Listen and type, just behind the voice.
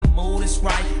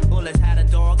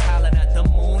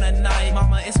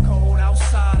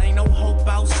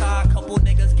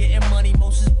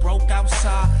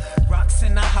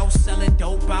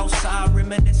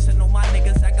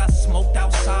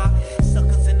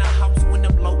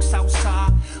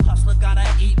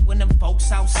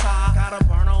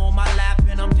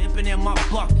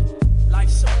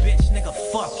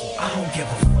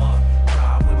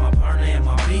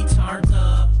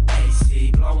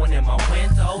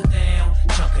go down.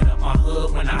 Chunking up my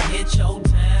hood when I hit your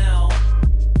town.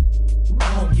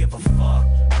 I don't give a fuck.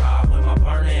 Ride with my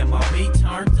burner and my beat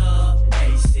turned up.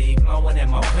 AC blowing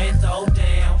and my window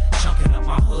down. Chunking up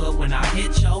my hood when I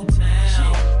hit your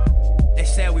town. They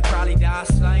said we probably die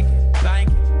slanking,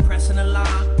 banking, pressing the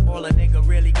line. All a nigga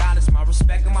really got is my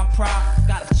respect and my pride.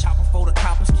 Got a chopper for the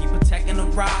coppers, keep protecting the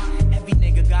ride. Every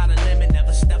nigga got a limit,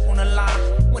 never step on the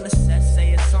line. When the set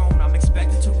say it's on, I'm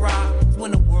expected to ride.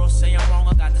 When the world say I'm wrong,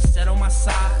 I got the set on my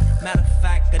side. Matter of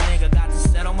fact, a nigga got the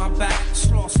set on my back.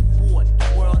 Slow sport,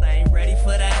 the world ain't ready for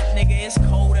that. Nigga, it's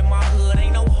cold in my hood,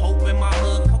 ain't no hope in my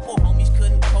hood. Couple homies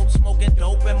couldn't cope, smoking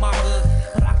dope in my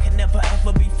hood. But I could never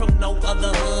ever be from no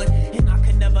other hood. And I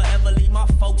could never ever leave my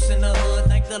folks in the hood.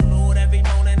 Thank the Lord every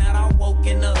morning that I woke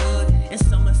in the hood. And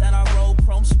summers that I rode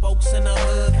chrome spokes in the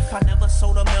hood. If I never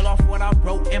sold a mill off what I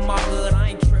wrote in my hood, I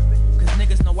ain't tripping. Cause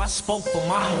niggas know I spoke for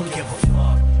my hood. I don't give a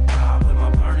fuck. Ride with my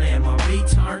burner and my beat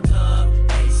turned up.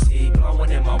 AC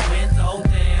blowing and my window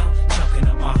down. Chunking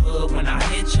up my hood when I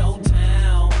hit your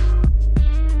town.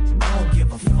 I don't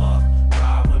give a fuck.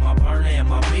 Ride with my burner and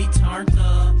my beat turned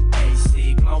up.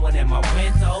 AC blowing and my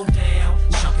window down.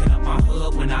 Chunking up my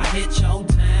hood when I hit your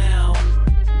town.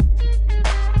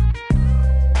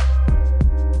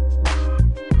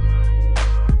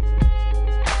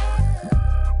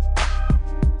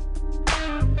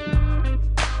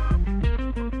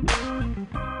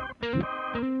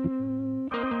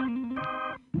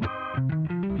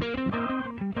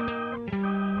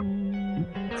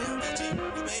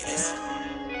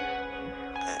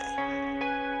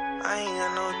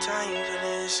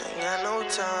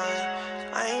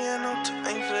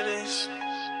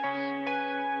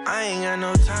 I ain't got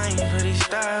no time for these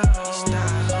styles.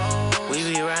 We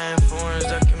be riding foreigns,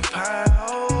 ducking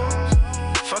potholes.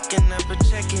 Fucking up and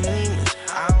checking limits.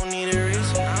 I don't need a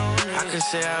reason. I could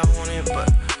say I want it,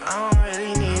 but I don't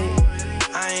really need it.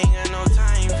 I ain't got no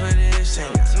time for this,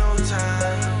 ain't got no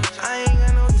time. I ain't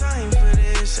got no time for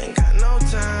this, ain't got no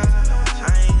time.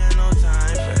 I ain't got no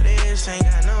time for this, ain't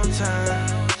got no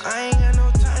time. I ain't got no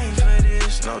time for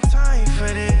this, no time for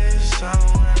this. I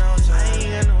don't got no time. I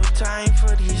ain't got no time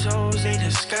for these hoes, they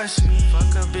disgust me.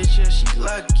 Fuck a bitch, yeah, she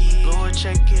lucky. Blow a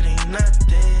check, it ain't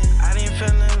nothing. I didn't fell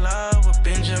in love with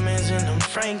Benjamins and them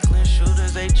Franklin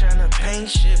shooters. They tryna paint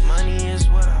shit, money is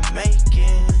what I'm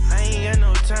making. I ain't got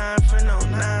no time for no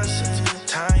nonsense.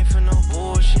 Time for no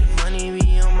bullshit, money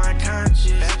be on my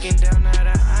conscience. Backing down out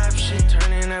of option,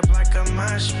 turning up like a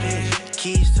mosh pit.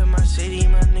 Keys to my city,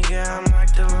 my nigga, I'm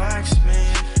like the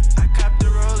locksmith. I cop the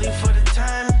rollie for the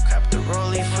time, cop the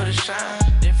rollie for the shine.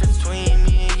 Difference between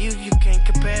me and you can't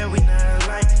compare, we not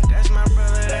alike. That's my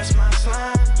brother, that's my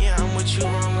slime. Yeah, I'm with you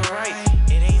wrong or right.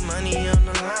 It ain't money on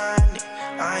the line.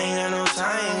 I ain't got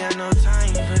no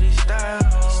time for these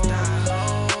styles.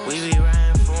 We be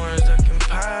riding foreigns, ducking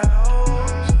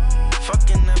potholes.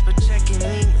 Fucking up and checking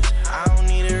limits. I don't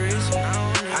need a reason.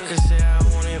 I could say I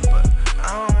want it, but I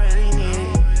don't really need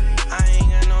it. I ain't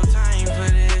got no time for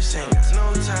this, ain't got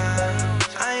no time.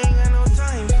 I ain't got no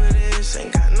time for this,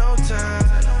 ain't got no time.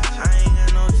 I ain't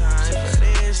got no time for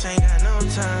this, ain't got no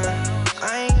time.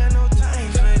 I ain't got no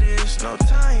time for this, no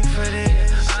time for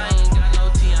this. I ain't got no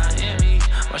T.I.M.E.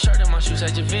 My shirt and my shoes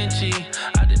at Da Vinci.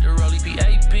 I did the rollie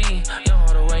P.A.P. Young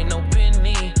Hardaway, no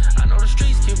penny. I know the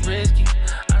streets get risky.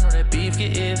 I know that beef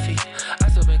get iffy. I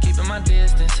still been keeping my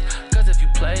distance. Cause if you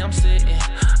play, I'm sitting.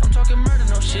 I'm talking murder,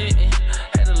 no shitting.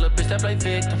 Had a little bitch that play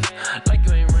victim. Like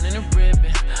you ain't running and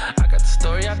ripping. I got the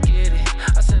story, I get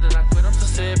it. I said that I quit, I'm still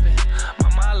sipping.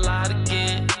 Mama, I lied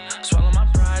again. Swallow my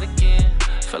pride again.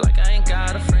 Feel like I ain't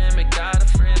got a friend, but got a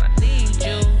friend. I need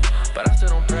you, but I still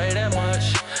don't pray that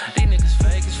much. These niggas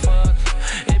fake as fuck.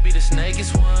 It be the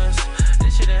snakest ones.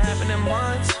 This shit ain't happened in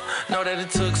months. Know that it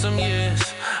took some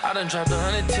years. I done dropped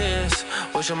 100 tears.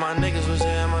 Wishing my niggas was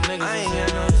here, my niggas I was ain't here.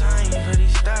 got no time for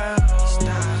these styles.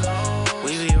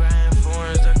 We be riding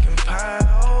foreigns, ducking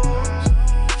potholes.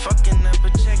 Fucking up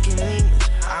and checking limits.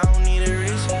 I don't need a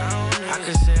reason. I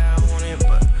could say I want it,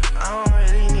 but I don't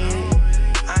really need it.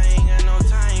 I ain't got no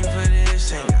time for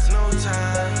this, ain't got no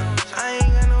time. I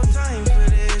ain't got no time for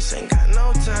this, ain't got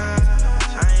no time.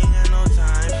 I ain't got no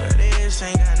time for this,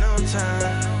 ain't got no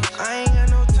time. I ain't got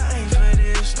no time for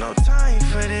this, no time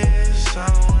for this. I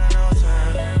don't got no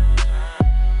time.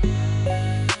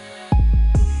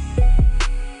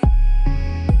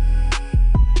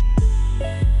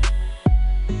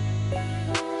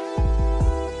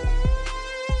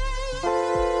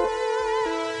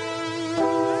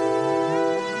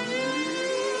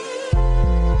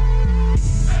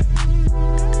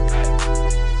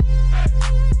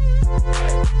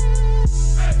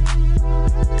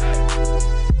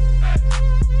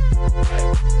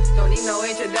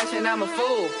 and I'm a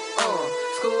fool.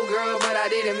 School girl, but I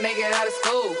didn't make it out of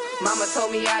school. Mama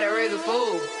told me how to raise a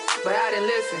fool, but I didn't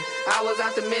listen. I was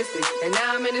optimistic, and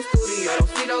now I'm in the studio. Don't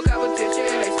see no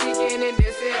competition, they sneaking and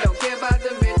dissing. Don't care about the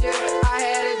bitches. I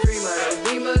had a dream of those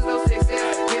demons, no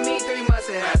success. Give me 3 months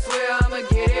and I swear I'ma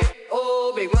get it.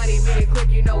 Oh, big money, big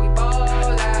quick, you know we ball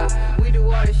out. We do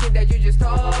all the shit that you just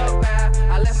talk about.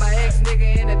 I left my ex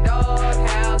nigga in the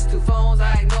doghouse. 2 phones,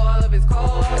 I ignore all of his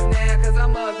calls now, cause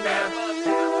I'm up now.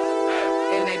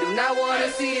 And they do not wanna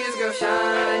see this girl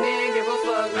shining. Give a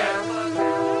fuck now.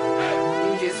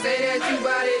 You just say that you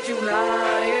bout it, you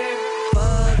lying.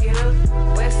 Fuck it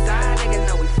up. West side niggas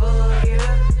know we fuck it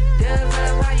up. Dubs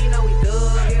up, how you know we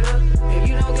dug it up. If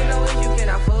you don't get no wish, you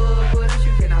cannot fuck with us.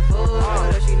 You cannot fuck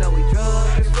with us. You know we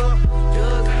drunk as fuck.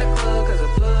 Drugs in the club, cause a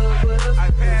plug with us.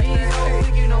 G's so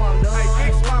quick, you know I'm done.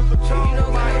 If you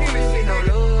don't get no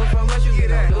love from us, you get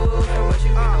no love from us.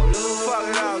 You get no love. Fuck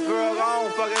it up, girl, go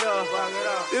on, fuck it up.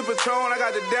 This Patron, I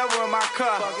got the devil in my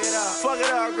car. Fuck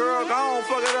it up, girl, go on,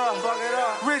 fuck it up.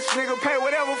 Rich nigga pay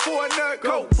whatever for a nut.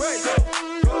 Go.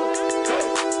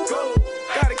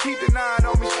 Gotta keep the 9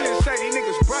 on me, shit, say these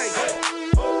niggas break.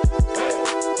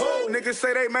 Niggas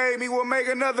say they made me, will make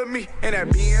another me. And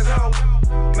that Benz hoe,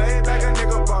 made back a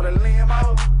nigga bought a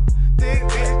limo. Thick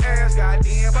bitch ass,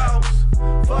 goddamn boss.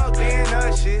 Fuck being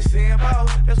nut shit, simple.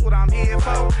 That's what I'm here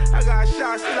for. I got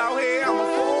shots still out here, I'm a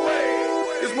full way.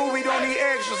 This movie don't need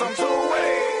extras, I'm too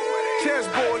way.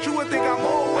 Chessboard, you would think I'm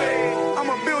all way. I'm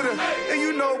a builder, and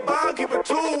you know Bob, keep a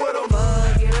tool with him.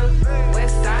 Fuck it up,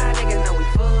 West Side niggas know we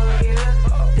fuck it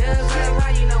up. Dubs up,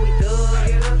 how you know we dug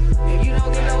it up. If you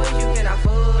don't get no wish, you cannot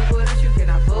fuck with us. You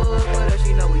cannot fuck with us,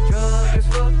 you know we drunk as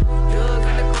fuck. Drugs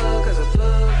in the club, cause a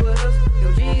plug with us.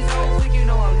 Your G's on quick, you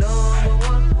know I'm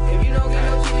 #1. If you don't get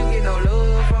no cheese, you get no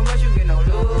love from us. You get no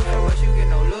love from us, you get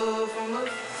no love from us.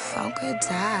 Oh, good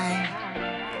time.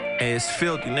 Hey, it's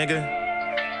filthy, nigga.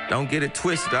 Don't get it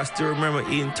twisted. I still remember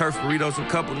eating turf burritos and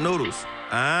couple noodles.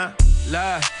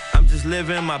 Lie. I'm just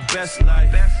living my best life.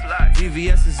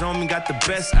 VVS is on me, got the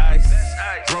best ice.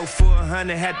 Broke for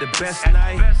 100, had the best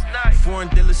night. Foreign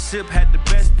dealership had the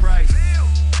best price.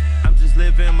 I'm just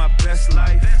living my best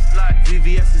life.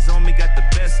 VVS is on me, got the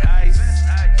best ice.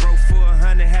 Broke for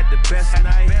 100, had the best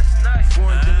night.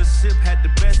 Foreign dealership had the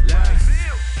best price.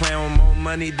 Playing with more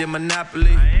money than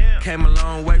Monopoly. Came a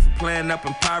long way from playing up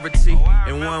in poverty.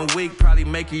 In 1 week, probably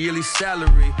make a yearly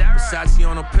salary. Versace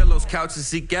on her pillows,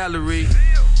 couches, eat gallery.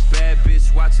 Bad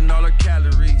bitch watching all her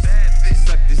calories. She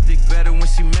suck this dick better when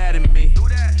she mad at me.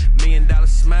 $1 million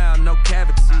smile, no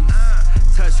cavities.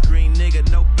 Touchscreen nigga,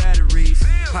 no batteries.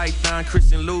 Python,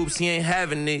 Christian lubes, he ain't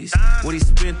having these. What he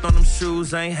spent on them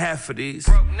shoes, ain't half of these.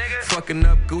 Fucking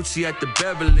up Gucci at the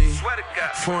Beverly.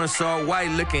 Foreign all white,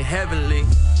 looking heavenly.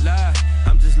 Lie,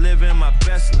 I'm just living my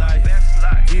best life.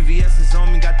 VVS is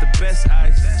on me, got the best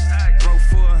ice. Broke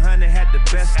for 100, had the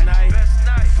best night.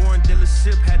 Foreign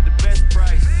dealership had the best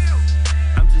price.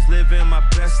 I'm just living my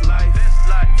best life.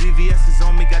 VVS is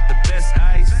on me, got the best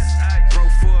ice.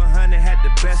 Broke for 100, had the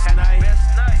best night.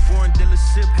 Foreign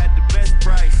dealership had the best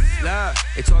price. Lie,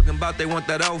 they talking about they want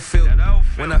that old feel.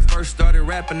 When I first started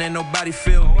rapping, ain't nobody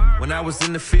feel me. When I was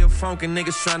in the field, funkin'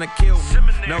 niggas tryna kill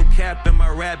me. No cap in my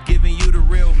rap, giving you the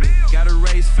real me. Gotta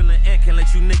raise feeling ant, can't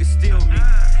let you niggas steal me.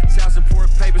 Child support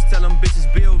papers, tell them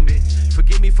bitches build me.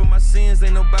 Forgive me for my sins,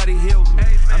 ain't nobody healed me.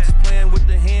 I'm just playing with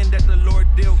the hand that the Lord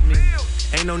dealt me.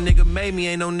 Ain't no nigga made me,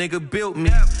 ain't no nigga built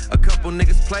me. A couple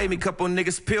niggas played me, couple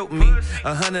niggas peeled me.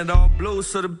 100 all blue,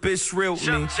 so the bitch reeled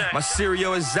me. My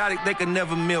cereal exotic, they could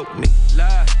never milk me.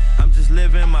 Lie, I'm just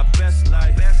living my best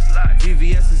life.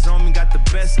 VVS is on me, got the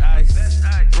best ice.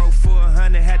 Broke for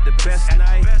 100, had the best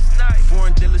night.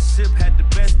 Foreign dealership had the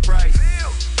best price.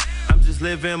 I'm just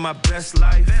living my best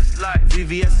life.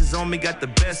 VVS is on me, got the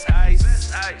best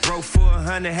ice. Broke for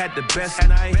 100, had the best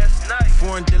night.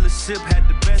 Foreign dealership had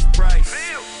the best price.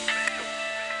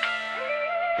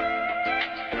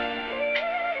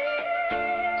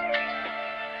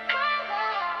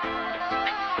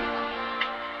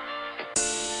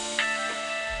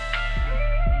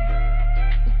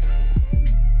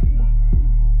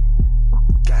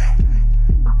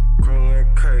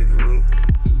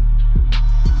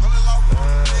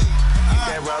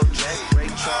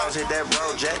 Hit that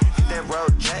road jack, hit that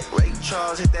road jack. Ray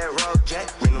Charles, hit that road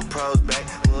jack. Bring them pros back,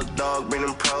 little dog, bring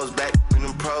them pros back. Bring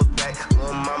them pros back,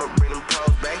 little mama, bring them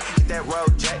pros back. Hit that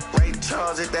road jack, Ray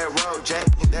Charles, hit that road jack.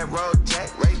 Hit that road jack,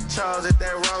 Ray Charles, hit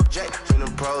that road jack. Bring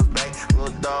them pros back,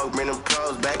 little dog, bring them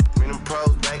pros back. Bring them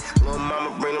pros back, little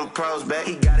mama, bring them pros back.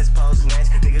 He got his pole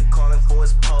snatched, nigga calling for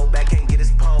his pole back. Can't get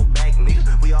his pole back,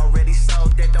 nigga. We already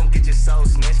sold that, don't get your soul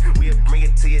snatched. We'll bring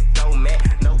it to your dome, man.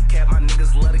 No cap, my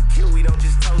niggas love to kill.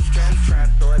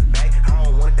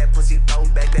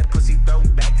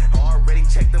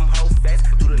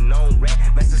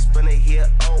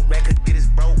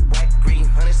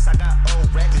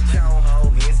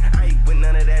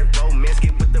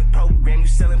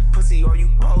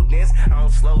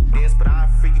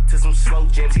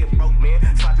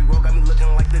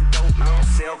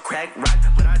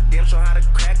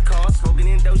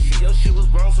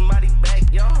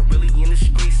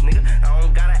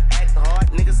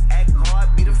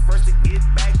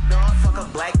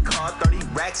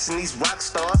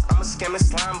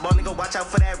 watch out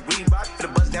for that re-rock. For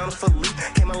the bust down to Philippe.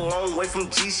 Came a long way from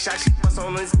G-Shock. She bust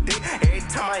on his dick every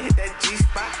time I hit that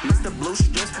G-spot. Mr. Blue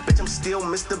Strips, bitch, I'm still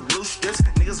Mr. Blue Strips.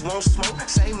 Niggas won't smoke,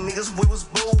 same niggas we was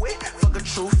boo with. Fuck a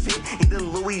true fit, either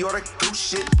Louis or the goose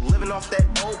shit. Living off that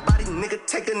old body, nigga,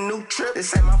 take a new trip.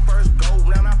 This ain't my first go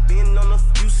round, I've been on a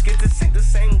few skits. This ain't the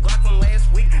same Glock from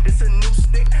last week, this a new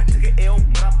stick. Took an L,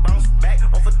 but I bounced back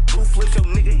off a two flips. Yo,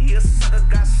 nigga, he a sucker,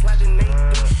 got slapped and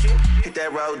ain't do shit. Hit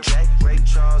that road, Jack, Ray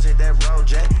Charles, hit that road,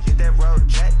 Jack. Hit that road,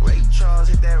 Jack, Ray Charles,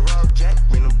 hit that road, Jack.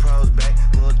 Bring them pros back,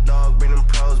 little dog, bring them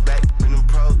pros back. Bring them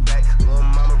pros back, little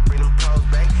mama, bring them pros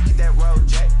back. Hit that road,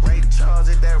 Jack, Ray Charles,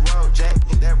 hit that road, Jack.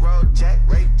 Hit that road, Jack,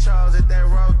 Ray Charles, hit that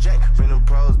road, Jack. Bring them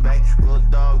pros back, little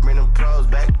dog, bring them pros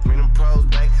back. Bring them pros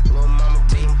back, little mama,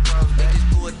 bring them pros back. They just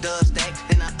blew a dub stack,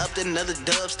 then I upped another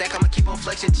dub stack. I'ma keep on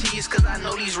flexing cheese, cause I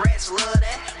know these rats love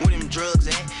that. Where them drugs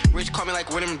at? Rich call me like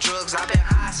where them drugs. I've been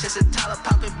high since a toddler,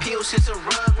 popping pills since a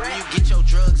rug. Where you get your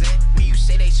drugs at? Where you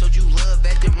say they showed you love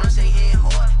at? Them runs ain't hitting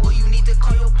hard. Well, you need to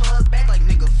call your plug back. Like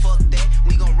nigga, fuck that.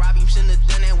 We gon' rob him, shouldn't have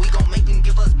done that. We gon' make them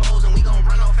give us bowls and we gon'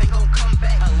 run off, ain't gon' come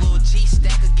back. A little G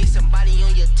stack or get somebody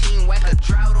on your team. Whack a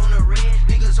drought on the red.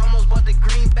 Niggas almost bought the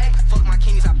green back. Fuck my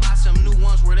kings, I buy some new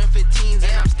ones with them 15s.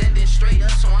 And I'm standing straight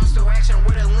up, so I'm still asking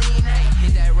where the lean at.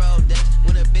 Hit that road dex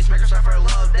with a bitch, make her start her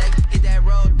low deck. Hit that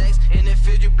road dex in the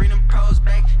field, you bring them pros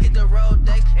back. Hit the road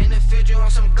dex in the field, you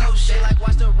on some ghost shit. Like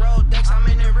watch the road dex, I'm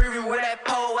in the river where that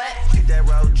pole at. Hit that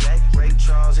road, Jack, Ray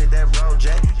Charles, hit that road,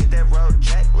 Jack. Hit that road,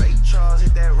 Jack, Ray Charles,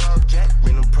 hit that road, Jack.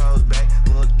 Bring them pros back,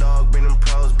 little dog, bring them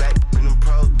pros back. Bring them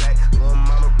pros back, little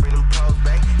mama, bring them pros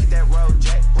back. Hit that road,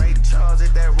 Jack, Ray Charles,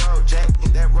 hit that road, Jack.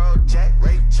 Hit that road, Jack,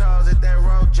 Ray Charles, hit that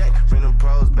road, Jack. Bring them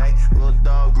pros back, little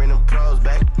dog, bring them pros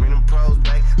back. Bring them pros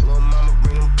back, little mama,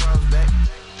 bring them pros back.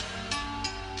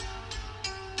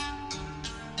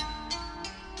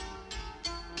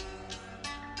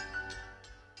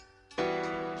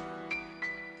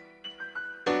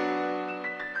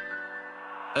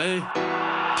 Hey,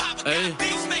 hey.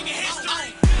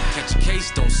 Catch a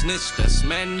case, don't snitch, that's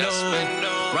Mando.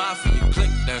 Ride for your click,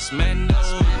 that's Mando.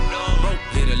 Rope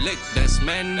hit a lick, that's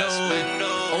Mando.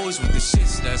 Always with the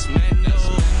shits, that's Mando.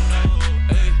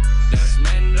 Hey, that's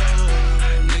Mando.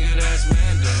 Nigga, that's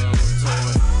Mando.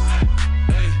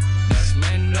 Hey, that's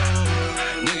Mando.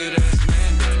 Nigga, that's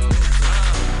Mando.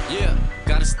 Yeah,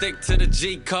 gotta stick to the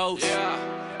G codes.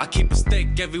 I keep a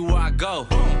stick everywhere I go.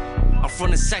 I'm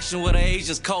from the section where the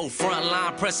Asians cold. Front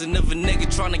line pressing if a nigga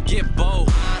tryna get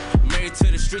bold. Married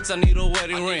to the streets, I need a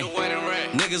wedding ring.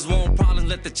 Niggas want problems,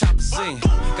 let the chopper sing.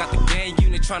 Got the gang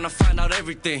unit tryna find out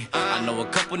everything. I know a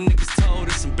couple niggas told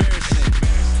it's embarrassing.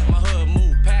 My hood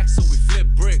move packs, so we flip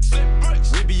bricks.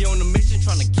 We be on the mission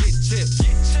tryna get chips.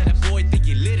 That boy think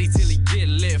he litty till he get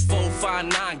lit.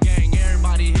 459 gang,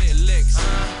 everybody hit licks.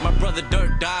 My brother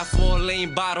Dirt died for a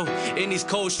lean bottle. In these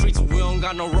cold streets, we don't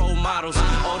got no role models.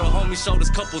 All the homies showed us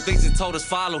couple things and told us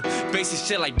follow. Basic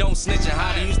shit like don't snitch and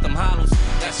how to use them hollows.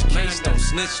 That's the case, don't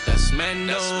snitch, that's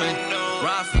Mando.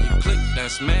 Ride for your click,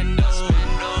 that's Mando.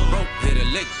 Rope hit a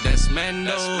lick, that's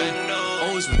Mando.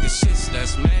 Always with the shits,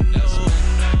 that's Mando.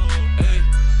 Hey,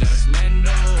 that's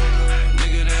Mando.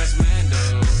 Nigga, that's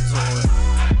Mando.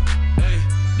 Hey,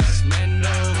 that's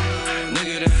Mando.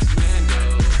 Nigga, that's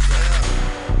Mando.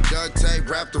 Duct tape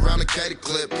wrapped around the Katy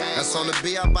clip. That's on the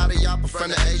B, I buy the yapper from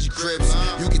the Asian cribs.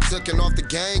 You get taken off the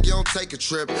gang, you don't take a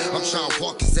trip. I'm trying to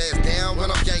walk his ass down when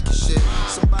I'm yanking shit.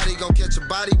 Somebody gon' catch a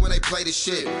body when they play this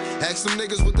shit. Ask them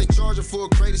niggas what they charging for a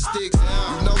crate of sticks.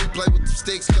 You know we play with the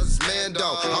sticks cause it's Mando.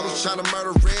 I was trying to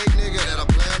murder Red nigga that I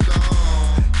blamed on.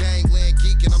 Gangland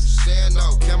geeking, I'm just saying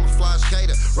no. Camouflage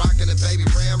cater, rockin' the baby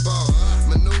Rambo.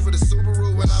 Maneuver the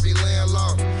Subaru when I be laying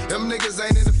low. Them niggas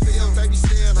ain't in the field, they be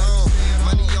staying home.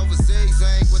 Money over Z's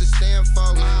ain't what it stand for.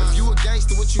 If you a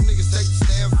gangster, what you niggas take to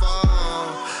stand for?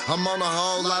 I'm on a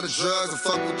whole lot of drugs. I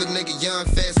fuck with the nigga young,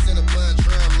 fast in a bun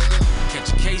drum, nigga.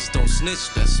 Catch a case, don't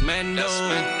snitch, that's Mando.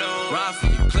 Ride for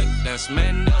your click, that's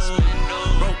Mando.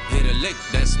 Rope hit a lick,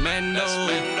 that's Mando.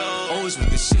 Always with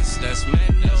the shits, that's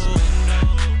Mando.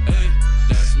 Hey,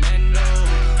 that's Mando.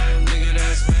 Nigga,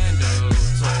 that's Mando.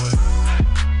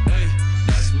 Hey,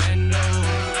 that's Mando.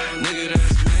 Nigga,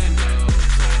 that's Mando.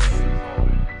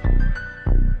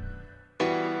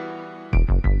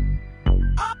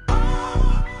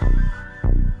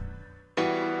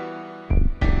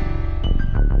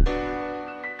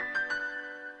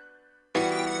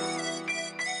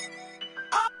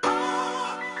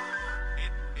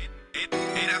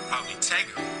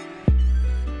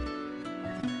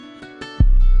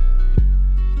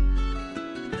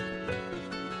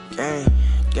 Gang,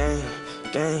 gang,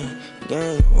 gang,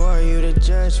 gang, warrior. are you to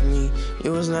judge me?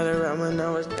 You was not around when I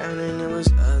was down and it was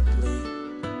ugly.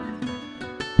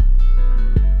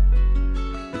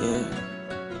 Yeah.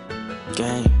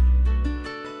 Gang.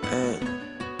 Hey.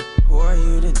 Who are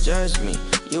you to judge me?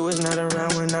 You was not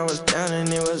around when I was down and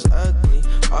it was ugly.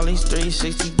 All these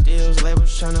 360 deals,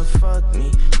 labels tryna fuck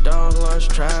me. Dog lost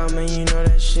trial, man, you know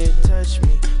that shit touched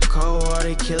me. Cold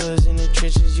water killers in the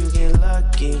trenches, you get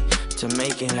lucky to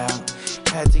make it out.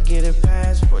 Had to get a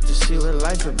passport to see what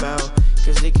life about.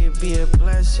 Cause it could be a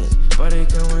blessing, but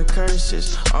it come with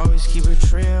curses. Always keep a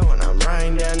trail when I'm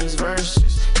writing down these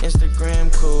verses.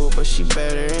 Instagram cool, but she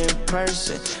better in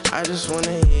person. I just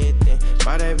wanna hit then,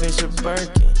 buy that bitch a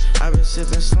Birkin. I been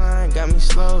sipping slime, got me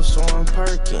slow, so I'm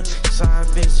perking. Saw a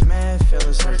bitch mad,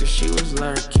 feelings hurt if she was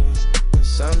lurking. And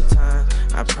sometimes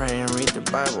I pray and read the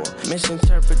Bible.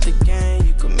 Misinterpret the game,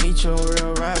 you could meet your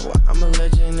real rival. I'm a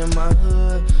legend in my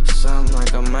hood, something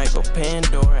like a Michael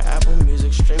Pandora. Apple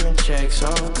Music streaming checks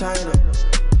off title.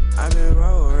 I've been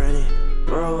roll running.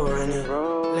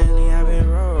 Lately I've been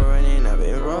roll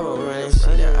running.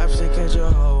 See the ops and catch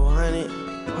a whole hundred.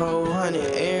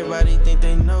 Everybody think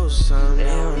they know something, they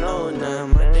don't know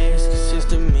nothing. My days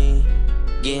consist of me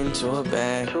getting to a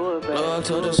bag. Loyal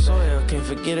to the soil, can't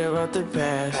forget about the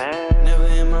past. Never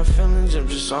in my feelings, I'm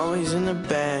just always in the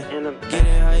bag. Get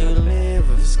it how you live,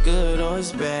 if it's good or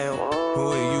it's bad.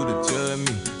 Who are you to judge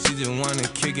me? She just wanna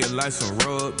kick it like some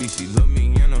rugby. She looked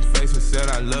me in her face and said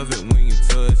I love it when you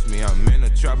touch me. I'm in a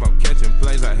trap, I'm catching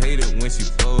plays, I hate it when she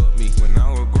bugged me. When I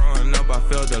was growing up, I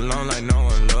felt alone like no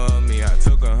one loved me. I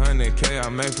took 100K I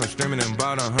made from streaming and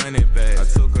bought 100 bags.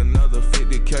 I took another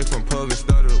 50K from pub and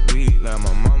started weed. Like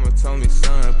my mama told me,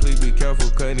 son, please be careful,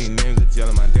 cause these niggas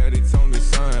yelling. My daddy told me,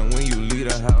 son, when you leave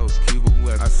the house, keep a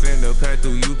weapon. I send a pack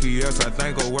through UPS, I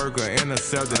think a worker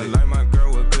intercepted it. Like my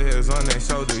girl with good hairs on that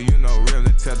shoulder, you know, real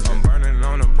intelligent. I'm burning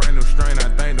on a brand new strain, I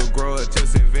think the grower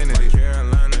just invented it.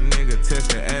 Carolina nigga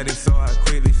tested addict, so I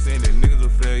quickly send it. Niggas will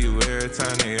fail you every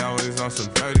time, they always on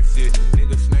some dirty shit.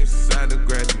 Niggas snakes inside the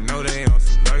grass, you know they on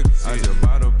some lurking shit. I just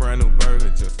bought a brand new burger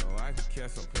just so I can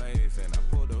catch some plays. And I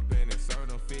pulled up in and served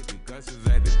them 50 gushes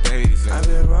at the days. I've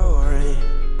been roll running.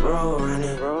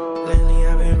 Lately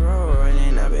I've been roll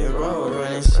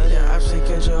running. See the ops and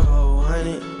catch a whole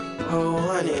hundred.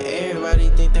 Everybody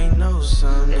think they know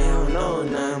something, they don't know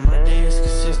nothing. My days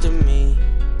consist of me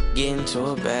getting to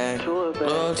a bag.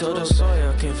 Loyal to the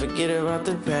soil, can't forget about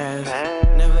the past.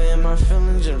 Never in my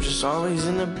feelings, I'm just always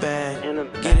in the bag.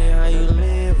 Get it how you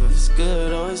live, if it's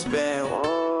good or it's bad.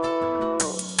 Whoa.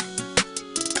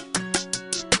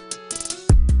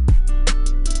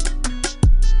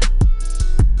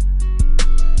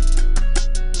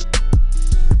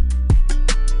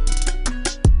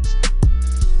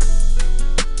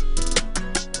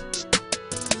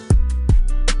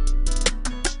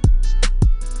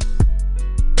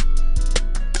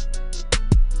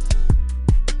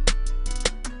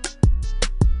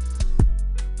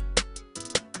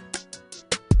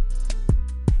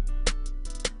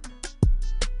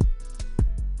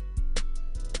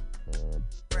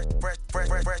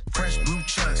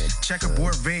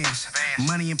 Checkerboard Vans,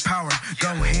 money and power go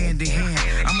hand in hand.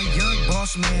 I'm a young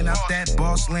boss man out that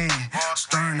boss land,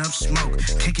 stirring up smoke,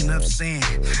 kicking up sand.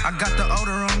 I got the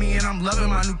odor on me and I'm loving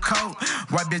my new coat.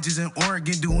 White bitches in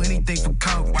Oregon do anything for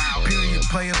coke. Period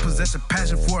player possess a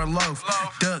passion for a loaf.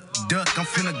 Duck, I'm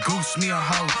finna goose me a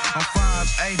hoe. I'm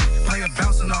 5'80", player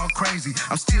bouncing all crazy.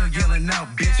 I'm still yelling out,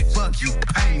 bitch, fuck you,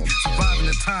 pay me. Surviving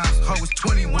the times, hoe is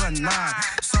 21-9.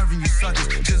 Serving you suckers,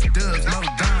 just dubs, no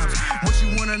dimes. What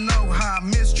you wanna know? How I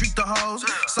mistreat the hoes,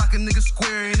 sock a nigga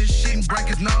square in his shit and break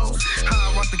his nose. How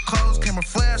I rock the clothes, camera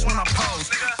flash when I pose.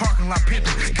 Parking lot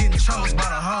pimpin', getting chose by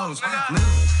the hoes.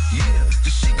 Yeah, the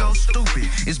shit goes stupid.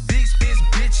 It's big spins,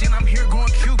 bitch, and I'm here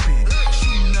going Cupid.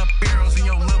 Shooting up arrows in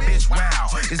your little bitch, wow.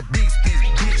 It's big spins,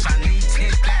 bitch, I need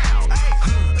 10,000.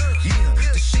 Yeah,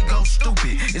 the shit goes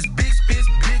stupid. It's big spins,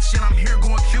 bitch, and I'm here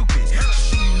going Cupid.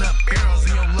 Shooting up arrows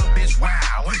in your little bitch,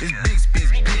 wow. It's big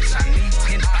spins, bitch, I need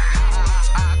 10,000.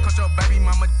 Caught your baby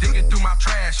mama digging through my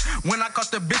trash. When I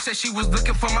caught the bitch that she was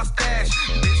looking for my stash.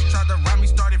 Bitch tried to rob me,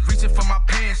 started reaching for my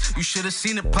pants. You should've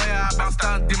seen it play, I bounced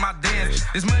out and did my dance.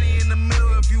 There's money in the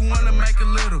middle if you wanna make a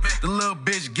little. The little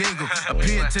bitch giggle,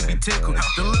 appear to be tickled.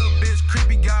 The little bitch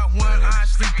creepy, got one eye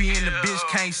sleepy and the bitch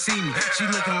can't see me. She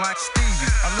looking like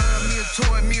Stevie. I love me a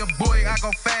toy, me a boy, I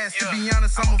go fast. To be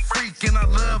honest, I'm a freak and I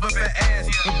love up her ass.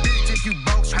 Well, bitch, if you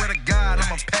broke, swear to God,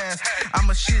 I'm a pass. I'm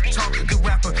a shit talker, good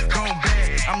rapper, gone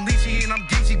bad. I'm Leachy and I'm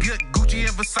Geechee, good Gucci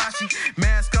and Versace.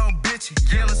 Mask on, bitch,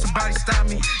 yelling somebody stop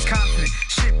me. Confident,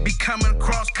 shit be coming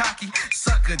across cocky.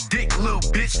 Suck a dick, little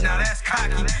bitch, now that's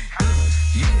cocky.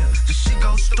 Yeah, the shit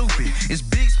goes stupid. It's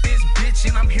big spins, bitch,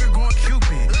 and I'm here going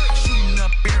Cupid. Shooting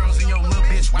up arrows in your little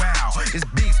bitch, wow. It's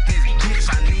big spins, bitch,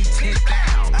 I need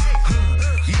 10,000.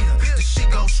 Yeah, the shit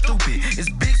goes stupid. It's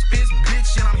big spins,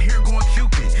 bitch, and I'm here going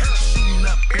Cupid. Shooting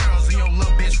up arrows in your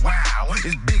little bitch, wow.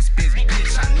 It's big spins,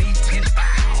 bitch, I need 10,000.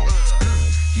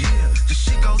 Yeah, the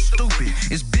shit goes stupid.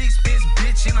 It's big spins,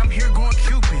 bitch, and I'm here going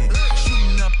Cupid.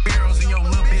 Shooting up arrows in your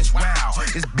little bitch, wow.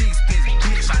 It's big spins,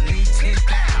 bitch, I need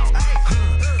 10,000.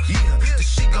 Yeah, the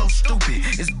shit goes stupid.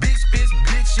 It's big spins,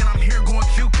 bitch, and I'm here going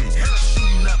Cupid.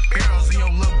 Shooting up arrows in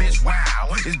your little bitch, wow.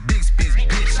 It's big spins,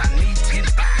 bitch, I need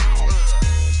 10,000.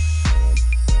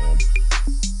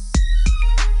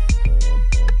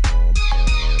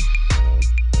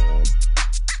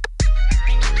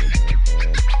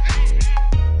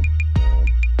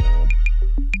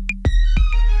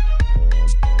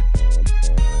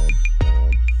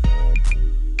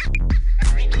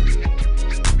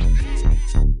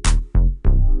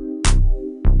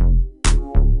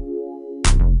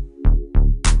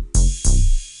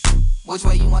 Which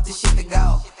way you want this shit to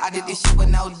go? I did this shit with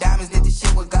no diamonds, did this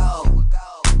shit with gold.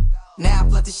 Now I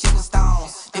flood the shit with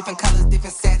stones. Different colors,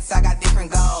 different sets, I got different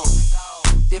goals.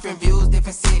 Different views,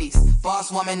 different cities.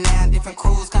 Boss woman now, different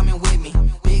crews coming with me.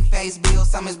 Big face bill,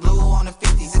 some is blue on the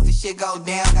 50s. If the shit go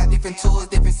down, got different tools,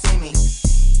 different semis.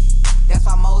 That's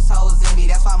why most hoes envy,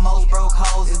 that's why most broke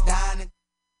hoes is dying to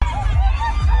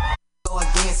go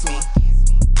against me.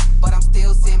 But I'm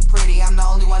still sitting pretty, I'm the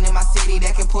only one in my city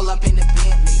that can pull up in the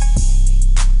Bentley.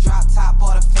 Drop top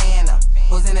or the Phantom.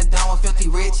 Was in the dome, filthy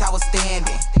rich, I was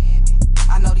standing.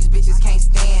 I know these bitches can't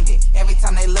stand it. Every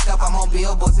time they look up, I'm on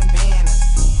billboards and banners.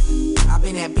 I've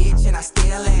been that bitch and I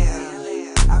still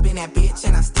am. I've been that bitch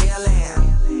and I still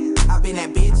am. I've been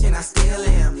that bitch and I still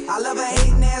am. I love a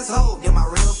hating asshole, they're my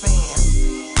real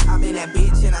fans. I've been that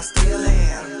bitch and I still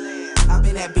am. I've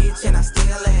been that bitch and I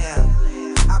still am.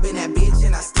 I've been that bitch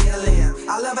and I still am.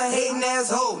 I love a hating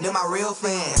asshole, they're my real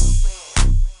fans.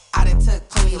 I done took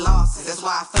plenty losses, that's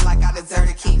why I feel like I deserve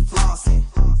to keep flossing.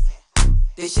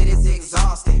 This shit is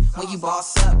exhausting, when you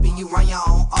boss up and you run your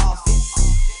own office.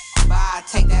 But I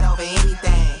take that over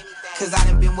anything, cause I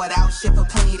done been without shit for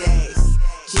plenty days.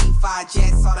 G5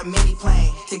 jets or the mini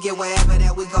plane, to get wherever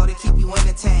that we go to keep you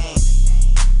entertained.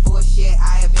 Bullshit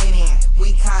I have been in,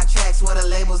 we contracts where the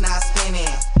labels not spinning.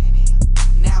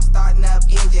 Now I'm starting up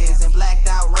engines and blacked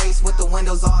out race with the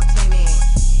windows all tinted.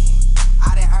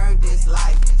 I done earned this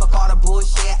life. Fuck all the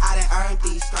bullshit, I done earned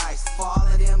these stripes. For all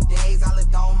of them days, I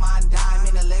lived on my dime.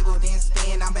 And the label didn't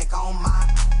spin, I'm back on my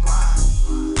grind.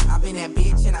 I've been that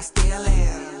bitch and I still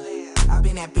am. I've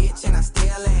been that bitch and I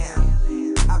still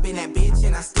am. I've been that bitch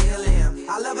and I still am.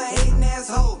 I love a hating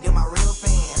asshole, they're my real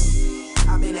fans.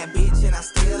 I've been that bitch and I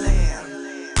still am.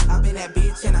 I've been that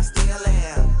bitch and I still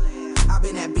am. I've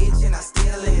been that bitch and I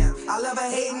still am. I love a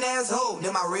hating asshole,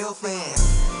 they're my real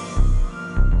fans.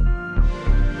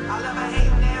 I love a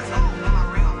hating asshole, they're my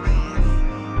real fans.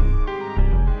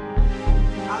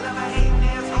 I love a hating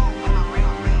asshole, they're my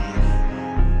real fans.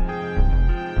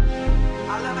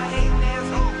 I love a hating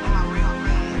asshole, they're my real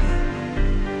fans.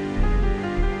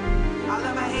 I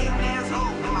love a hating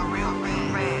asshole, they're my real fans.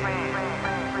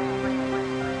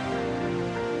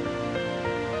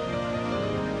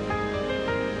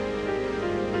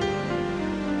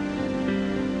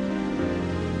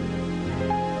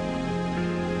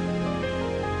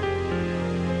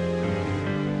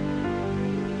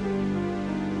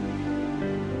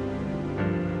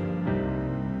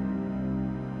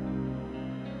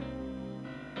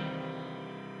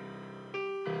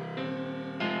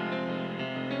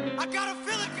 I gotta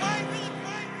feel it, babe.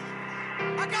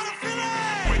 I gotta feel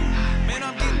it. Man,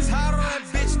 I'm getting tired of that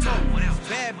bitch talk.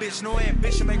 Bad bitch, no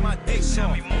ambition, make my dick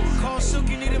soft. Call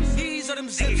Silky, need them D's or them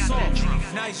zips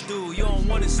off. Nice dude, you don't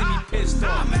wanna see me pissed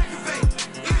off. I'm aggravated,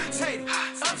 irritated,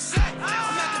 upset.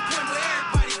 I'm at the point where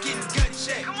everybody getting gut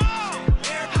checked.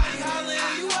 Everybody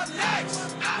hollering, you up next.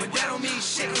 But that don't mean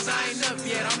shit, cause I ain't up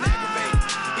yet. I'm aggravated,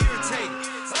 irritated,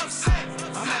 upset.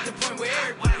 I'm at the point where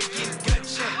everybody getting gut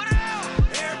checked.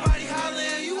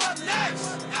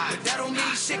 But that don't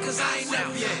mean shit cause I ain't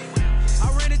up yet.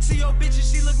 I ran into your bitch and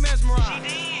she look mesmerized.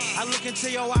 I look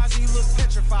into your eyes and you look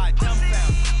petrified,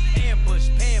 dumbfounded. Ambush,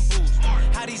 bamboozled.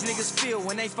 How these niggas feel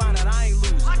when they find out I ain't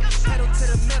lose. Pedal to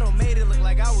the metal, made it look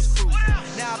like I was cruising.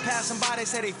 Now I pass them by, they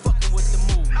say they fucking with the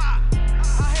move. How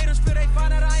haters feel they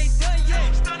find out I ain't done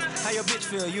yet. How your bitch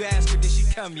feel? You ask her, did she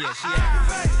come yet? She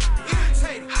aggravated,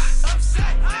 irritated,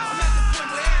 upset. I'm at the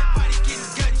point where everybody getting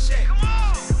gut checked.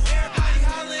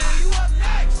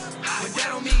 But that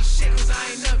don't mean shit cause I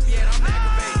ain't up yet. I'm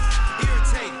aggravated,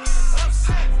 irritated,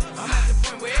 upset. I'm at the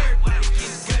point where everybody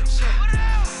getting gut checked.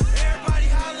 Everybody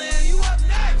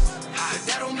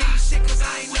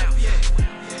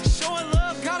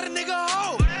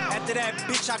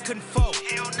couldn't fold.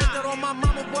 Put that on my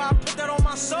mama, boy, I put that on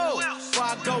my soul. Before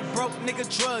I go broke, nigga,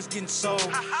 drugs getting sold.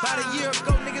 About a year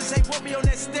ago, niggas ain't put me on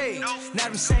that stage. Now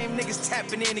them same niggas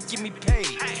tapping in to get me paid.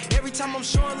 Every time I'm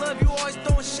showing love, you always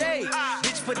throwing shade.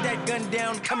 Bitch, put that gun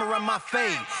down, come around my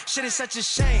fade. Shit is such a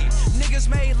shame. Niggas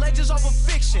made legends off of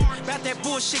fiction. About that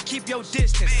bullshit, keep your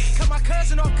distance. Cut my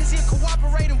cousin off cause he a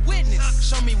cooperating witness.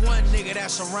 Show me one nigga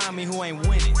that's around me who ain't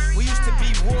winning. We used to be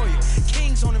royal,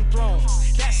 kings on them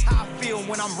thrones. That's how I feel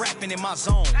when I'm rapping in my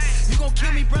zone. You gon'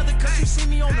 kill me, brother, cause you see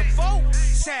me on the phone?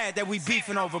 Sad that we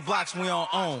beefing over blocks we don't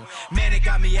own. Man, it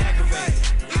got me aggravated,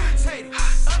 irritated,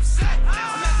 upset.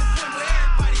 I'm at the point where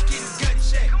everybody getting gut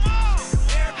checked.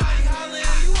 Everybody hollering,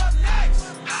 you up next.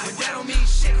 But that don't mean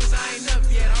shit cause I ain't up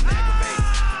yet. I'm aggravated,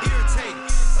 irritated,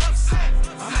 upset.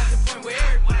 I'm at the point where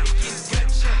everybody getting gut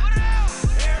checked.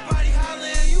 Everybody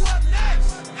hollering, you up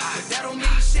next. But that don't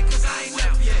mean shit cause I ain't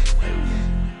up yet.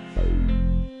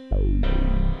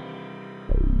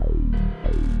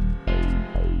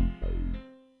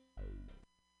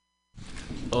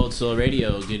 Old Soul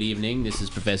Radio, good evening. This is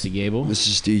Professor Gable. This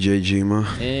is DJ Jima.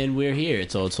 And we're here.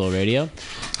 It's Old Soul Radio.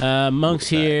 Monk's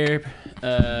here.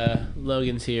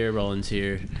 Logan's here. Roland's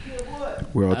here.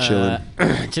 We're all chilling.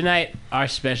 Tonight, our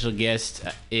special guest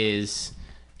is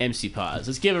MC Paz.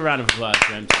 Let's give a round of applause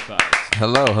for MC Paz.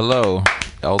 Hello.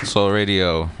 Old Soul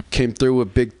Radio. Came through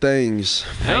with big things.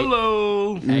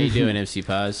 Hello. How you doing, MC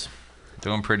Paz?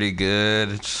 Doing pretty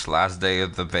good. Just last day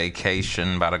of the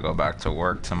vacation. About to go back to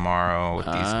work tomorrow with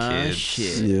these kids.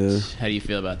 Shit. Yeah. How do you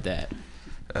feel about that?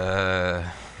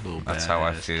 That's how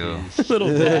I feel. Little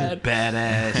bad.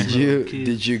 Badass.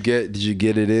 Did you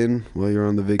get it in while you're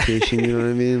on the vacation? You know what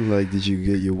I mean? Like, did you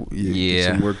get your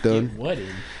some work done? Get what in?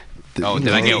 Did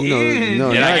I get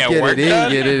work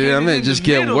done? Get it in. I meant just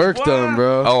get work done,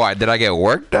 bro. Oh, did I get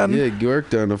work done? Yeah, work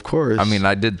done, of course. I mean,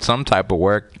 I did some type of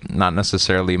work, not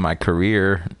necessarily my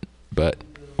career, but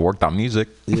worked on music.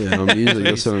 Yeah, on music.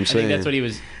 That's what I'm saying. I think that's what he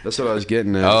was. That's what I was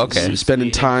getting at. Oh, okay.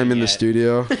 Spending time in the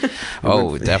studio.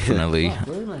 Oh, definitely.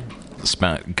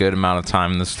 Spent a good amount of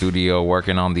time in the studio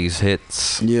working on these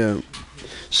hits. Yeah.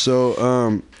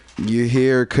 So, you're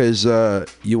here because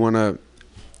you want to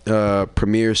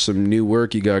premiere some new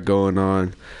work you got going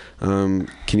on.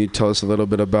 Can you tell us a little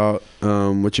bit about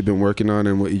what you've been working on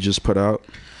and what you just put out?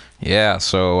 Yeah,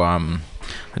 so I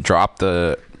dropped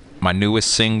my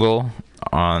newest single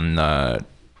on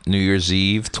New Year's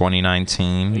Eve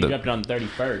 2019. You dropped it on the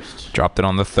 31st. Dropped it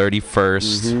on the 31st.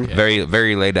 Mm-hmm. Okay. Very,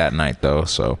 very late at night though.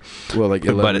 So well, like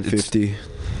 11:50,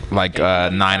 like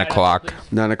 9 o'clock.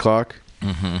 9 o'clock.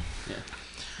 Mm-hmm.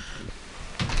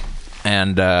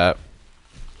 And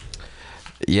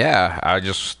yeah,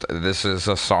 this is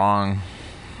a song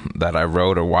that I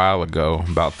wrote a while ago,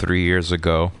 about 3 years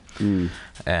ago.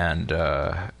 And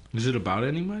is it about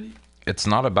anybody? It's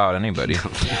not about anybody.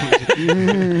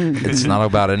 It's not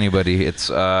about anybody.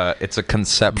 It's a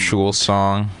conceptual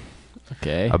song.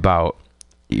 Okay. About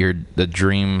the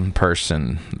dream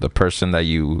person, the person that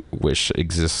you wish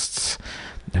exists,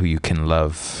 who you can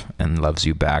love and loves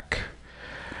you back.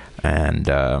 And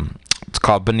it's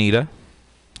called Bonita.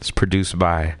 It's produced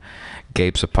by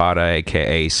Gabe Zapata,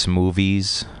 aka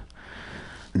Smoothies,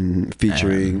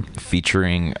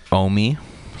 featuring Omi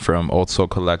from Old Soul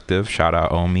Collective. Shout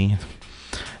out Omi.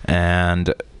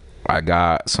 And I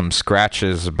got some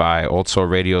scratches by Old Soul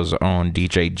Radio's own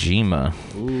DJ Jima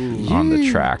on the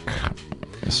track.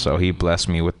 So he blessed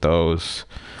me with those.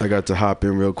 I got to hop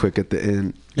in real quick at the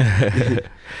end.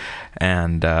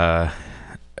 And it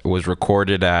was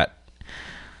recorded at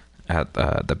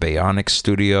the Bionic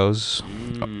Studios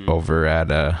over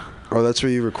at oh, that's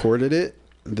where you recorded it,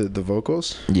 the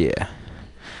vocals. Yeah.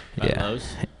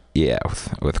 Carlos? Yeah,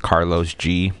 with Carlos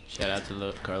G. Shout out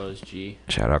to Carlos G.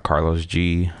 Shout out Carlos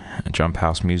G. Jump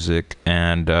House Music.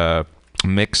 And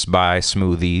mixed by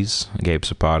Smoothies, Gabe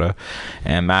Zapata,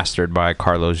 and mastered by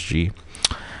Carlos G.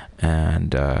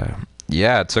 And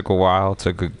yeah, it took a while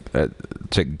to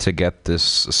get this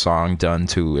song done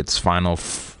to its final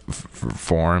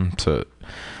form to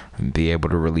be able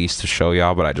to release to show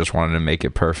y'all, but I just wanted to make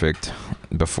it perfect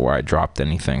before I dropped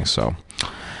anything. So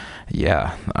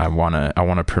yeah, I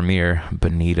wanna premiere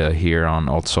Bonita here on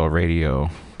Old Soul Radio.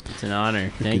 It's an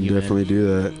honor. Thank you. Definitely do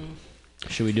that.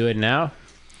 Should we do it now?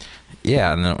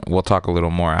 Yeah, and then we'll talk a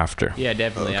little more after. Yeah,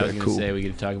 definitely. Okay, I was gonna say we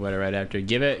could talk about it right after.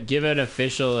 Give an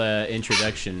official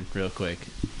introduction real quick.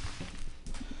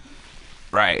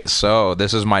 Right, so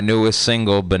this is my newest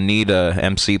single, Bonita,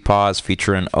 MC Paz,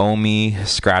 featuring Omi,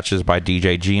 scratches by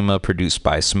DJ Jima, produced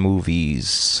by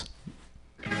Smoothies.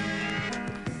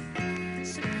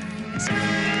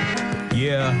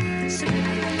 Yeah.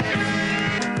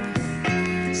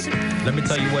 Let me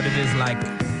tell you what it is like.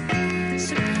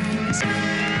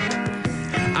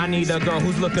 I need a girl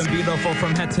who's looking beautiful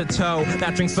from head to toe,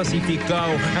 that drinks Pacifico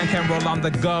and can roll on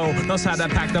the go, knows how to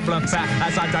pack the blunt fat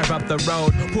as I drive up the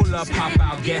road. Pull up, pop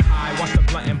out, get high, watch the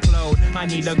blunt implode. I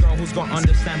need a girl who's gonna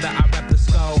understand that I rep the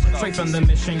skull, straight from the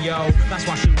mission, yo. That's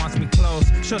why she wants me close.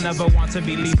 She'll never want to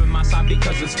be leaving my side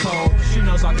because it's cold. She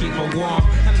knows I'll keep her warm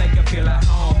and make her feel at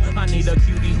home. I need a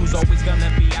cutie who's always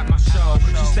gonna be at my show.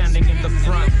 She's standing in the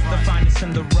front, the finest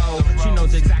in the row. She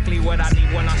knows exactly what I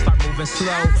need when I start moving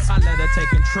slow. I let her take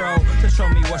control to show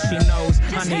me what she knows.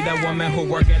 I need a woman who'll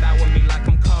work it out with me like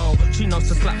I'm cold. She knows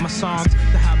to slap my songs,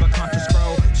 to have a conscious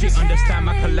grow. She understands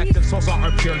my collective souls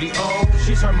aren't purely old.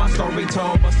 She's heard my story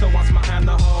told, but still wants my hand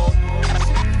to hold.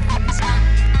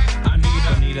 I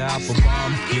need a apple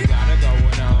bomb. You gotta go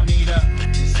and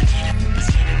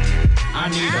I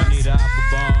need a apple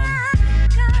bomb.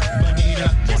 Bonita,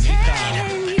 bonita.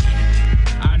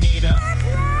 I need a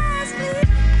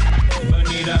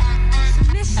bonita.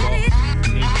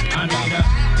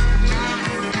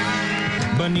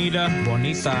 Bonita,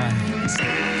 bonita.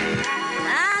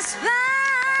 I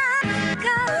sparkle,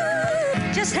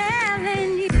 just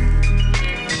having you.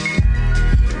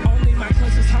 Only my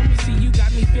closest homies see you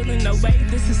got me feeling no way.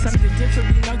 This is something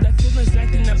different. We know that feelings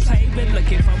nothing to play. Been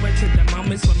looking forward to the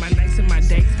moments when my nights and my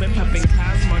days been popping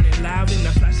clouds, morning loud in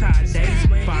the flash how our days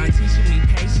went. Bond teaching me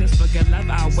patience, for good love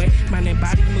our way. Mind and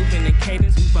body moving in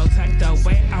cadence, we both tucked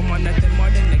away. I want nothing more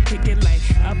than to kick it late.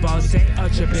 Up all day,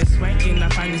 ultra been swanking. I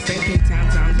find the same thing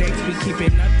times on dates. We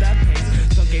keeping up the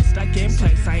pace. Don't get stuck in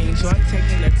place. I enjoy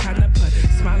taking the time to put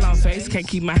smile on face. Can't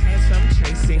keep my hands from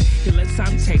tracing. Your lips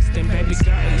I'm tasting. Baby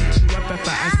girl, I eat you up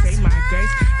after I say my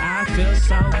grace. I feel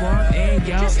so warm in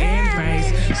your embrace.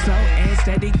 So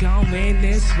steady going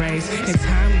this race. In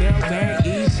time we'll wear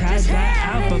each other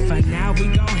out. But for now we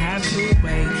gon' have to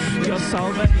wait. Your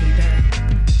soul Bonita.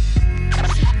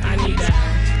 I need that.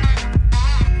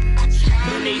 I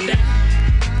need that.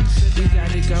 We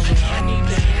got it going. I need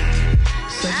that.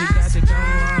 Said you got it going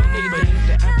on. We need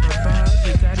the apple bomb.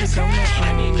 You got it going.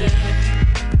 I need that.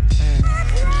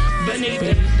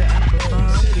 Bonita. The apple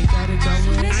bomb. We got it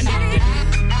going. I need that.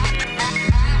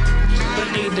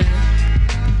 Bonita.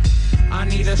 I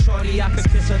need a shorty I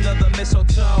could kiss under the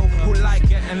mistletoe, who like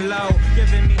getting low,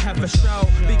 giving me half a show,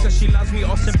 because she loves me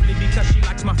or simply because she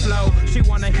likes my flow. She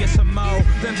wanna hear some more,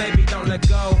 then baby don't let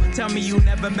go. Tell me you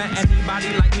never met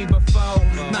anybody like me before.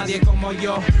 Nadie como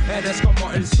yo, eres como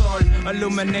el sol,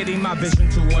 illuminating my vision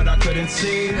to what I couldn't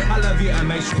see. I love you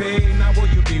MHP, now will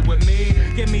you be with me?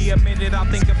 Give me a minute, I'll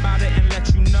think about it and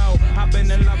let you know. I've been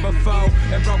in love before,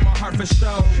 it broke my heart for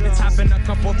sure. It's happened a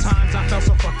couple times, I felt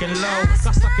so fucking low.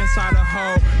 Got stuck inside a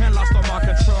hole and lost all my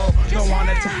control. Don't want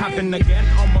it to happen again,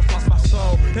 almost lost my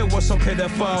soul. It was so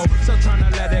pitiful, so trying to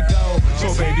let it go.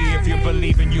 So baby, if you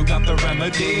believe and you got the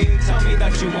remedy, tell me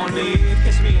that you won't leave,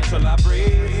 kiss me until I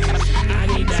breathe. I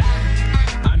need that.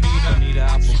 I need a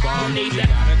apple bomb. Need You that.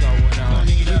 gotta go and I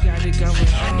need You got it going.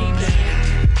 I need that.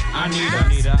 I need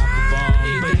a apple bomb.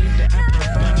 Need the apple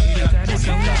bomb. You got it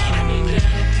going. I need that.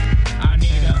 I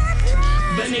need a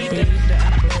Bonita. The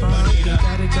apple bomb. You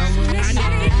got it going. I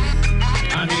need that.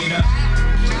 I need a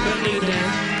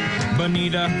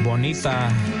Bonita, bonita.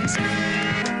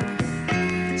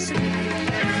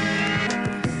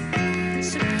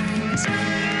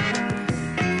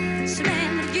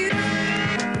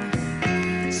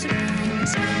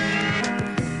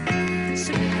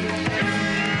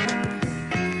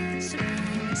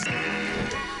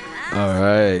 All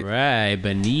right. Right,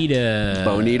 Bonita.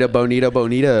 Bonita, Bonita,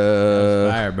 Bonita.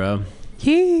 Fire, bro.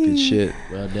 Good shit.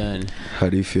 Well done. How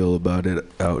do you feel about it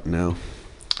out now?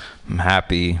 I'm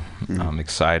happy. I'm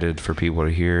excited for people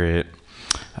to hear it.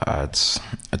 It's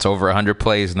over 100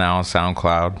 plays now on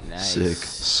SoundCloud. Nice. Sick.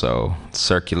 So it's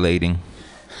circulating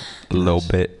a little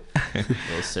bit.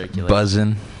 Little circulating.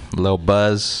 Buzzing, a little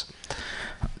buzz.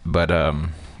 But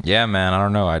yeah, man, I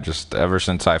don't know. I just, ever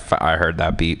since I heard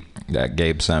that beat that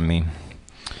Gabe sent me,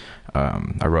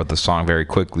 I wrote the song very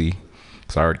quickly.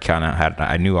 Because I already kind of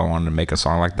I knew I wanted to make a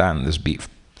song like that, and this beat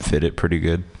fit it pretty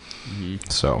good. Mm-hmm.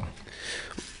 So,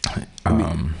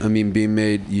 I mean, being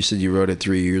made, you said you wrote it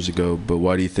 3 years ago, but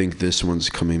why do you think this one's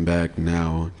coming back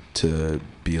now to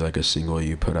be like a single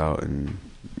you put out and,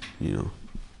 you know?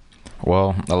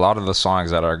 Well, a lot of the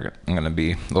songs that are going to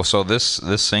be, so this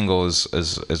single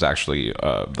is actually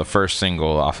the first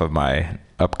single off of my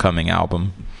upcoming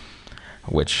album,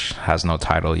 which has no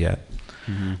title yet.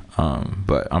 Mm-hmm.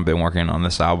 But I've been working on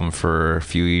this album for a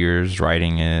few years,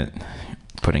 writing it,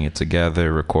 putting it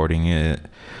together, recording it,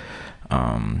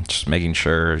 just making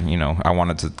sure, you know, I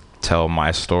wanted to tell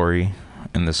my story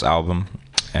in this album,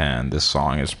 and this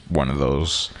song is one of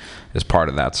those, is part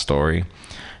of that story.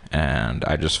 And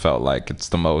I just felt like it's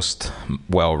the most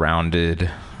well-rounded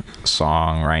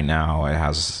song right now.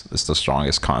 It's the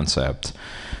strongest concept,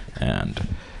 and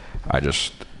I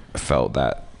just felt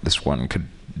that this one could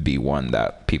be one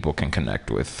that people can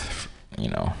connect with, you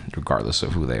know, regardless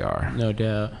of who they are. No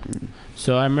doubt.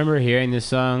 So I remember hearing this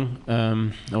song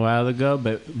a while ago,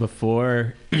 but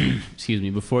before,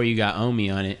 before you got Omi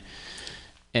on it,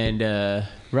 and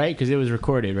right, because it was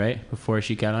recorded, right, before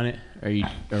she got on it,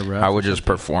 I would just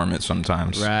perform it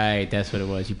sometimes. Right, that's what it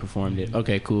was. You performed it.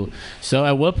 Okay, cool. So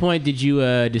at what point did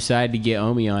you decide to get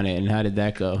Omi on it, and how did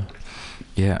that go?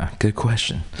 Yeah, good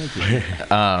question. Thank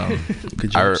you.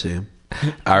 Good job, Sam.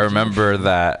 I remember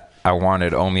that I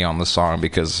wanted Omi on the song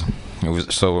because it was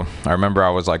so. I remember I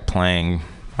was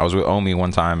with Omi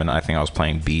one time, and I think I was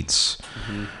playing beats,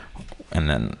 and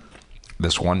then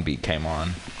this one beat came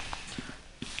on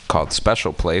called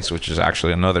 "Special Place," which is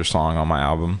actually another song on my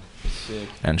album. Sick.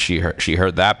 And she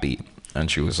heard that beat,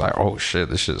 and she was like, "Oh shit,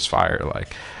 this shit is fire!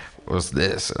 Like, what's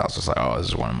this?" And I was just like, "Oh, this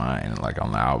is one of mine." Like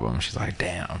on the album, she's like,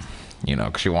 "Damn." You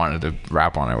know, 'cause she wanted to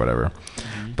rap on it or whatever.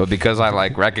 But because I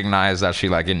like recognized that she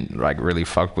really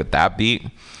fucked with that beat,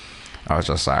 I was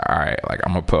just like, all right, like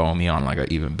I'm gonna put Omi on like an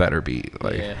even better beat.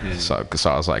 Like, so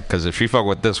I was like, 'cause if she fuck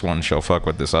with this one, she'll fuck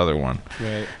with this other one.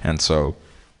 Right. And so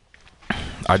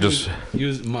I just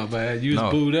my bad. You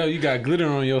was booed up. You got glitter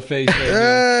on your face.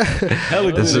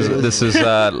 Hella glitter. This is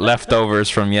leftovers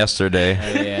from yesterday.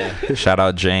 Oh, yeah. Shout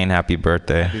out Jane. Happy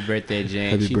birthday. Happy birthday,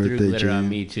 Jane. Happy she birthday, threw glitter Jane. on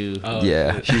me too. Oh,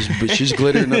 yeah. She's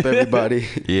glittering up everybody.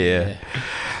 Yeah.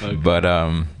 But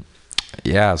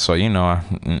yeah, so you know,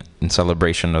 in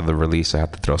celebration of the release, I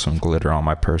had to throw some glitter on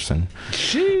my person.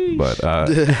 Sheesh. But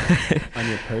on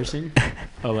your person?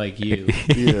 Oh, like you?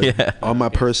 Yeah. On my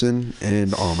person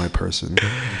and on my person.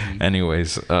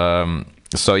 Anyways,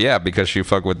 so yeah, because she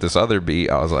fucked with this other beat,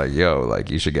 I was like, yo,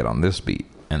 like you should get on this beat,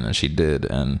 and then she did,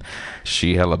 and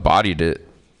she hella bodied it.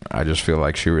 I just feel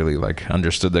like she really like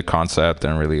understood the concept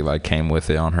and really like came with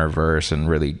it on her verse and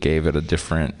really gave it a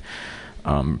different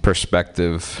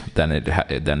perspective than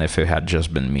if it had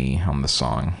just been me on the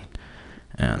song,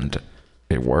 and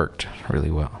it worked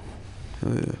really well.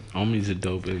 Oh yeah, Omi's a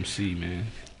dope MC, man.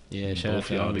 Yeah, shout out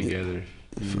to y'all Omi. Together.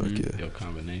 Fuck yeah, your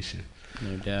combination.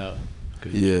 No doubt.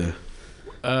 Good. Yeah.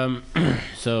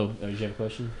 So, did you have a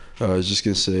question? I was just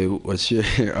gonna say, what's your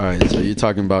all right? So you're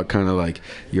talking about kind of like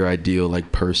your ideal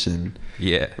like person.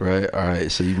 Yeah. Right. All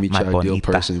right. So you meet your ideal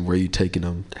person. Where are you taking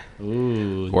them?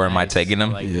 Ooh. Where am I taking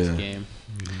them? I like this game.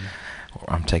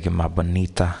 I'm taking my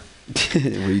bonita.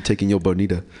 Where are you taking your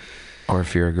bonita? Or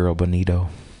if you're a girl, bonito.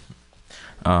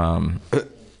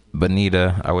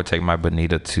 Bonita, I would take my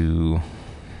bonita to.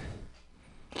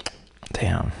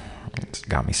 Damn, it's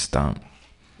got me stumped.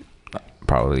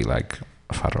 Probably like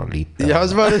Farolita. Yeah, I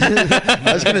was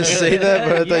gonna say that,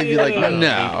 but I thought you'd be like,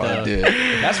 no, dude.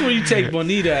 That's where you take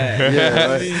Bonita at. Yeah,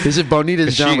 right. Because if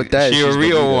Bonita's down with that, she's a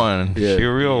real one. Yeah. She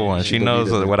a real one. She knows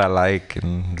Bonita. what I like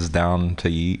and is down to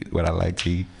eat what I like to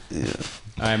eat. Yeah.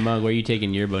 All right, Mug, where are you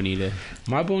taking your bonita?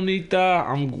 My bonita,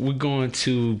 we're going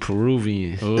to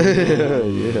Peruvian. Ooh, yeah.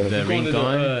 The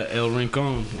Rincon? El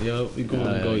Rincon. Yep, we're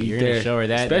going to go eat you're there. Gonna show her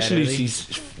that, especially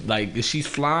that if she's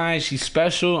flying, she's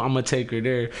special. I'm gonna take her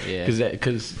there. Yeah.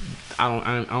 Because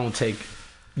I don't take.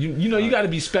 You know you got to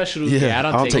be special. Yeah, I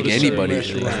don't take anybody.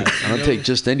 I don't take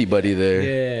just anybody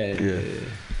there. Yeah.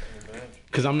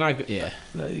 Because I'm not. Yeah.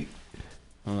 Like,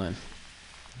 hold on.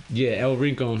 Yeah, El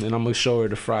Rincon, and I'm gonna show her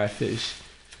the fried fish.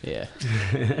 Yeah.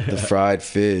 The fried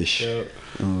fish. Yep.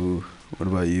 Ooh. What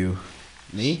about you?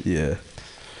 Me? Yeah.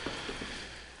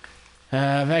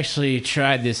 I've actually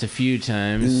tried this a few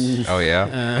times. Oh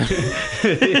yeah.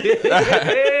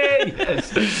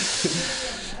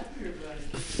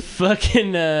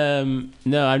 Fucking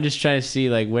no, I'm just trying to see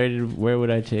like where would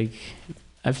I take?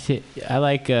 I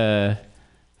like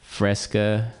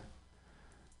Fresca.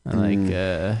 I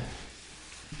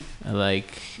like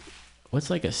what's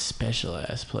like a special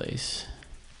ass place?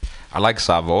 I like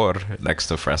Sabor next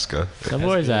to Fresca.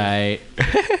 Savor's alright.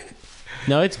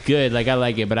 No, it's good. Like I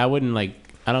like it, but I wouldn't like.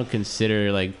 I don't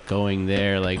consider like going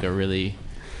there like a really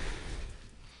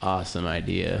awesome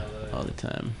idea all the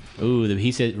time. Ooh,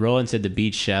 Roland said the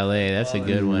Beach Chalet. That's a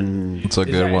good one. It's a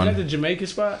good one. Is that the Jamaican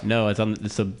spot? No, it's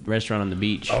a restaurant on the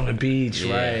beach. On the beach,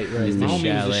 right. It's the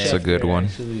Chalet. It's a good one.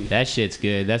 Actually. That shit's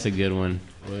good. That's a good one.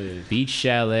 Beach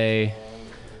Chalet,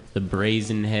 the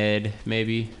Brazen Head,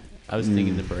 maybe. I was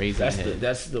thinking the brazen head.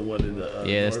 That's the one in the.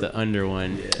 Yeah, that's the under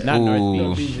one. Yeah. Not Ooh,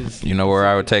 North Beach. you know where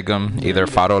I would take them? Either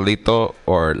Farolito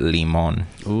or Limon.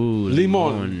 Ooh,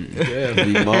 Limon. Yeah.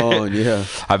 Limon, yeah.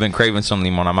 I've been craving some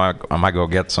limon. I might go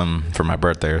get some for my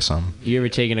birthday or something. You ever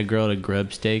taken a girl to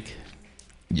grub steak?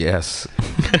 Yes.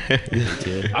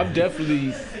 I've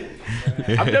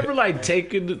never like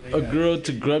taken a girl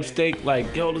to grub steak.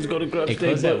 Like, yo, let's go to grub steak.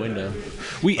 Close that window.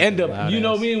 We end up, you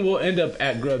know, me and we'll end up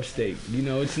at grub steak. You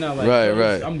know, it's not like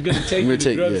right. I'm gonna take you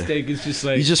to grub steak. It's just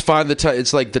like you just find the time.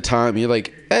 It's like the time you're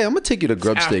like, hey, I'm gonna take you to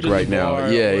grub steak right now.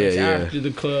 Yeah. After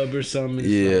the club or something.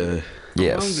 Yeah. Like,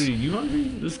 yes. Hungry? You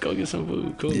hungry? Let's go get some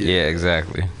food. Cool. Yeah,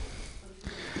 exactly.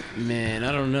 Man,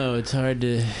 I don't know. It's hard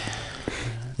to.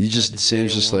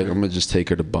 Sam's just like, I'm gonna just take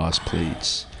her to Boss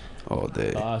Plates all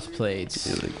day. Boss Plates.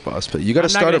 Yeah, like Boss Plates. You gotta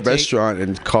start a restaurant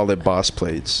and call it Boss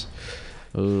Plates.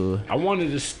 Ooh. I wanted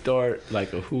to start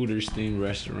like a Hooters themed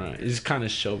restaurant. It's kind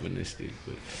of chauvinistic,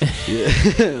 but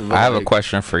I have a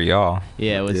question for y'all.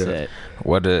 Yeah, what's that?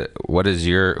 Who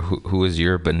is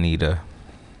your Benita?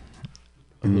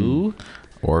 Who?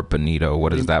 Or Benito?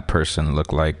 What does that person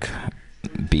look like?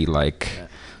 Be like?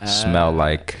 Smell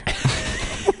like?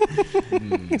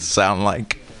 Sound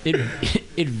like?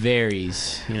 It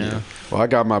varies, you know. Yeah. Well, I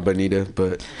got my Bonita,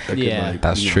 but I could like,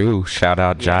 that's true. Shout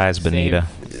out Jai's Bonita.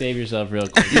 Save yourself real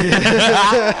quick.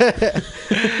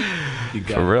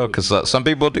 For real, because some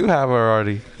people do have her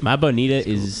already. My Bonita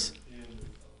is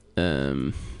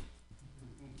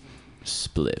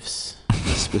spliffs.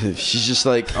 She's just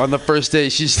like on the first day.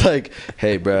 She's like,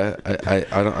 "Hey, bruh,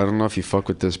 I don't know if you fuck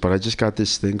with this, but I just got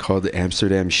this thing called the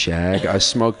Amsterdam Shag. I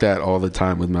smoke that all the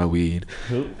time with my weed."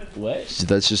 What?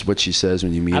 That's just what she says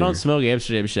when you meet her. I don't smoke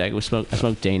Amsterdam Shag. I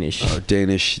smoke Danish. Oh,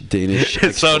 Danish.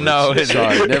 So no,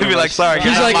 sorry. You'd be like, sorry.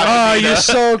 He's like, oh, you're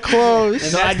so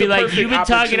close. And I'd be like, you've been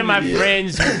talking to my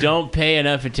friends who don't pay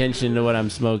enough attention to what I'm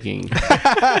smoking.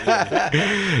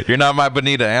 You're not my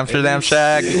Bonita. Amsterdam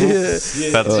Shag. That's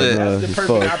it. That's the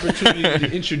perfect opportunity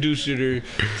to introduce her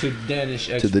to Danish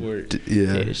export.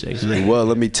 Danish export. Well,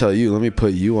 let me tell you. Let me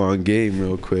put you on game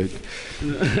real quick.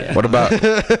 What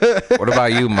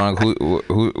about you, Monk?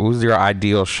 Who's your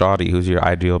ideal shawty? Who's your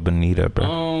ideal Bonita,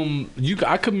 bro?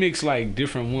 I could mix like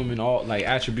different women, all like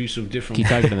attributes of different. Keep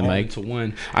talking to the mic. Into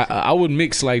one. I would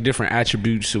mix like different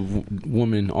attributes of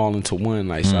women all into one.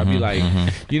 Like, so I'd be like,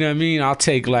 you know what I mean? I'll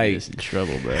take like in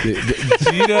trouble, bro.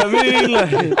 You know what I mean?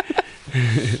 Like,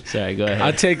 sorry, go ahead.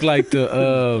 I take like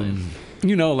the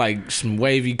you know, like some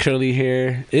wavy curly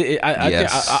hair.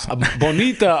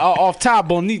 Bonita, off top,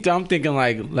 Bonita. I'm thinking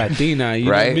like Latina.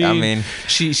 You right? know what I mean,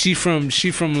 she from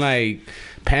like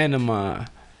Panama.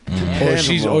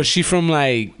 Or she from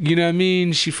like, you know what I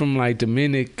mean? She from like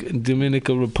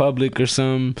Dominican Republic or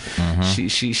something.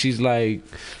 She's like,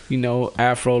 you know,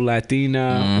 Afro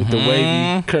Latina with the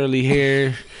wavy curly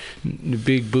hair, the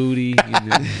big booty,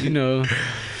 you know.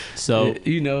 So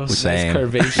you know, same.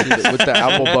 Curvaceous with the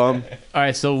apple bum. All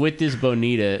right, so with this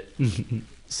Bonita,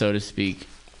 so to speak,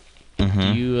 do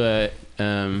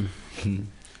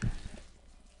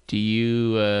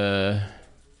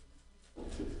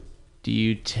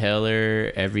you tell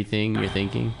her everything you're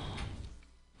thinking?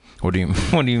 What do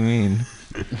you mean?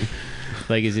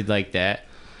 Like, is it like that?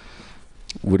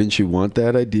 Wouldn't you want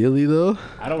that ideally though?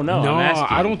 I don't know. No, I'm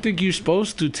asking. I don't think you're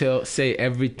supposed to say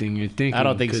everything you're thinking. I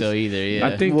don't think so either. Yeah,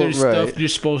 I think there's stuff you're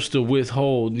supposed to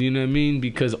withhold. You know what I mean?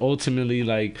 Because ultimately,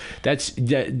 like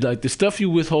like the stuff you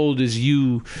withhold is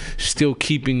you still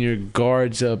keeping your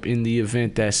guards up in the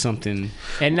event that something.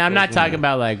 And I'm not talking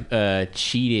about like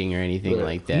cheating or anything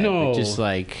like that. No, but just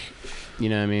like. You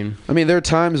know what I mean? I mean, there are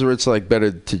times where it's like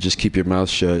better to just keep your mouth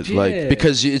shut, like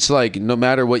because it's like no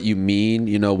matter what you mean,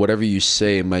 you know, whatever you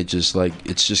say it might just like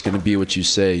it's just gonna be what you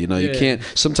say. You know, you can't.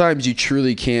 Sometimes you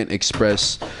truly can't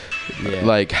express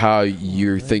like how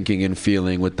you're thinking and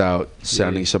feeling without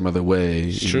sounding some other way.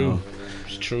 It's true.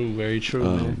 It's true. Very true.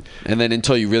 Man. And then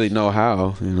until you really know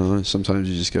how, you know, sometimes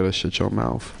you just gotta shut your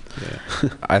mouth. Yeah.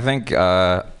 I think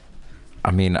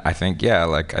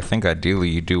ideally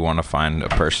you do want to find a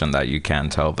person that you can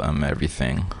tell them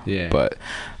everything. Yeah. But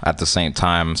at the same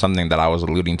time, something that I was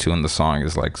alluding to in the song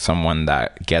is like someone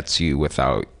that gets you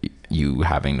without you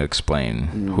having to explain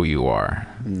who you are.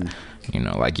 You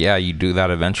know, like, yeah, you do that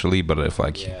eventually, but if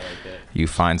like you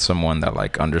find someone that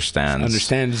like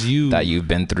understands you, that you've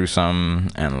been through some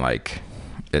and like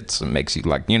it makes you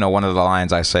like, you know, one of the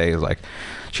lines I say is like,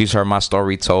 she's heard my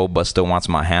story told but still wants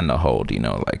my hand to hold, you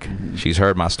know, like she's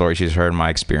heard my story, she's heard my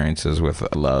experiences with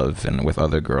love and with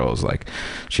other girls, like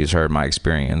she's heard my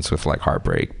experience with like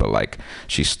heartbreak, but like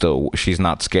she's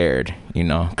not scared, you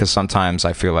know, because sometimes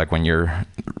I feel like when you're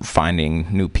finding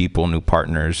new people, new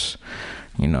partners,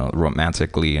 you know,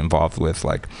 romantically involved with,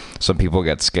 like some people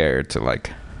get scared to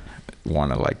like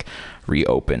want to like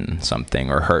reopen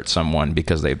something or hurt someone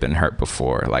because they've been hurt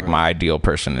before. Like my ideal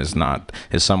person is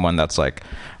someone that's like,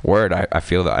 word, I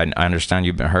feel that I understand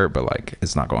you've been hurt, but like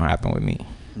it's not gonna happen with me,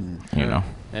 you know.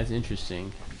 That's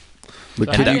interesting.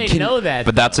 But how do they know that?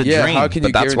 But that's a dream. How can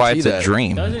you but that's why it's that? a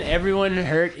dream. Doesn't everyone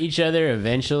hurt each other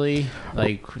eventually?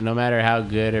 Like no matter how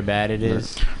good or bad it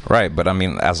is. Right, but I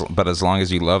mean, as long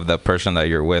as you love that person that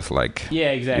you're with, like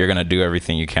yeah, exactly, you're gonna do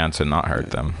everything you can to not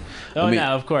hurt them. Oh, no,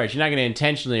 of course. You're not going to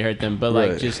intentionally hurt them, but,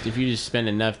 like, just if you just spend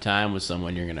enough time with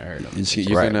someone, you're going to hurt them.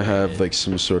 You're going to have, like,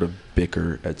 some sort of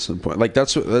bicker at some point. Like,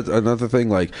 that's another thing.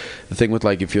 Like, the thing with,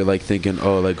 like, if you're, like, thinking,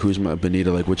 oh, like, who's my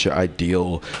Bonita? Like, what's your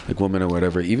ideal, like, woman or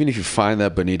whatever? Even if you find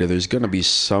that Bonita, there's going to be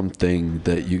something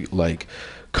that you, like,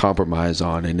 compromise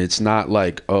on. And it's not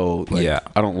like, oh, like,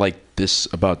 I don't like this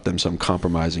about them, so I'm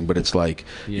compromising. But it's like,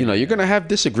 you know, you're gonna have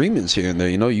disagreements here and there.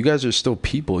 You know, you guys are still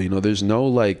people. You know, there's no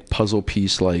like puzzle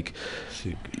piece, like,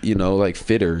 you know, like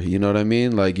fitter. You know what I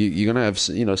mean? Like you're gonna have,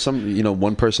 you know,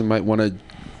 one person might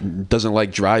doesn't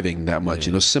like driving that much.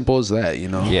 You know, simple as that. You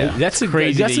know. Yeah, that's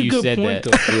crazy. That's a good point,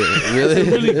 though. Yeah, really, that's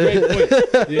a really great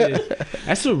point. Yeah,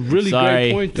 that's a really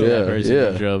great point, though.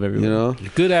 Yeah, drove everyone. You know,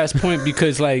 good ass point,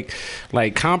 because like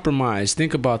compromise.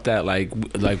 Think about that. Like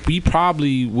we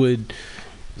probably would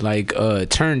like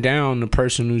turn down the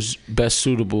person who's best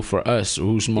suitable for us, or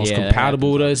who's most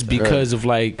compatible with us, because of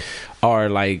like our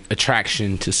like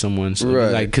attraction to someone, so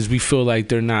like because we feel like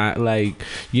they're not, like,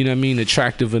 you know what I mean,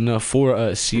 attractive enough for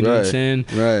us, you know what I'm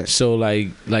saying, so like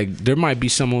there might be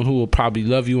someone who will probably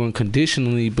love you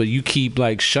unconditionally, but you keep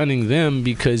like shunning them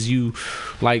because you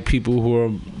like people who are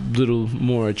a little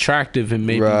more attractive and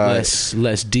maybe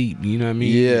less deep, you know what I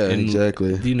mean,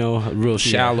 exactly, you know, real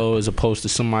shallow, as opposed to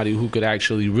somebody who could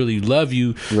actually really love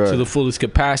you to the fullest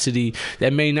capacity,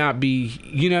 that may not be,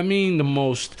 you know what I mean, the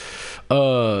most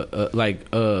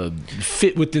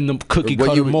fit within the cookie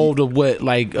cutter mold of what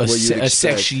like a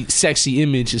sexy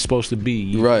image is supposed to be,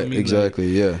 you know what I mean?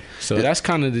 Exactly, like, so that's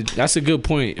kind of that's a good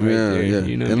point right there,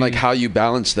 you know, and like how you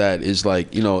balance that is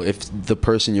like, you know, if the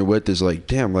person you're with is like,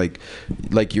 damn, like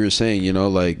you were saying, you know,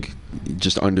 like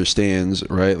just understands,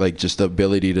 right, like just the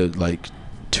ability to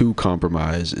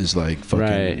compromise is like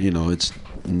fucking, you know, it's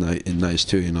nice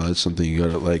too, you know, that's something you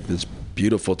gotta like, that's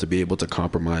beautiful to be able to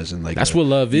compromise, and like that's what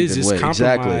love is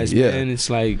compromise, man. It's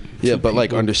like but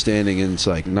like understanding, and it's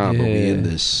like, nah, but we in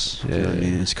this, you know what I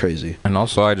mean? It's crazy. And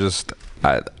also I don't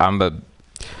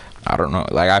know,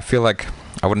 like I feel like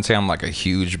I wouldn't say I'm like a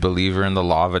huge believer in the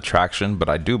law of attraction, but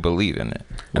I do believe in it.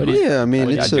 I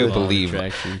mean, I do believe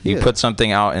you put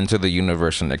something out into the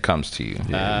universe and it comes to you.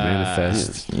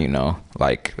 Manifest. You know,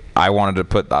 like I wanted to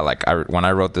put that, like when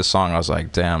I wrote this song, I was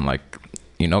like, damn, like,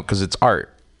 you know, because it's art.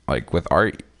 Like with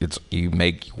art, it's you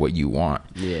make what you want.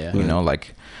 Yeah. You know,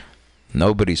 like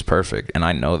nobody's perfect, and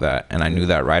I know that, and I knew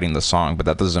that writing the song, but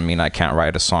that doesn't mean I can't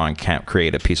write a song, can't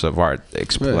create a piece of art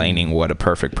explaining what a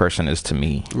perfect person is to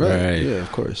me. Right. Yeah,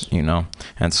 of course. You know,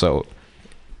 and so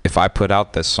if I put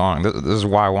out this song, this is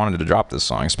why I wanted to drop this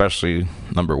song, especially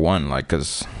number one, like,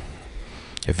 because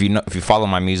if you follow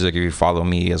my music, if you follow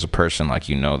me as a person, like,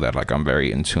 you know that like I'm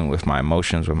very in tune with my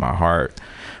emotions, with my heart,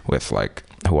 with like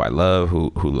who I love, who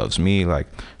loves me, like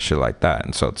shit like that.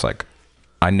 And so it's like,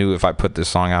 I knew if I put this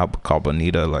song out called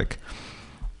Bonita, like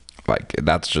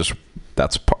that's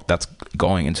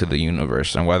going into the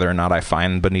universe, and whether or not I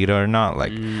find Bonita or not,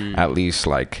 like at least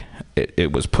like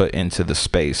it was put into the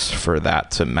space for that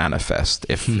to manifest,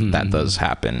 if that does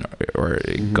happen, or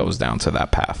it goes down to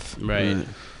that path. Right.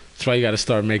 That's why you got to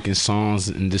start making songs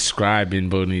and describing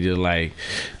Bonita like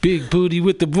big booty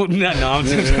with the booty. No, I'm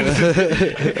just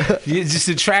you're just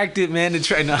attracted, man. I'm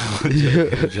joking.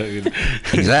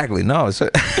 Exactly. No, it's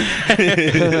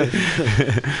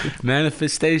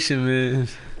manifestation, man.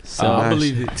 So I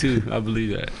believe it too. I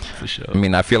believe that for sure. I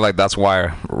mean, I feel like that's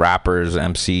why rappers,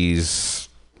 MCs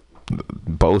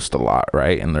boast a lot,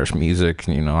 right? In their music,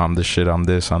 you know, I'm the shit, I'm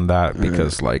this, I'm that,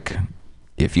 because like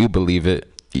if you believe it,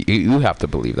 you have to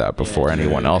believe that before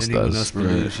anyone else does. You,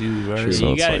 right?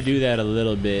 So you got to do that a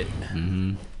little bit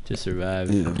to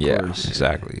survive. Yeah,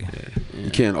 exactly.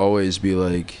 You can't always be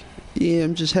like, yeah,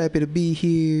 I'm just happy to be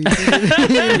here.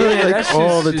 Like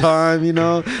all the time, you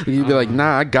know. You'd be like,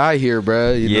 nah, I got here,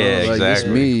 bro. You know, like it's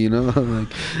me, you know.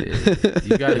 Like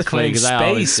you gotta claim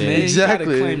space, man.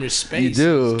 Exactly. You gotta claim your space. You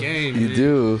do. In this game, you man.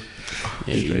 do.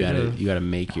 Yeah, you gotta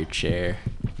make your chair.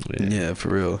 Yeah, for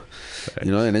real.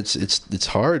 You know, and it's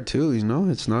hard too. You know,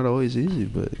 it's not always easy,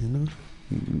 but you know,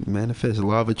 manifest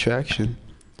law of attraction.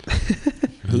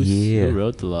 Who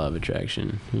wrote the law of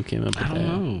attraction? Who came up with that? I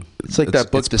don't know. It's like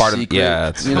that book, The Secret.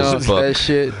 It's you know, that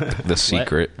shit. The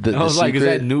Secret. I was like, is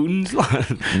that Newton's law?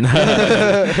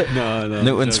 No.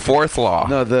 Newton's fourth law.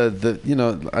 No, the you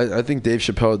know, I think Dave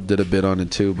Chappelle did a bit on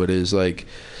it too, but it's like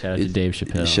shout out to Dave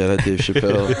Chappelle. Shout out Dave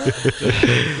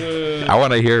Chappelle. I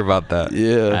want to hear about that.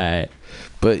 Yeah. All right.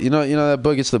 But you know that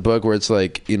book. It's the book where it's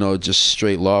like, you know, just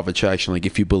straight law of attraction. Like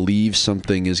if you believe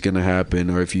something is gonna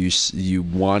happen, or if you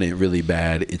want it really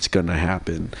bad, it's gonna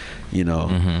happen. You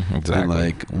know, exactly. And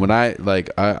like when I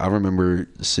remember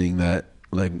seeing that.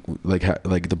 Like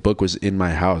the book was in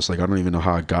my house. Like I don't even know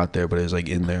how I got there, but it was like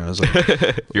in there. I was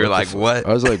like, "You're like what?"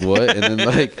 I was like, "What?" And then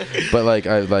I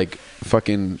like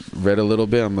fucking read a little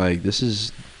bit. I'm like, "This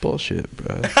is bullshit,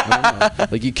 bro." I don't know.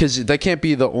 Like, because that can't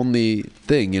be the only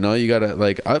thing, you know. You gotta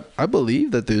like, I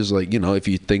believe that there's like, you know, if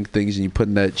you think things and you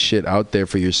put that shit out there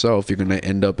for yourself, you're gonna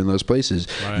end up in those places.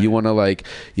 Right. You want to like,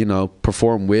 you know,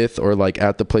 perform with or like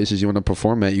at the places you want to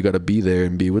perform at. You got to be there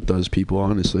and be with those people,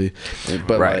 honestly.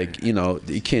 But like, you know,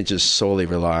 you can't just solely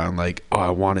rely on like, oh, I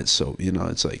want it, so you know,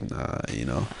 it's like, nah, you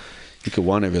know, you could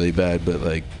want it really bad, but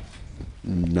like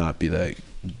not be that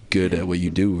good at what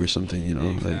you do or something, you know.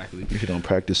 Exactly. Like if you don't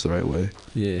practice the right way.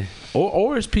 Yeah.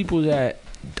 Or it's people that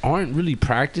aren't really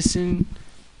practicing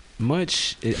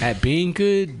much at being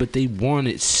good, but they want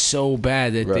it so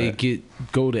bad that they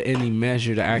go to any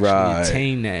measure to actually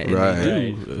attain that. And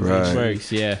they do. It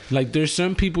works, yeah. Like there's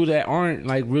some people that aren't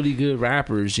like really good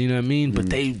rappers, you know what I mean? But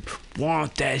they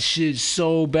want that shit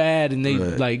so bad, and they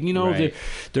like, you know,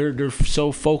 they're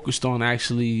so focused on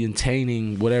actually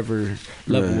attaining whatever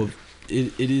level of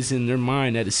it is in their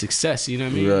mind that it's success, you know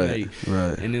what I mean?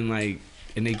 And then like,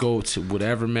 and they go to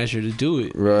whatever measure to do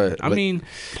it. I mean,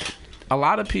 a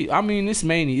lot of people, I mean,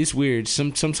 it's weird.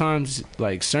 Sometimes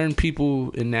like certain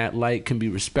people in that light can be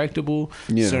respectable.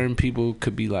 Certain people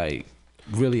could be like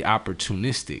really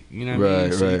opportunistic, you know what I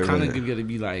mean? So you kind of gotta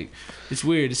be like, it's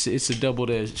weird. It's a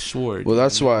double-edged sword. Well,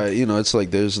 that's why, you know, it's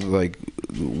like there's like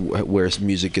where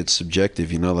music gets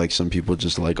subjective, you know, like some people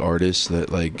just like artists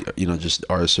that like, you know, just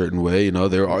are a certain way, you know.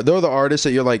 They're the artists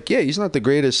that you're like, yeah, he's not the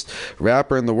greatest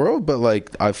rapper in the world, but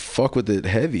like I fuck with it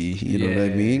heavy, you know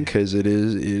what I mean? Because it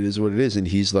is what it is, and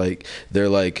he's like, they're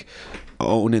like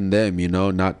owning them, you know,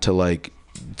 not to like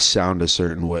sound a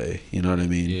certain way, you know what I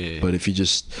mean? But if you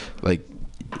just like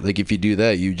if you do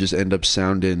that, you just end up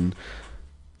sounding,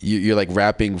 you're like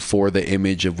rapping for the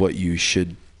image of what you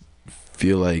should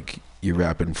feel like you're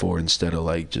rapping for, instead of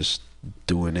like just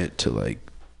doing it to like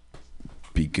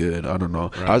be good. I don't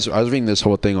know. I was reading this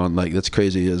whole thing on like, that's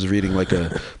crazy. I was reading like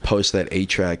a post that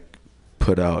A-Track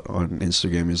put out on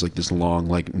Instagram. It's like this long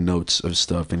like notes of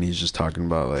stuff, and he's just talking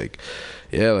about like,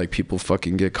 yeah, like people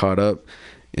fucking get caught up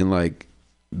in like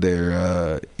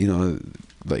their you know,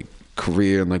 like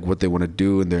career and like what they want to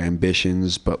do and their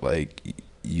ambitions, but like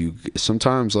you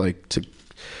sometimes like to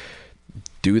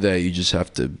do that you just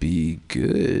have to be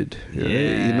good, right?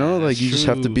 You know, like you just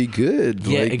have to be good.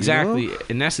 Yeah, like, exactly. you know?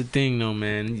 And that's the thing though,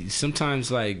 man.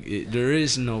 Sometimes like there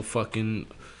is no fucking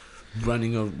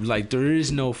there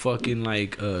is no fucking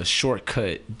like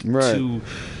shortcut to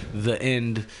the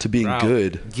end, to being route.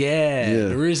 Good.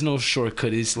 There is no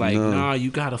shortcut. It's like, nah,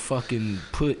 you gotta fucking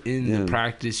put in the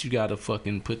practice. You gotta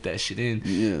fucking put that shit in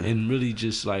and really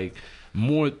just like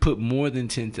put more than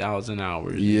 10,000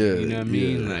 hours. You know what I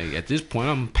mean? Like at this point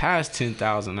I'm past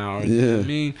 10,000 hours. You know what I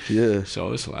mean?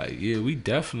 So it's like, we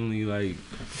definitely like,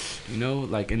 you know,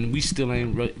 like, and we still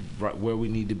ain't right where we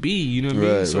need to be, you know what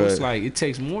I mean? So it's like it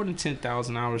takes more than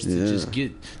 10,000 hours to just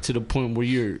get to the point where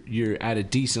you're at a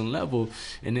decent level,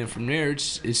 and then from there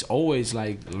it's always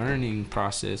like learning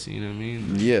process, you know what I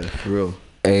mean? Yeah, for real.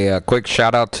 A quick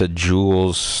shout out to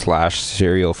Jules /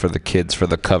 Cereal for the kids for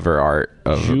the cover art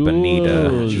of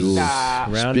Bonita.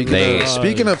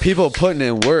 Speaking of people putting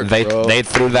in work, they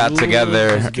threw that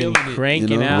together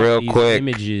cranking out real these quick,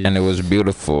 images. and it was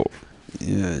beautiful.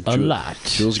 Yeah, a lot.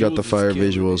 Jules got the fire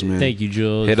visuals, man. Thank you,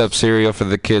 Jules. Hit up Cereal for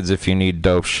the kids if you need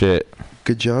dope shit.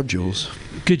 Good job, Jules.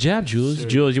 Good job, Jules. Sure.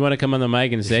 Jules, you want to come on the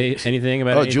mic and say anything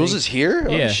about anything? Jules is here?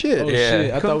 Yeah. Oh,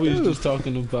 shit. I thought we were just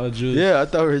talking about Jules. Yeah, I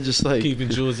thought we were just like keeping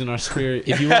Jules in our spirit.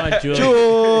 If you want Jules.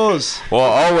 Jules! Well,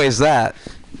 always that.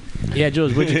 Yeah,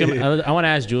 Jules, would you come? I want to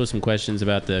ask Jules some questions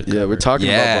about the cover. Yeah, we're talking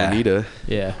about Bonita.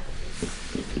 Yeah.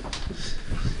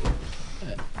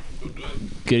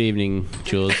 Good evening,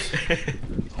 Jules.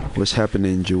 What's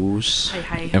happening, Jules?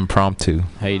 Hi. Impromptu.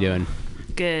 How you doing?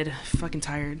 Good. Fucking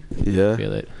tired. Yeah.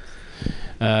 Feel it.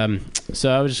 So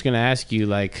I was just gonna ask you,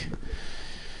 like,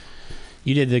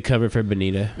 you did the cover for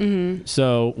Bonita. Mm-hmm.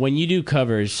 So when you do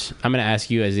covers, I'm gonna ask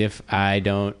you as if I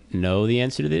don't know the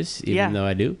answer to this, even though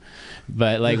I do.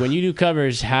 But like when you do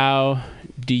covers, how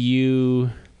do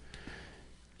you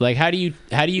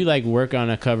like work on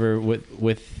a cover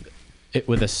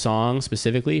with a song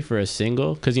specifically for a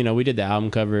single? Because we did the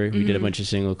album cover, we did a bunch of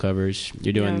single covers.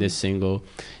 You're doing this single.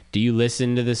 Do you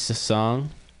listen to this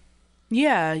song?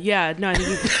 Yeah. No, I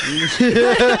think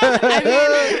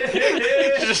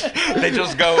They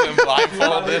just go and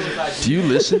blindfolded. Do you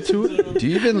listen to it? Do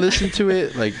you even listen to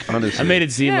it? Like, honestly, I made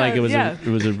it seem like it was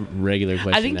a regular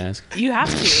question to ask. you have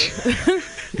to.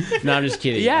 No, I'm just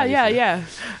kidding. Yeah.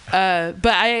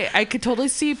 But I could totally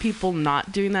see people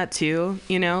not doing that too.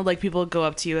 Like people go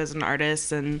up to you as an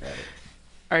artist and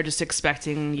are just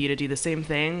expecting you to do the same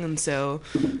thing, and so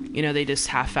they just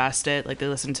half-assed it. Like they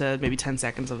listen to maybe 10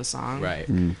 seconds of a song, right?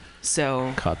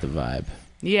 So caught the vibe.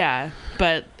 Yeah,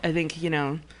 but I think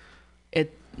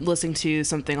it listening to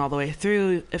something all the way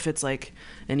through, if it's like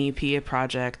an EP, a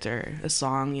project, or a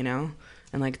song, and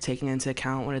like taking into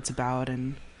account what it's about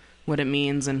and what it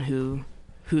means and who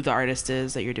the artist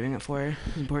is that you're doing it for is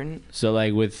important. So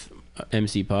like with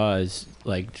MC Pause,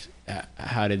 like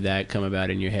how did that come about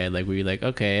in your head? Like were you like,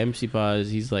 okay, MC Pause,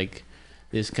 he's like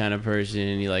this kind of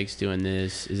person, he likes doing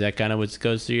this. Is that kind of what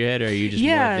goes through your head, or are you just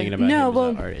more thinking about him as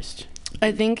an artist?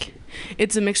 I think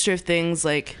it's a mixture of things.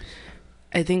 Like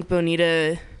I think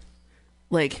Bonita,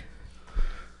 like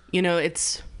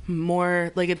it's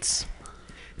more like it's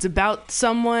about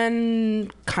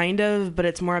someone kind of, but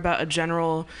it's more about a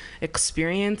general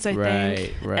experience, I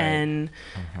think. Right. And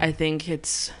I think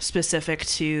it's specific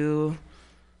to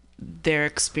their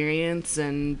experience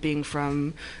and being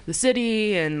from the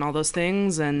city and all those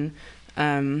things. And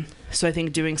so I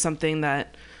think doing something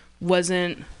that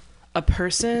wasn't a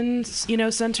person,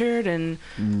 centered and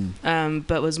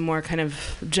but was more kind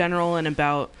of general and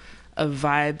about a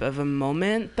vibe of a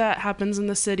moment that happens in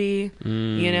the city,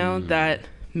 that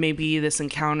maybe this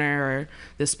encounter or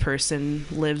this person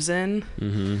lives in.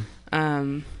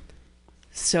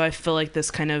 So I feel like this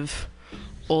kind of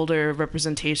older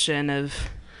representation of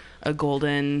a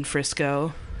golden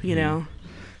Frisco,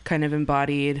 kind of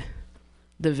embodied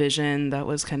the vision that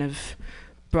was kind of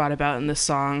brought about in the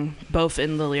song, both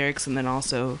in the lyrics and then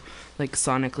also like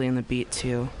sonically in the beat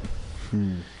too.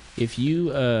 If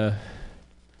you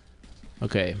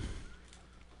okay,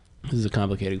 this is a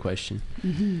complicated question.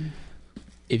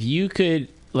 If you could,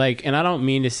 like, and I don't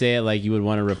mean to say it like you would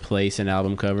want to replace an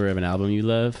album cover of an album you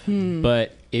love,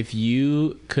 but if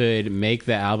you could make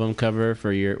the album cover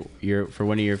for for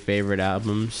one of your favorite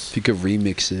albums, if you could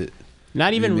remix it,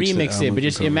 not even remix it, but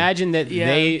just imagine that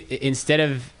they, instead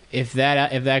of if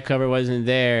that cover wasn't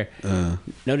there,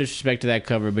 no disrespect to that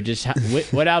cover, but just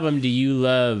what album do you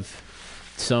love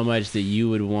so much that you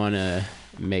would want to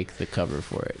make the cover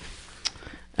for it?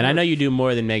 And I know you do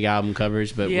more than make album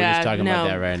covers, but we're just talking about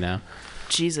that right now.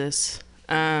 Jesus.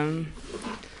 I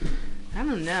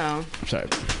don't know. I'm sorry.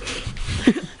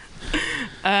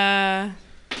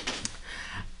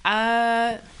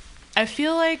 I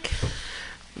feel like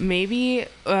maybe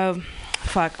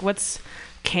what's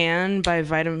Can by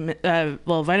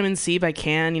Vitamin C by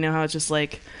Can, how it's just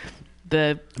like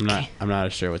I'm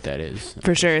not sure what that is.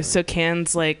 For sure. So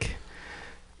Can's like,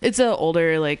 it's an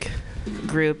older like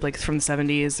group like from the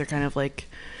 70s. They're kind of like,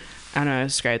 I don't know how to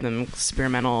describe them,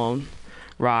 experimental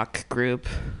rock group.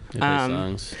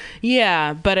 Songs.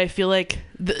 Yeah, but I feel like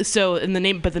the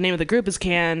name of the group is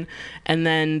Can, and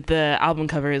then the album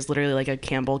cover is literally like a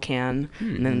Campbell can,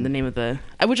 and then the name of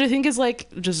which I think is like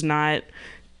just not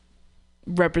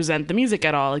represent the music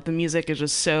at all. Like the music is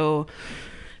just so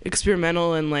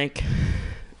experimental and like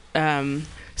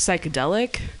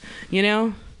psychedelic,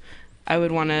 I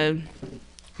would want to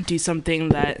do something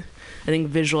that I think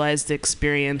visualized the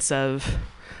experience of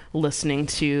listening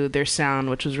to their sound,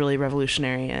 which was really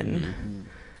revolutionary. And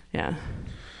yeah,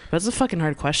 that's a fucking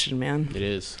hard question, man. It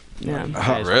is. Yeah.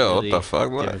 Not real. Really what the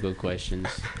fuck? Difficult questions.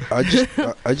 I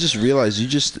just realized you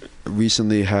just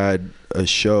recently had a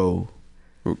show,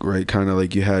 right? Kind of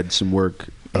like you had some work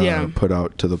put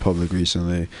out to the public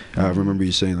recently. I remember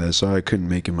you saying that, so I couldn't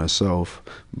make it myself.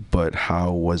 But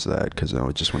how was that? Because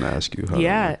I just want to ask you.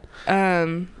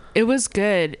 It was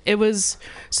good.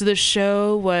 So the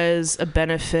show was a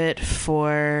benefit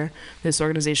for this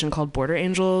organization called Border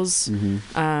Angels,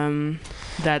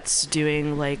 that's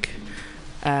doing like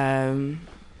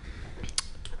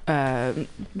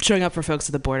showing up for folks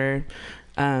at the border,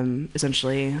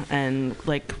 essentially, and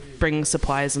like bring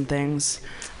supplies and things.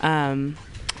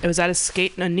 It was at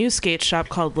a new skate shop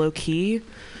called Low Key,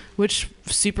 which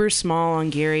super small on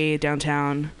Geary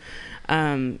downtown.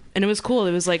 And it was cool.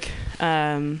 It was like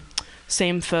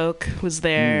Same Folk was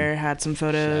there, had some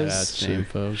photos. Shout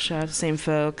out to Same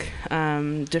Folk.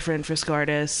 Different Frisco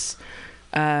artists.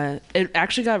 It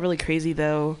actually got really crazy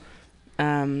though.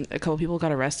 A couple people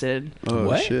got arrested. Oh,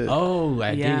 what? Shit. Oh,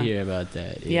 I did hear about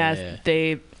that. Yeah,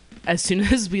 they, as soon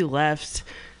as we left,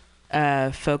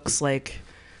 folks like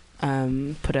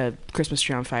put a Christmas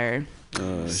tree on fire.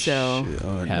 Oh, so shit.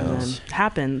 Oh,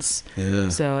 happens. Yeah.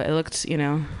 So it looked,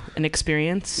 an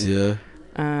experience. Yeah.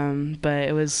 But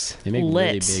it was they make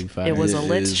lit. Really big fires. It was a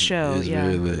lit show. Yeah.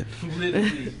 Very lit.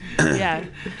 Literally. Yeah.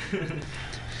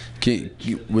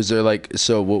 Was there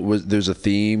there's a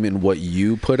theme in what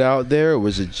you put out there, or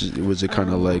was it kind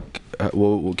of like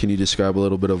can you describe a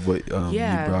little bit of what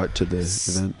you brought to the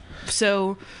event?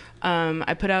 So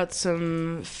I put out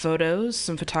some photos,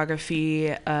 some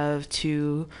photography of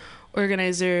two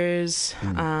organizers,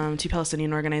 two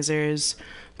Palestinian organizers,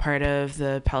 part of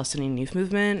the Palestinian Youth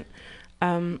Movement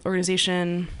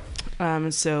organization.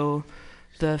 So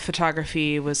the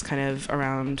photography was kind of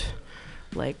around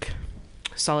like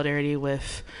solidarity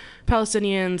with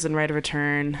Palestinians and right of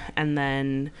return, and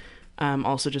then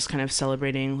also just kind of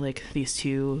celebrating like these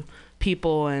two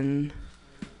people and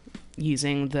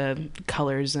using the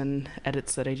colors and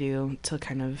edits that I do to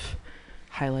kind of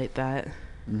highlight that.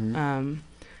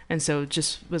 And so it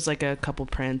just was like a couple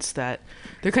prints that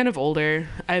they're kind of older.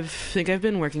 I think I've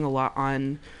been working a lot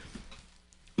on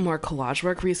more collage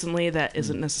work recently that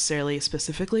isn't necessarily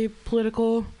specifically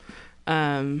political,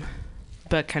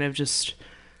 but kind of just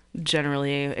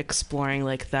generally exploring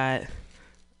like that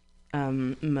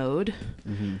mode.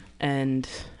 And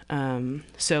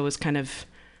so it was kind of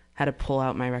had to pull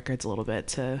out my records a little bit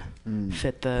to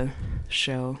fit the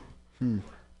show,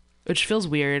 which feels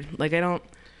weird. Like I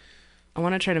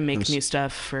want to try to make new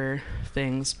stuff for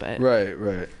things, but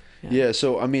right. Yeah.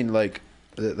 So I mean, like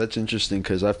that's interesting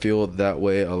because I feel that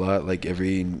way a lot. Like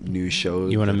every new show,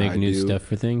 you want to make new stuff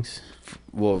for things.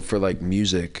 Well, for like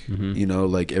music,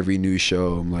 like every new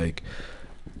show, I'm like,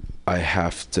 I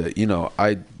have to,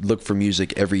 I look for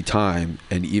music every time,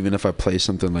 and even if I play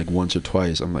something like once or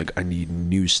twice, I'm like, I need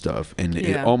new stuff, and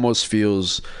it almost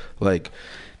feels like,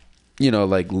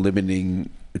 like limiting.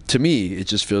 To me, it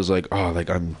just feels like, I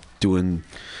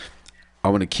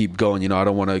want to keep going, I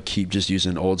don't want to keep just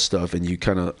using old stuff,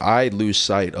 and I lose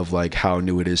sight of like how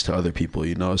new it is to other people,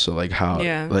 so like how,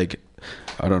 like,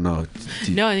 I don't know.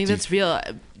 I think that's real,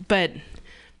 but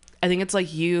I think it's like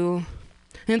I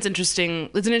think it's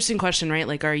interesting. It's an interesting question, right?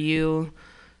 Like, are you,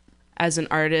 as an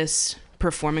artist,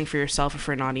 performing for yourself or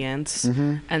for an audience,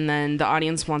 and then the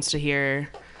audience wants to hear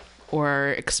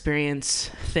or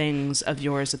experience things of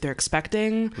yours that they're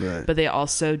expecting, but they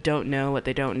also don't know what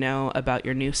they don't know about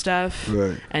your new stuff,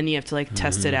 and you have to like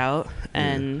test it out.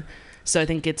 And so I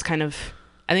think it's I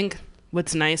think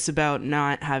what's nice about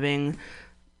not having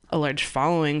a large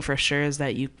following for sure is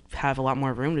that you have a lot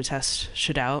more room to test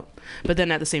shit out. But then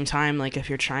at the same time, like if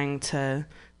you're trying to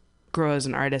grow as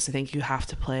an artist, I think you have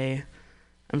to play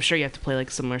like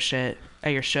similar shit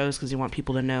at your shows because you want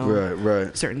people to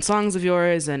know certain songs of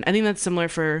yours. And I think that's similar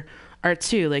for art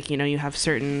too. Like, you have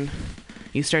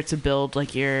you start to build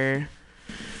like your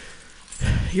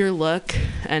look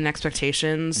and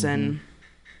expectations, and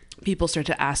people start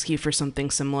to ask you for something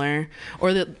similar,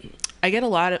 or that I get a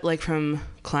lot of like from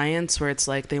clients where it's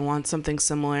like they want something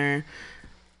similar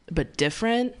but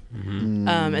different, and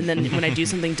then when I do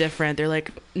something different, they're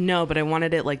like, no, but I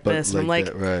wanted it like this, and I'm like,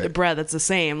 bruh, that's the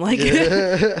same. Like,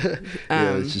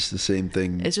 it's just the same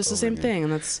thing. It's just the same thing,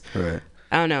 and that's right.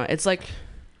 I don't know. It's like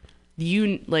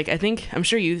I'm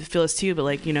sure you feel this too, but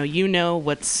like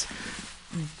what's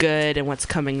good and what's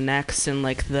coming next in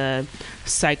like the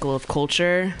cycle of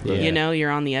culture. You're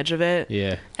on the edge of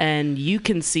it, and you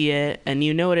can see it and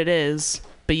what it is,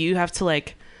 but you have to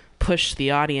like push the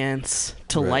audience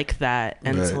to like that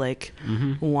and to like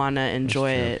wanna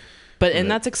enjoy it. But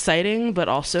and that's exciting, but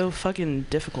also fucking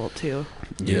difficult too.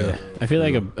 I feel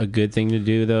like a good thing to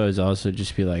do though is also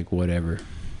just be like whatever.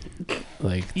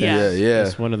 Like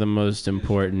that's one of the most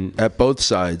important at both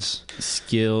sides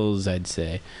skills, I'd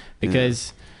say.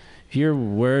 Because if you're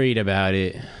worried about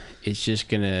it, it's just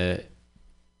gonna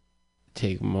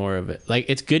take more of it. Like,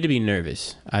 it's good to be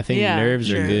nervous. I think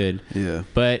nerves are good. Yeah.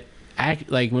 But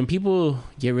like when people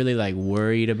get really like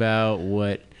worried about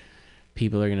what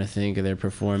people are gonna think of their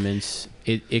performance,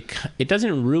 it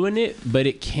doesn't ruin it, but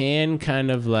it can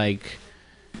kind of like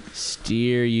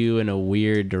steer you in a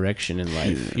weird direction in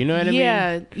life. You know what I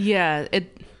mean? Yeah.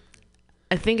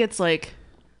 I think it's like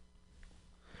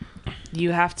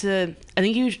you have to. I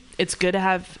think it's good to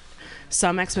have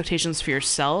some expectations for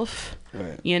yourself.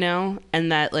 Right. You know,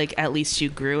 and that like at least you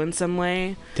grew in some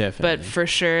way. Definitely. But for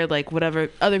sure, like whatever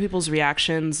other people's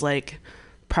reactions like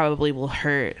probably will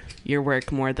hurt your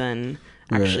work more than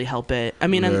actually help it. I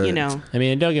mean, you know. I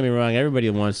mean, don't get me wrong. Everybody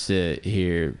wants to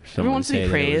hear someone say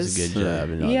that it was a good job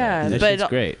and all yeah, that. That's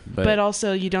great. But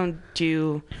also, you don't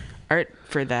do art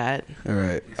for that. All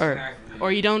right.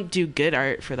 Or you don't do good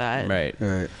art for that. Right.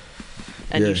 Right.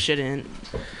 And you shouldn't.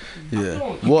 Yeah.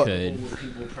 What?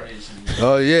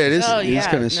 Oh yeah, it is. Oh, It's yeah,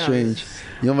 kind of no. strange.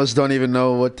 You almost don't even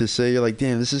know what to say. You're like,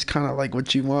 damn, this is kind of like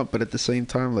what you want, but at the same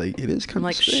time, like it is kind of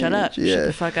Like, strange. shut up. Yeah. Shut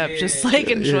the fuck up. Just like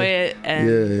enjoy it.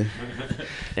 And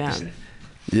yeah.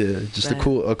 Yeah, just a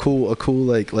cool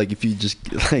like if you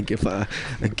just like if I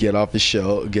get off the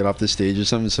stage or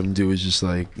something, some dude is just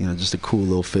like, you know, just a cool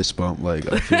little fist bump,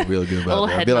 like I feel real good about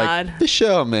it. I'd be like, the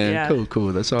show, man, Yeah.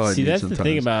 cool. That's all I See, need that's sometimes. the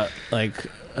thing about like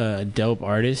dope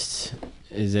artists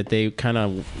is that they kind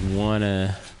of want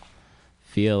to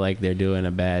feel like they're doing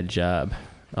a bad job.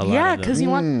 Yeah, because you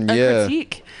want a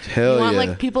critique. Hell you want yeah.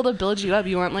 like people to build you up.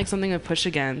 You want like something to push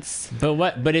against.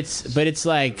 But it's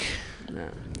like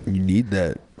you need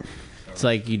that. It's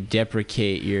like you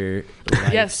deprecate your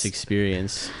life's Yes.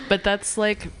 experience. But that's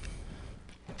like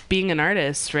being an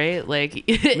artist, right? Like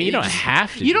I mean, you don't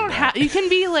have to. You don't have. You can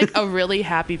be like a really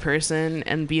happy person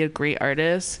and be a great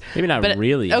artist. Maybe not but,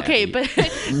 really. Okay, happy.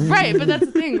 but right, but that's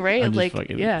the thing, right? I'm just Like,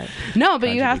 fucking yeah, no, but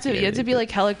you have to contradicting be like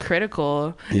hella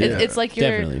critical. Yeah. It's like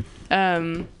you're,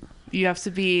 Definitely. you have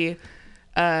to be,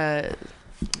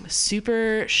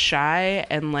 super shy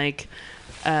and like,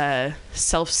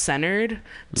 self-centered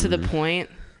to the point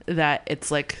that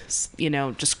it's like, you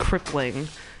know, just crippling.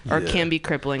 Or can be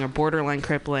crippling or borderline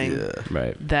crippling. Yeah.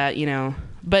 Right. That, you know,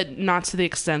 but not to the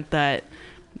extent that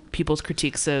people's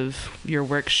critiques of your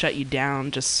work shut you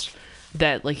down. Just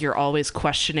that, like, you're always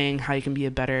questioning how you can be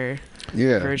a better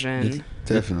version.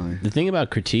 Definitely. The thing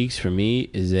about critiques for me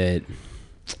is that,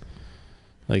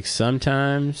 like,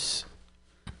 sometimes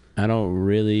I don't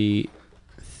really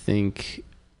think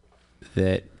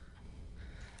that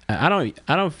I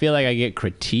don't feel like I get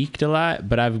critiqued a lot,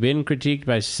 but I've been critiqued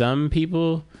by some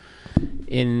people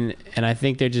and I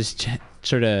think they're just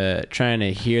sort of trying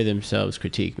to hear themselves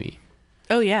critique me.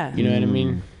 Oh yeah. You know what I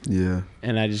mean? Yeah.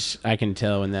 And I can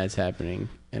tell when that's happening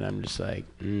and I'm just like,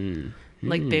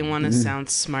 like they want to sound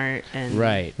smart and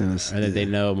right. Or that they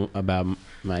know about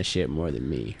my shit more than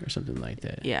me or something like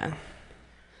that. Yeah.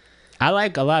 I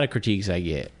like a lot of critiques I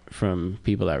get from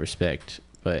people I respect,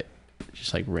 but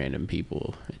just like random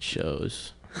people at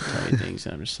shows tell me things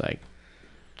and I'm just like,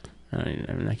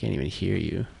 I can't even hear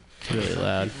you. It's really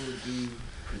loud.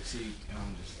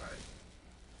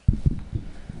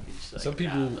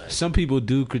 Some people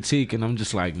do critique, and I'm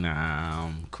just like, nah,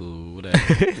 I'm cool.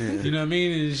 Whatever. You know what I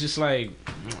mean? It's just like,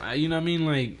 you know what I mean?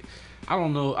 Like, I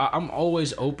don't know. I'm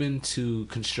always open to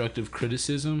constructive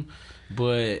criticism,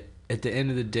 but at the end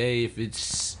of the day, if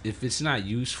it's not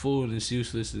useful and it's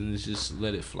useless, then it's just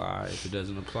let it fly. If it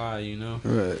doesn't apply, you know.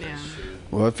 Right. Yeah.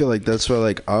 Well, I feel like that's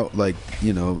why,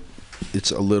 you know,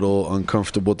 it's a little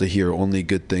uncomfortable to hear only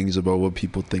good things about what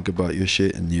people think about your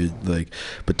shit, and you like,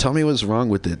 but tell me what's wrong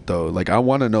with it though. Like, I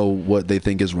want to know what they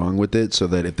think is wrong with it, so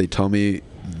that if they tell me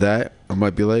that, I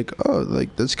might be like, oh,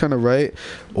 like that's kind of right,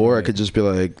 or I could just be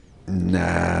like,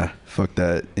 nah, fuck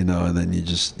that, you know, and then you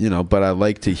just, you know. But I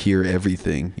like to hear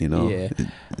everything, you know. Yeah.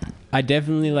 I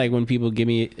definitely like when people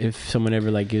if someone ever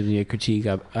like gives me a critique,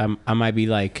 I might be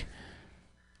like,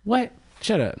 what?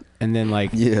 Shut up. And then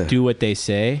like do what they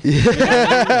say.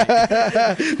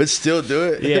 But still do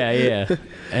it. Yeah.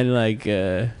 And like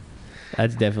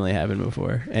that's definitely happened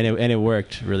before. And it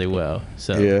worked really well.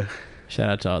 So yeah. Shout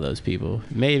out to all those people.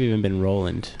 May have even been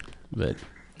Roland, but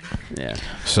yeah.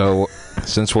 So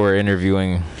since we're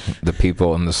interviewing the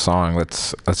people in the song,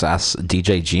 let's ask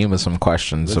DJ Jima some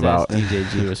questions about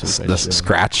the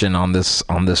scratching on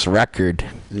this record.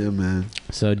 Yeah, man.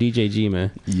 So DJ Jima.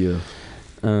 Yeah.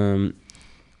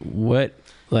 What,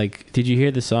 like, did you hear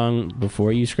the song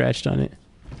before you scratched on it?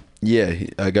 Yeah,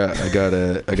 I got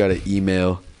an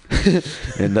email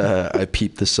and I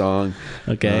peeped the song.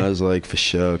 Okay. And I was like, for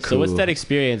sure, cool. So what's that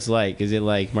experience like? Is it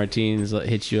like Martinez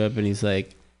hits you up and he's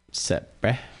like, "Sup,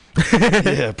 bruh"?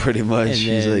 Yeah, pretty much.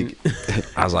 He's like,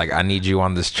 I was like, I need you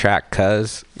on this track,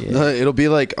 cuz. No, it'll be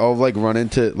like I'll like run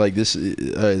into like this.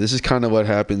 This is kind of what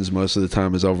happens most of the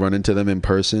time. Is I'll run into them in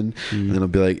person, and I'll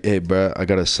be like, "Hey, bro, I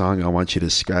got a song I want you to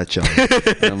scratch on."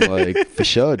 And I'm like, "For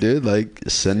sure, dude. Like,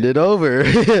 send it over.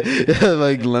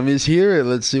 Like, let me hear it.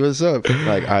 Let's see what's up."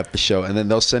 Like, "All right, for sure." And then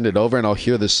they'll send it over, and I'll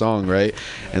hear the song, right?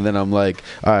 And then I'm like,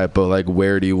 "All right, but like,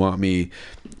 where do you want me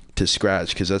to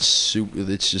scratch?" Because that's super.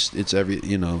 It's every,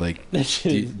 you know, like,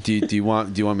 do you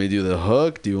want me to do the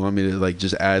hook? Do you want me to like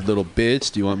just add little bits?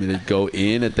 Do you want me to go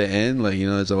in at the end? Like, you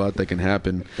know, there's a lot that can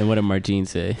happen. And what did Martine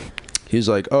say? He's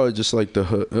like, "Oh, just like the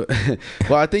hook."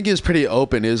 Well, I think he was pretty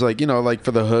open. He was like, you know, like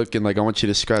for the hook, and like I want you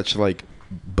to scratch like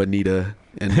Bonita,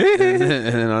 and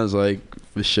then I was like,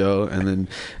 for sure. And then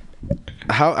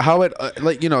how it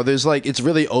like, you know, there's like, it's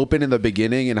really open in the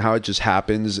beginning, and how it just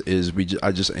happens is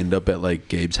I just end up at like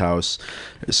Gabe's house,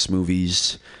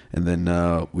 Smoothies, and then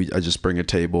I just bring a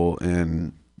table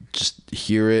and just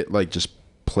hear it, like just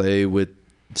play with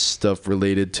stuff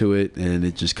related to it, and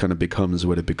it just kind of becomes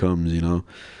what it becomes, you know.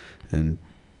 And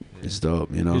it's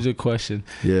dope, you know. Here's a question.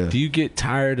 Yeah. Do you get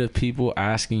tired of people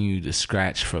asking you to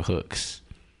scratch for hooks?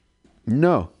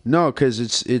 No, because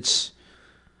it's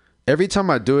every time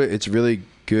I do it, it's really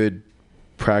good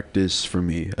practice for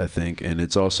me, I think, and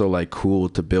it's also like cool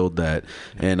to build that,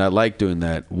 and I like doing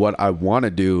that. What I want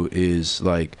to do is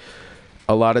like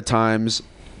a lot of times,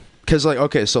 because like,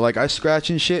 okay, so like I scratch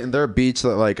and shit, and there are beats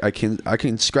that like I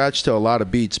can scratch to a lot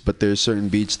of beats, but there's certain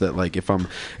beats that like if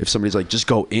somebody's like just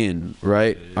go in,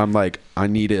 right, I'm like, I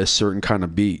need a certain kind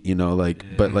of beat, you know, like,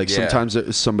 but like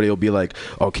sometimes somebody will be like,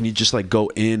 oh, can you just like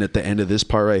go in at the end of this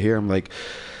part right here? I'm like,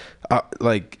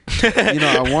 like, you know,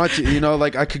 I want to, you know,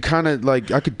 like I could kind of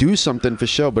like, I could do something for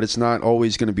sure, but it's not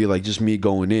always going to be like just me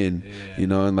going in, you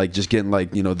know, and like just getting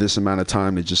like, you know, this amount of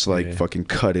time to just like fucking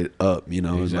cut it up, you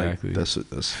know. Exactly. And like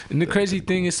that's and the crazy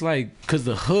thing is like, because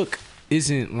the hook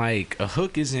isn't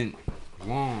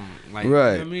long, like, right, you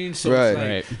know what I mean? So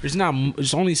right. It's like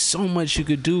there's only so much you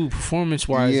could do performance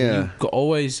wise. Yeah. You could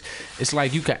always, it's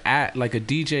like you could add, like a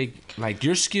DJ, like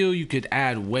your skill, you could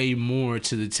add way more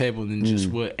to the table than just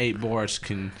what 8 bars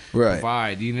can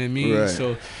provide, you know what I mean? Right.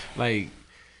 So like,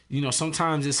 you know,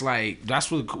 sometimes it's like, that's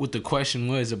what the question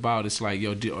was about. It's like,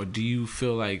 yo, do you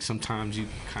feel like sometimes you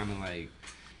kind of like,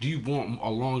 do you want a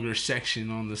longer section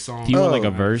on the song? Do you want like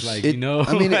a verse? Like, you know,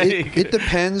 I mean, like, it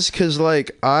depends, because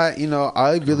like I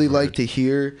really like to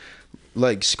hear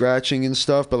like scratching and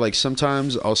stuff, but like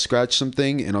sometimes I'll scratch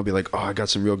something and I'll be like, oh, I got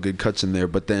some real good cuts in there,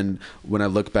 but then when I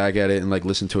look back at it and like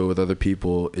listen to it with other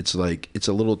people, it's like, it's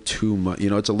a little too much,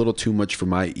 you know, it's a little too much for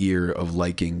my ear of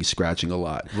liking scratching a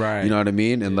lot, right? You know what I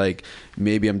mean? And like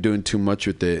maybe I'm doing too much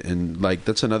with it, and like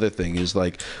that's another thing is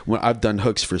like when I've done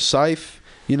hooks for Syph,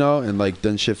 you know, and like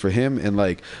done shit for him, and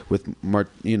like with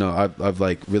Mark, you know, I've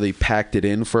like really packed it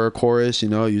in for a chorus, you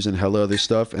know, using hella other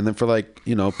stuff, and then for like,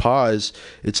 you know, Pause,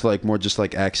 it's like more just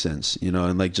like accents, you know,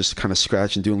 and like just kind of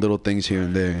scratching, doing little things here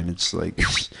and there, and it's like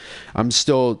I'm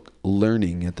still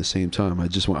learning at the same time. I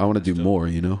want to do more,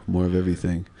 you know, more of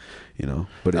everything, you know,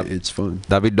 but it's fun.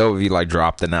 That'd be dope if you like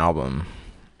dropped an album,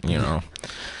 you know.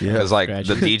 Yeah, because like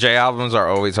the DJ albums are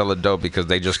always hella dope because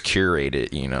they just curate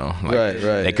it, you know. Like,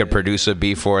 right. They could produce a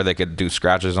beat for it, they could do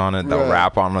scratches on it, they'll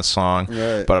rap on a song,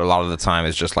 but a lot of the time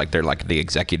it's just like they're like the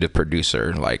executive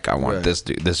producer. Like, I want this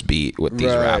beat with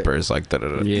these rappers, like get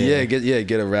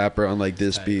a rapper on like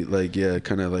this beat, like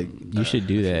kind of like you should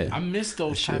do that. I miss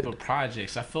those type of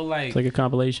projects. I feel like it's like a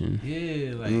compilation.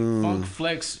 Yeah, like Funk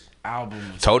Flex album.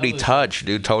 Toady Touch,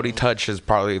 dude. Toady Touch is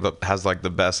probably has like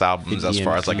the best albums as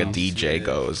far as like a DJ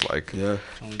goes, like,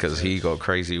 because he go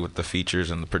crazy with the features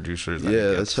and the producers.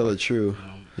 That's hella true.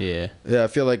 Yeah, I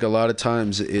feel like a lot of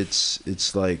times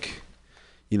it's like,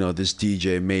 you know, this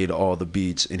DJ made all the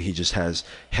beats and he just has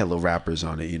hella rappers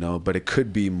on it, you know, but it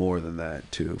could be more than that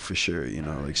too, for sure, you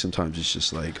know. Like sometimes it's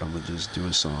just like, I'm gonna just do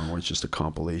a song where it's just a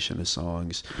compilation of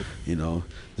songs, you know,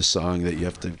 the song that you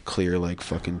have to clear like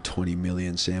fucking 20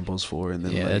 million samples for, and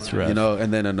then like, that's rough. You know,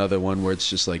 and then another one where it's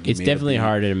just like, it's definitely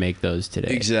harder to make those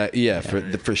today. Exactly. Yeah.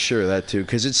 For sure, that too,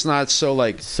 because it's not so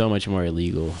like so much more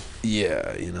illegal.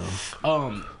 Yeah, you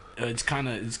know. It's kind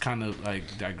of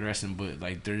like digressing, but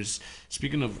like there's,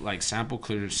 speaking of like sample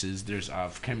clearances,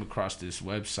 I've came across this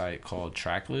website called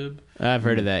Tracklib. I've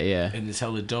heard of that, yeah. And it's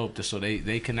hella dope. So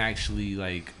they can actually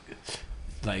like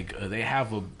they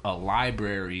have a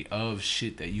library of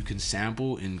shit that you can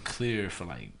sample and clear for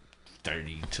like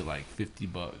 $30 to like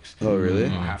 $50. Oh, really? You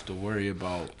don't have to worry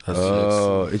about.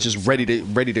 It's just ready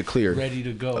to clear. Ready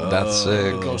to go. That's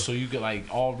sick. Go, so you get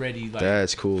like already like.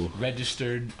 That's cool.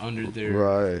 Registered under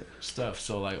their stuff.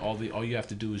 So like all you have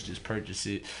to do is just purchase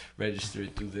it, register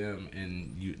it through them,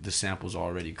 and the sample's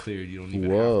already cleared. You don't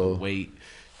even have to wait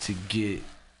to get.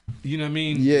 You know what I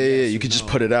mean? Yeah. You could just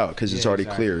put it out because it's already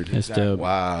cleared. That's dope.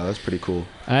 Wow, that's pretty cool.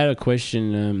 I had a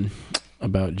question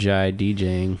about Jai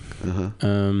DJing.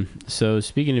 So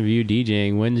speaking of you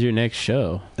DJing, when's your next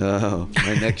show? Oh,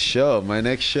 my next show.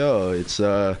 It's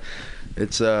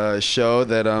a show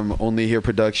that Only Here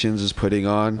Productions is putting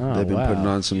on. They've been putting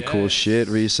on some cool shit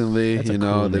recently. That's a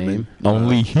cool name.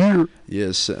 Only Here.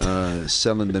 Yes,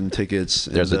 selling them tickets.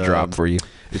 There's a drop for you.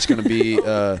 It's gonna be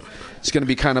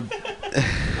kind of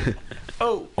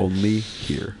Only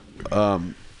Here.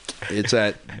 It's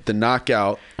at the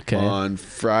Knockout on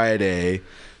Friday,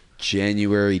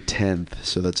 January 10th.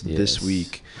 So that's this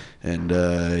week. And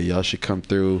y'all should come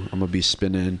through. I'm going to be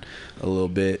spinning a little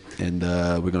bit. And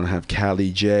we're going to have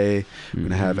Callie J. We're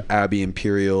going to have Abby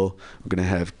Imperial. We're going to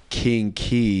have King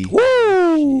Key.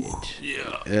 Woo!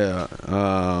 Yeah.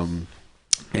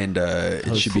 And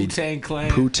it should be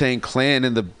Pooh-Tang Clan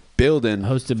in the building.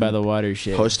 Hosted by the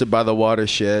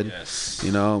Watershed. Yes.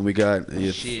 You know, we got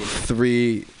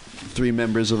three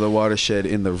members of the Watershed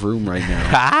in the room right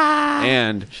now.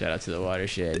 And shout out to the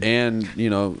Watershed. And,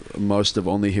 you know, most of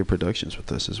Only Here Productions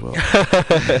with us as well.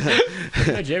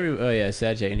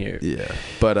 Satch in here. Yeah.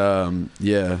 But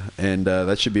yeah, and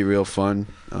that should be real fun.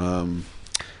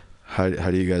 How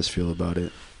do you guys feel about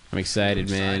it? I'm excited,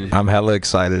 man. I'm hella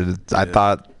excited. I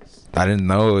didn't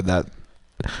know that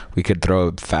we could throw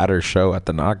a fatter show at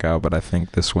the Knockout, but I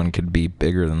think this one could be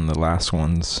bigger than the last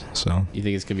ones. So you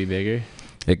think it's gonna be bigger?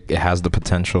 It has the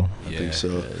potential. I think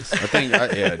so. I think,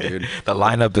 dude. The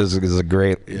lineup is a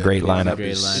great lineup.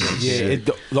 Yeah.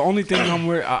 The only thing I'm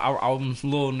a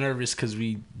little nervous because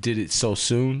we did it so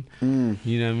soon. You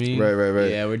know what I mean? Right.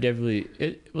 Yeah, we're definitely.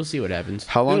 We'll see what happens.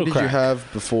 How long did you have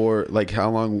before? Like, how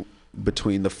long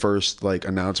between the first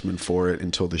announcement for it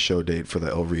until the show date for the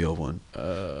El Rio one?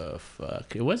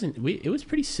 Fuck. It wasn't. It was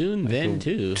pretty soon then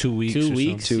too. 2 weeks. 2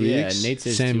 weeks. 2 yeah, weeks. Nate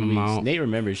says Same 2 weeks. amount. Nate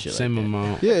remembers shit. Same like that.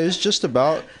 amount. Yeah, it's just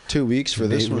about 2 weeks for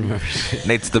this one.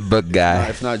 Nate's the book guy.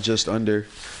 If not just under.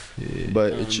 Yeah.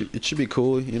 But it should be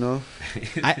cool, you know.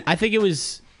 I think it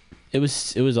was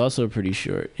also pretty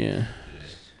short. Yeah.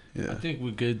 I think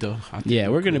we're good though.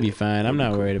 We're gonna be fine. I'm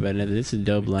not worried about it. This is a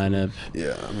dope lineup.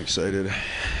 Yeah, I'm excited.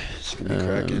 It's gonna be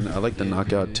cracking. I like the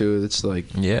Knockout too. It's like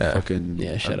fucking.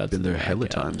 Yeah, shout out. I've been there hella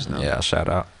times now. Yeah, shout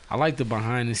out. I like the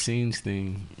behind the scenes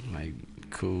thing, like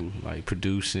cool, like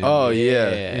producing. Oh yeah,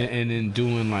 and then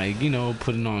doing like, you know,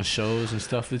 putting on shows and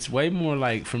stuff. It's way more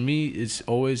like, for me, it's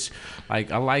always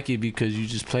like I like it because you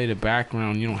just play the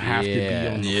background. You don't have to be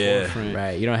on the forefront.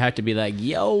 Right. You don't have to be like,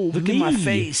 yo, look at my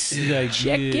face. Like,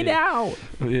 check it out.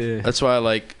 Yeah. That's why I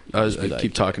like. I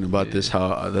keep talking about this.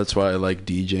 How that's why I like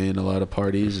DJing a lot of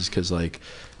parties is because like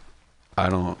I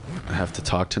don't have to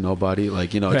talk to nobody.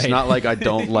 Like, you know, it's not like I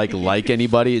don't like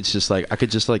anybody. It's just like I could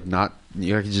just like not.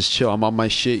 You know, I could just chill. I'm on my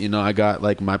shit. You know, I got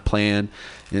like my plan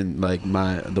and like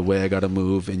the way I gotta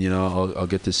move, and you know, I'll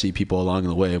get to see people along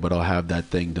the way, but I'll have that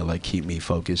thing to like keep me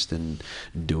focused and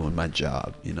doing my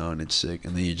job. You know, and it's sick.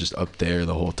 And then you're just up there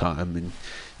the whole time, and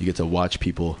you get to watch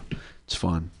people. It's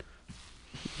fun.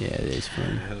 Yeah, it is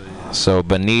fun. So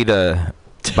Bonita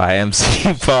by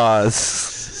MC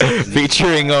Pause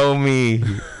featuring Omi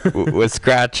with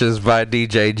scratches by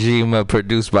DJ Jima,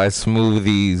 produced by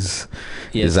Smoothies,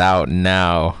 is out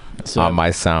now on my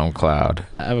SoundCloud.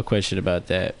 I have a question about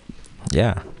that.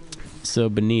 Yeah. So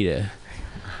Bonita,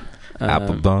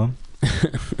 Apple Bum.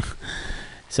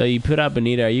 So you put out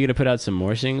Bonita. Are you gonna put out some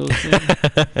more singles?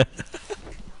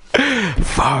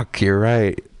 Fuck, you're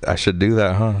right. I should do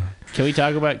that, huh? Can we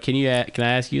talk about? Can I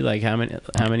ask you like how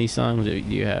many songs do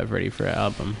you have ready for an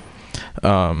album?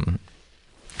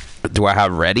 Do I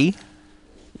have ready?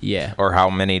 Yeah. Or how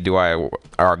many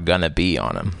are gonna be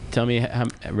on them? Tell me how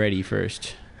ready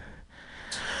first.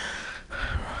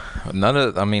 I don't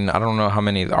know how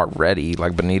many are ready.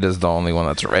 Like Bonita's the only one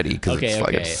that's ready because it's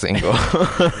like a single.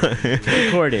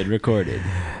 Recorded.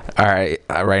 All right.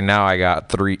 Right now I got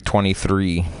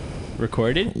 23.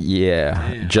 Recorded?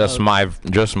 Yeah. Damn. Just my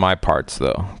parts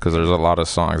though, because there's a lot of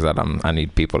songs that I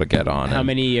need people to get on. How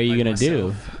many are you gonna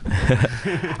do?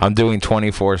 I'm doing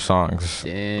 24 songs.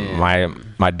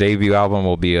 Damn. My debut album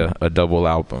will be a double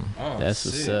album. Oh, that's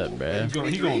what's up, bro.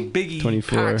 He going Biggie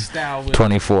 24. style with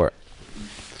 24.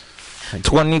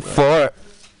 24.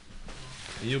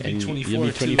 You'll be And 24. You'll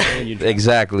be 24 when you drop.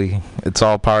 Exactly. It's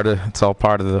all part of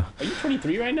the. Are you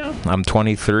 23 right now? I'm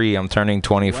 23. I'm turning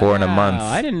 24 in a month.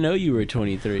 I didn't know you were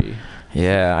 23.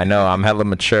 Yeah, I know. I'm hella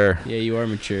mature. Yeah, you are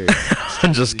mature.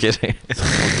 I'm just kidding.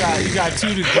 You got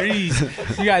 2 degrees.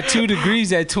 You got 2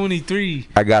 degrees at 23.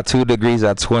 I got 2 degrees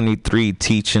at 23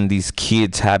 teaching these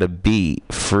kids how to be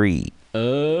free. It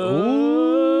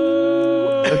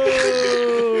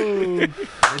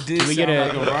did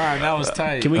sound like a rhyme. That was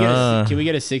tight. Can we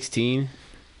get a 16?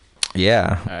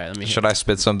 Yeah. All right, let me. Should I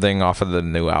spit something off of the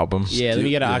new album? Yeah, let me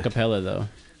get an acapella though.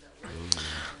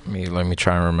 Let me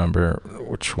try and remember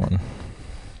which one.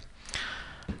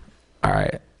 All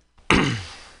right.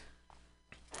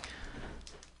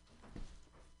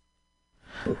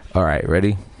 All right,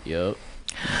 ready? Yup.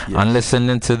 I'm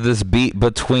listening to this beat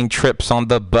between trips on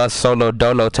the bus, solo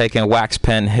dolo, taking wax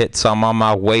pen hits. I'm on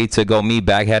my way to go meet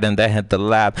back, heading there, hit the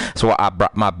lab. So I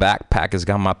brought my backpack, it's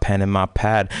got my pen and my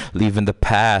pad. Leaving the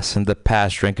past, in the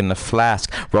past, drinking the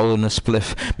flask, rolling a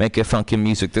spliff, making funky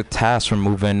music the task. We're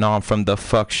moving on from the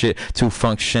fuck shit to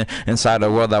function inside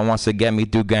a world that wants to get me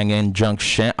through gang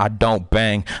injunction. I don't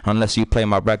bang unless you play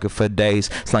my record for days,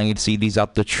 slanging CDs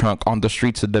out the trunk on the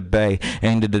streets of the bay.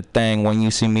 Ain't it the thing when you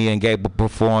see me and Gable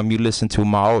perform, you listen to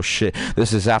my old shit.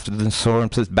 This is after the storm,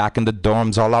 since back in the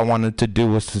dorms. All I wanted to do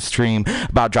was to stream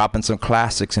about dropping some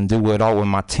classics and do it all with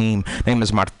my team. Name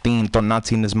is Martin,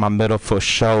 Tonatin is my middle for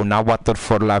show. Now water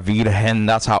for la vida, and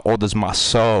that's how old is my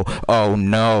soul. Oh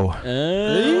no.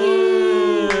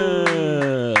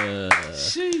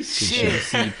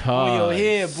 Shit. On your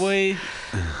head, boy.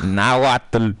 Now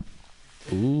water.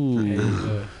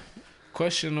 Ooh.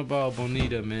 Question about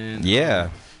Bonita, man. Yeah.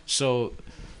 So,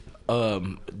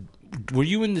 were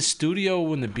you in the studio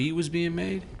when the beat was being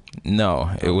made?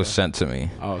 No, it was sent to me.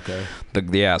 Oh, okay.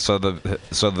 So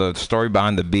the story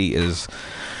behind the beat is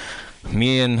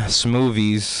me and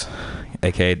Smoothies,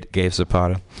 aka Gabe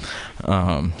Zapata.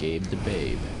 Gabe the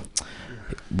Babe.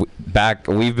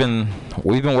 We've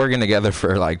been working together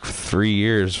for like 3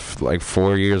 years, like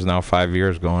 4 years now, 5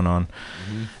 years going on,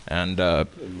 and More,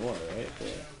 right? Yeah.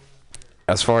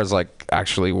 as far as like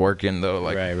actually working though,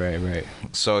 like right.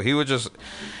 So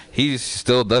he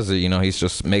still does it, you know. He's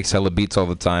just makes hella beats all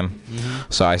the time.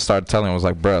 So I started telling him, I was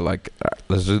like, bro, like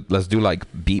let's do like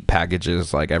beat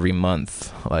packages like every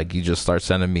month. Like you just start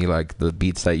sending me like the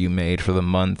beats that you made for the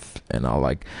month, and I'll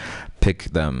like pick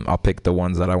them. I'll pick the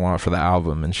ones that I want for the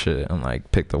album and shit, and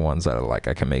like pick the ones that are like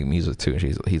I can make music to. And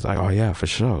he's like, oh yeah, for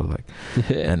sure. Like,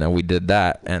 and then we did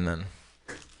that, and then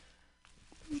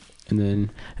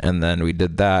we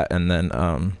did that, and then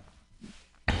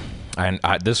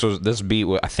this beat,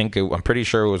 I'm pretty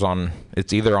sure it was on,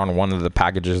 it's either on one of the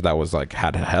packages that was like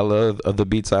had hella of the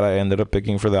beats that I ended up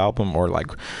picking for the album, or like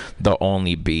the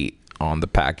only beat on the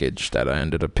package that I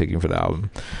ended up picking for the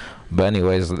album. But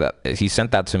anyways, that he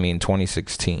sent that to me in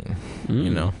 2016, you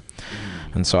know,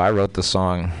 and so I wrote the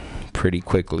song pretty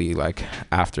quickly, like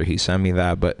after he sent me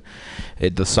that. But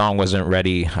the song wasn't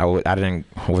ready. I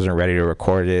wasn't ready to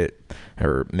record it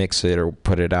or mix it or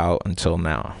put it out until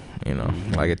now. You know,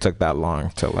 like it took that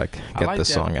long to like get the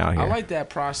song out here. I like that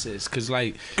process because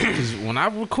when I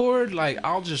record, like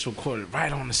I'll just record it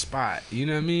right on the spot. You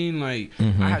know what I mean? Like,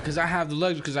 because I have the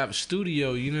luxury, because I have a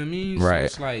studio. You know what I mean?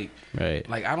 Right. So it's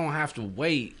like I don't have to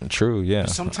wait. True. Yeah.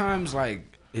 But sometimes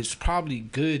like it's probably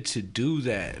good to do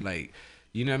that. Like,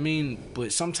 you know what I mean?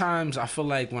 But sometimes I feel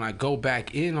like when I go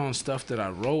back in on stuff that I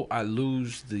wrote, I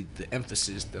lose the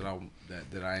emphasis that I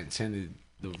intended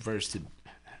the verse to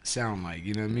sound like,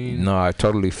 you know what I mean? No, I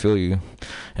totally feel you.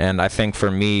 And I think for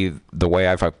me, the way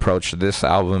I've approached this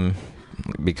album,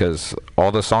 because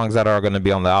all the songs that are going to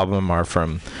be on the album are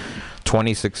from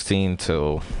 2016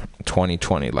 till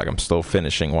 2020. Like I'm still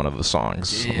finishing one of the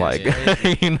songs,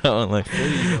 you know, like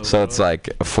so it's like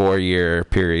a 4-year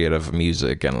period of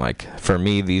music. And like for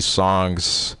me, these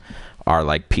songs are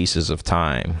like pieces of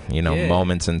time, you know,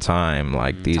 moments in time.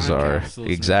 Like these time are capsules,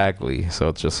 exactly. So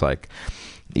it's just like,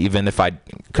 even if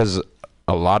because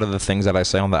a lot of the things that I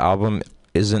say on the album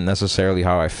isn't necessarily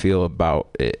how I feel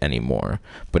about it anymore,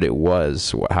 but it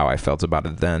was how I felt about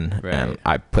it then. Right. And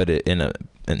I put it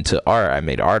into art. I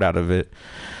made art out of it.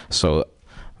 So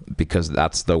because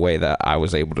that's the way that I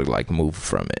was able to like move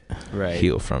from it,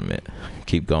 heal from it,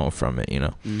 keep going from it, you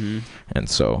know? And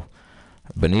so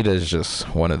Bonita is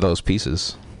just one of those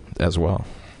pieces as well.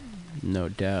 No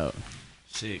doubt.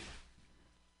 Sick.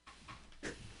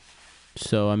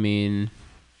 So, I mean,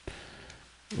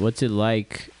 what's it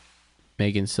like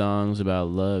making songs about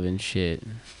love and shit?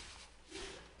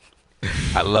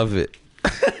 I love it.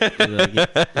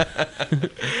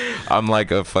 I'm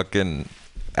like a fucking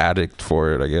addict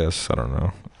for it, I guess. I don't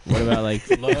know. What about like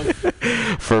love?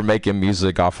 For making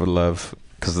music off of love,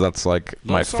 because that's like Love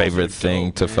my songs favorite are thing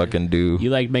dope, to man. fucking do. You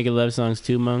like making love songs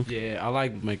too, Monk? Yeah, I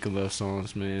like making love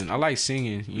songs, man. I like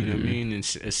singing, you know what I mean? And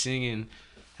singing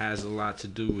has a lot to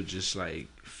do with just like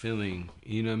feeling,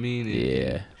 you know what I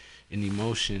mean? And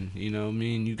emotion, you know what I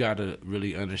mean? You gotta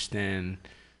really understand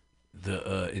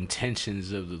the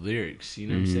intentions of the lyrics, you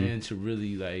know what I'm saying? To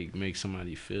really like make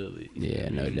somebody feel it. Yeah,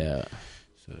 no doubt.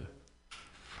 So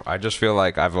I just feel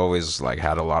like I've always like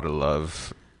had a lot of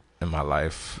love in my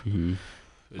life.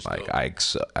 Like I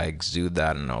exude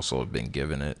that, and also have been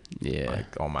given it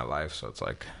like all my life. So it's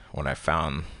like when I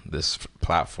found this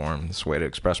platform, this way to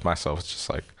express myself, it's just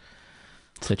like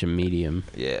such a medium.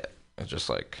 Yeah, it's just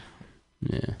like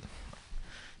yeah.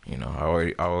 You know,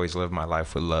 I always live my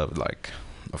life with love. Like,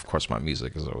 of course, my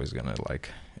music is always gonna like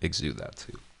exude that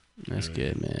too. That's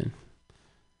good, man.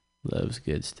 Love's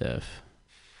good stuff.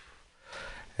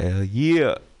 Hell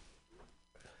yeah!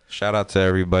 Shout out to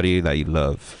everybody that you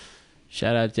love.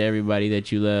 Shout out to everybody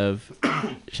that you love.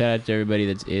 Shout out to everybody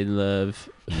that's in love.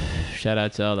 Shout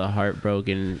out to all the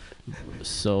heartbroken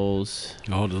souls.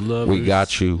 All the lovers. We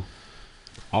got you.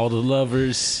 All the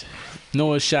lovers.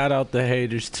 Noah, shout out the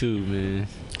haters too, man.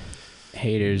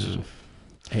 Haters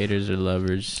are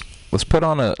lovers. Let's put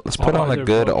on a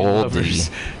good oldie.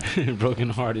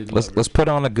 Broken-hearted. Let's put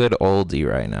on a good oldie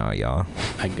right now, y'all.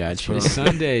 I got you. It's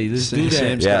Sunday. Let's do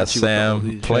that. Yeah,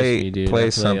 Sam, play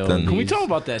something. Can we talk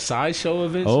about that sideshow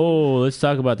event? Oh, let's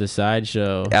talk about the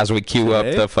sideshow. As we cue up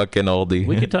the fucking oldie.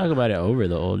 We could talk about it over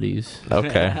the oldies.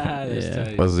 Okay.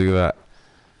 Yeah. Let's do that.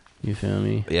 You feel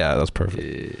me? Yeah, that's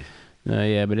perfect. No,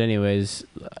 yeah, but anyways,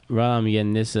 while I'm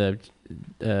getting this up,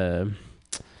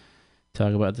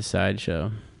 talk about the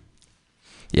sideshow.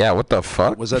 Yeah, what the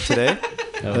fuck? Was that today?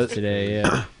 That was today,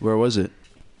 yeah. Where was it?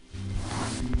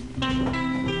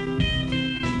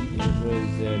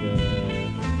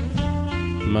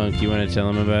 Monk, you want to tell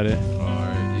him about it?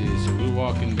 Alright, yeah, so we're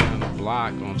walking down the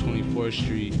block on 24th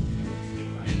Street,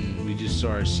 and we just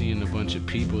started seeing a bunch of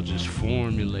people just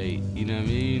formulate, you know what I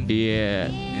mean? Yeah.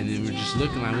 And then we're just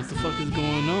looking like, what the fuck is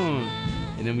going on?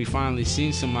 And then we finally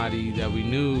seen somebody that we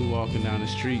knew walking down the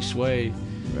street, Sway.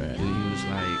 Right. And he was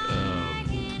like,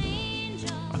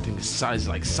 I think the size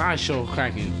like sideshow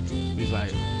cracking. He was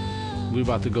like, we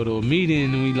about to go to a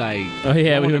meeting, and we like, oh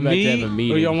yeah, we were about meet, to have a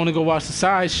meeting. or y'all want to go watch the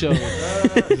sideshow?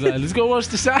 He's like, let's go watch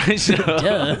the sideshow.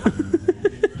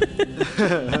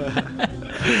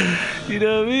 You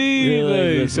know what I mean?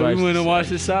 Really? Like, so we went and watched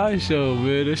the sideshow,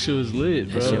 man. That shit was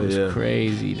lit, bro. That shit was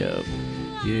crazy, dope.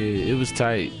 Yeah, it was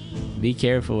tight. Be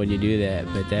careful when you do that,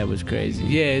 but that was crazy.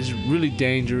 Yeah, it's really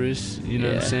dangerous, you know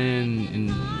what I'm saying?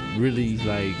 And really,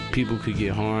 like, people could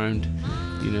get harmed,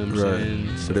 you know what I'm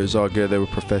saying? So it was all good. They were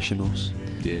professionals.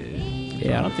 Yeah.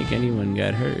 Yeah, I don't think anyone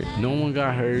got hurt. No one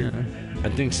got hurt. I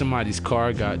think somebody's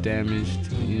car got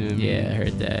damaged, you know what I mean? Yeah, I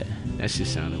heard that. That shit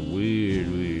sounded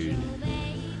weird.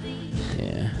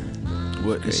 Yeah.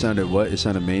 What? It sounded what? It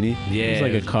sounded many? Yeah. It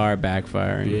was like a car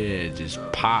backfiring. Yeah, it just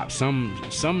popped. Some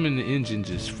in the engine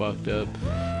just fucked up,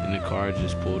 and the car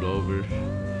just pulled over.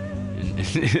 And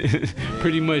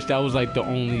pretty much that was like the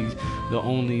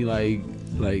only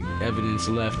like evidence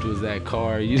left was that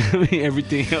car. You know what I mean?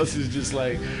 Everything else is just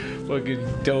like fucking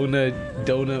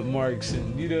donut marks,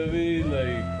 and you know what I mean?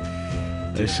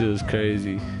 Like that shit was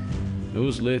crazy. It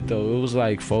was lit though. It was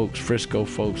like Frisco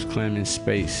folks claiming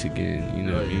space again. You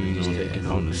know what I mean? Just taking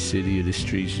on the city or the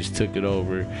streets, just took it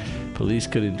over. Police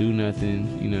couldn't do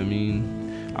nothing. You know what I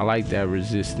mean? I like that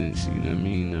resistance. You know what I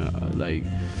mean? Like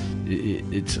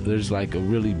it's there's like a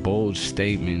really bold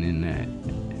statement in that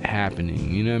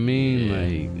happening. You know what I mean?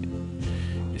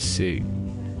 Like it's sick.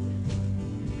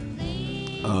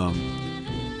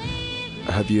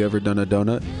 Have you ever done a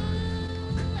donut?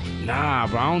 Nah,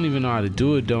 bro, I don't even know how to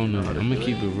do a donut. I'm gonna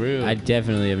keep it real. I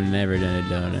definitely have never done a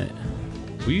donut.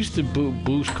 We used to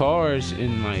boost cars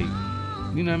and like,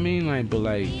 you know what I mean? Like, but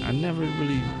like, I never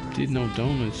really did no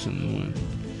donuts in one.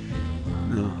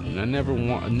 No. And I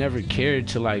never cared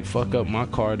to like fuck up my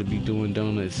car to be doing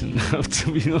donuts enough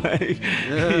to be like,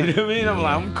 you know what I mean? I'm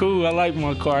like, I'm cool. I like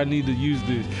my car. I need to use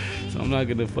this, so I'm not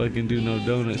gonna fucking do no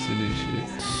donuts in this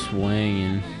shit.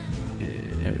 Swinging.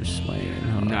 They were swinging.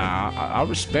 Nah, I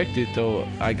respect it though.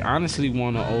 Like honestly,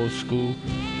 want an old school.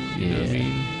 You know what I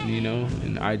mean? You know,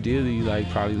 and ideally, like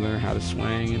probably learn how to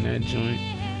swing in that joint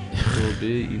a little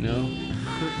bit. You know,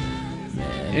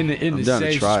 in the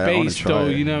safe space though.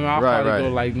 You know, I'll probably go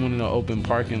like one of the open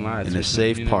parking lots. In a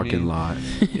safe parking lot.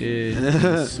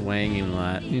 Yeah, swinging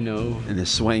lot. You know, in a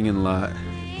swinging lot.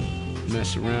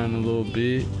 Mess around a little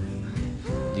bit.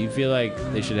 Do you feel like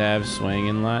they should have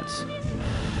swinging lots?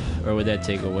 or would that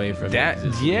take away from that?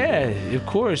 it? Yeah, of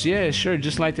course, yeah, sure.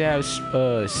 Just like they have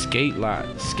skate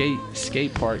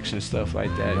parks and stuff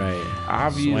like that. Right.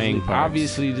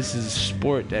 Obviously, this is a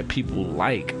sport that people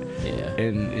like. Yeah.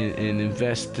 And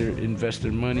invest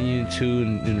their money into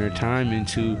and their time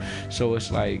into. So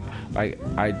it's like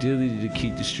ideally to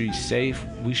keep the streets safe,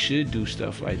 we should do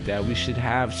stuff like that. We should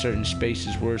have certain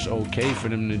spaces where it's okay for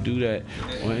them to do that,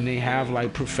 and they have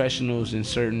like professionals and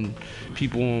certain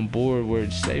people on board where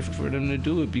it's safe for them to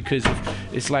do it. Because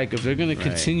if they're gonna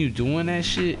continue doing that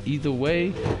shit either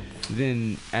way,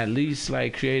 then at least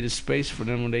like create a space for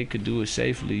them where they could do it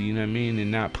safely, you know what I mean,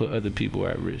 and not put other people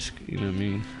at risk, you know what I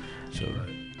mean. So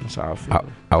that's how I feel.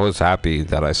 I was happy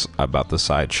that about the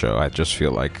sideshow. I just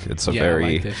feel like it's a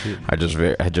very. I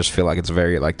just feel like it's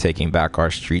very like taking back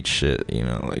our street shit. You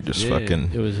know, like just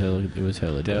fucking. It was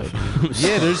hella dope.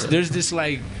 Yeah, there's this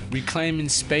like reclaiming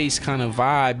space kind of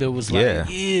vibe. It was like,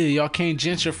 y'all can't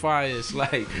gentrify us.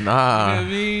 Like, nah.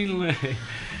 You know what I mean?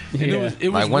 Like, it was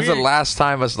like, when's weird. the last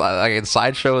time a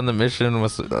sideshow in the Mission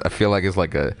was? I feel like it's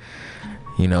like a.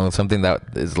 You know, something that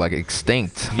is like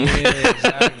extinct. Yeah,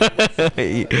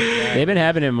 exactly. They've been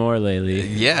happening more lately.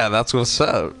 Yeah, that's what's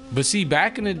up. But see,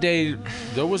 back in the day,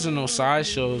 there wasn't no side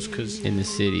shows in the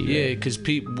city. Yeah, because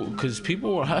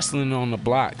people were hustling on the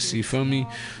blocks. You feel me?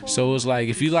 So it was like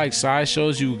if you like side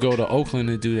shows, you would go to Oakland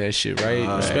to do that shit, right?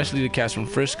 Especially the cats from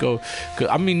Frisco. 'Cause,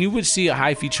 I mean, you would see a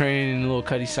hyphy train and a little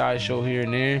Cuddy side show here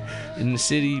and there in the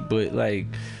city, but like.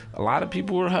 A lot of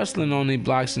people were hustling on their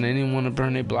blocks and they didn't want to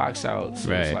burn their blocks out.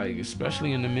 So it's like,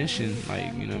 especially in the Mission,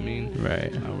 like, you know what I mean?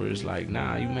 Right. Where it's like,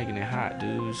 nah, you making it hot,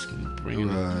 dudes. Bringing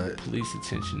the police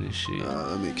attention and shit.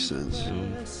 That makes sense.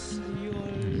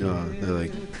 No, they're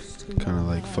like kind of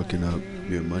like fucking up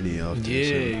your money out there.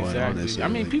 Yeah, exactly. Honestly, I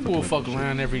mean, like, people will fuck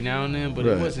around every now and then, but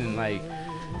Right. it wasn't like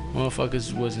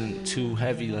motherfuckers wasn't too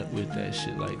heavy with that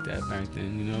shit like that back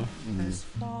then, you know?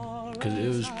 Because it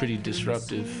was pretty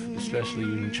disruptive, especially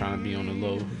when you're trying to be on the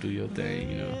low, do your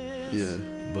thing, you know? Yeah.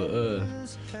 But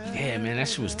yeah, man, that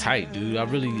shit was tight, dude. I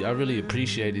really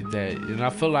appreciated that, and I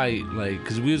feel like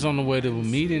because we was on the way to a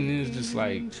meeting, and it was just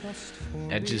like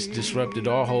that just disrupted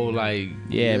our whole like.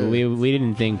 Yeah, but we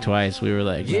didn't think twice. We were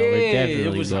like, no, we're definitely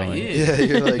it was going. like,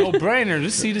 you're like, no brainer.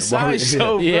 Let's see the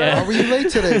sideshow, bro. Why were you late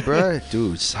today, bro?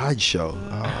 Dude, sideshow.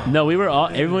 Oh. No, we were all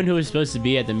everyone who was supposed to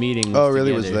be at the meeting. Oh,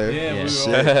 really? together. Was there? Yeah, we were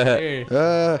Sick. all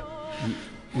there.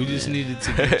 We just needed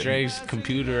to get Dre's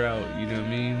computer out, you know what I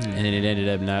mean? And then it ended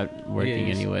up not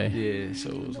working anyway. Yeah, so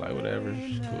it was like, whatever.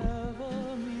 It's cool.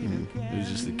 It was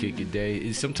just a kick a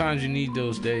day. Sometimes you need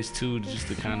those days, too, just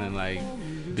to kind of, like,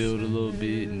 build a little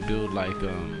bit and build, like,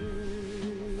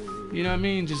 you know what I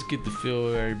mean? Just get the feel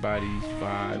of everybody's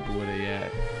vibe, where they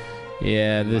at.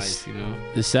 Yeah, Life, you know?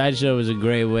 the sideshow was a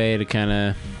great way to kind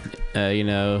of, you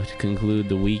know, to conclude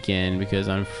the weekend, because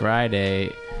on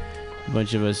Friday, a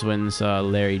bunch of us went and saw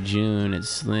Larry June at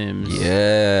Slim's.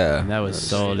 Yeah. And that was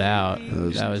sold out.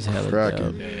 That was hella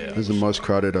dope. It was the most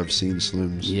crowded I've seen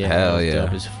Slim's. Yeah, Hell it was yeah.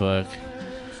 dope as fuck.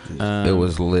 It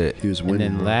was lit. He was winning.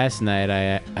 And then bro. last night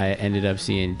I ended up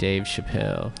seeing Dave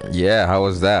Chappelle. Yeah, how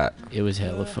was that? It was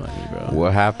hella funny, bro.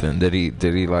 What happened? Did he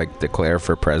like declare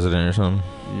for president or something?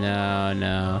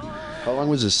 No. How long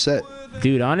was his set?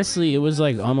 Dude, honestly, it was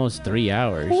like almost 3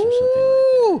 hours or something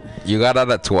like that. You got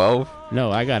out at 12? No,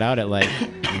 I got out at like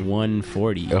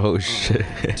 1:40. Oh shit!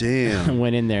 Damn.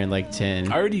 Went in there in like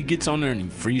 10. I already gets on there and he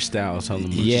freestyles hella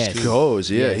much. Yes. He goes,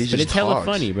 yeah. Yes. He but just it's hella talks.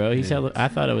 funny, bro. He's hella. I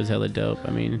thought it was hella dope.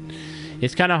 I mean,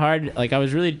 it's kind of hard. Like I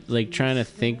was really like trying to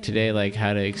think today, like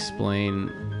how to explain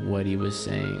what he was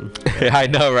saying. I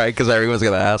know, right? Because everyone's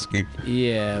gonna ask you.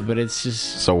 Yeah, but it's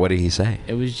just. So what did he say?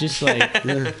 It was just like.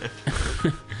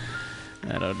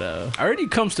 I don't know. I already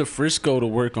comes to Frisco to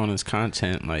work on his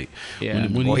content, like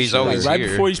when he's always like, right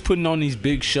here. before he's putting on these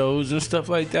big shows and stuff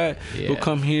like that. Yeah. He'll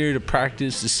come here to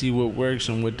practice to see what works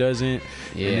and what doesn't,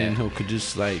 Yeah. and then he'll could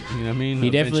just like, you know what I mean. He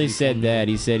He'll definitely eventually said come that.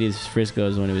 He said his Frisco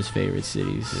is one of his favorite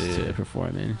cities to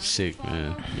perform in. Sick,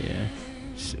 man. Yeah.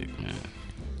 Sick, man.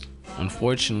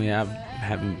 Unfortunately, I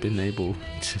haven't been able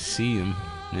to see him,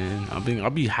 man.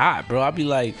 I'll be hot, bro. I'll be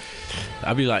like,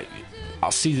 I'll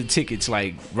see the tickets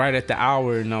like right at the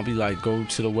hour, and I'll be like, go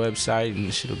to the website, and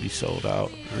the shit'll be sold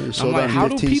out. I'm like, how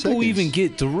do people even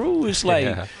get through? It's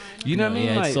like, you know what I mean?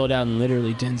 Yeah, Like, it's sold out in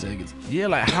literally 10 seconds. yeah,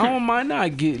 like how am I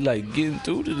not getting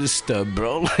through to this stuff,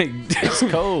 bro? Like that's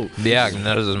cold. Yeah,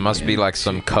 there must be like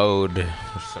some code.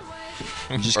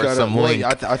 You just Or gotta. some Well, link.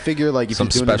 I figure like if Some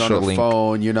you're doing it on a special link.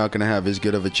 phone, you're not gonna have as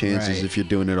good of a chance as Right. if you're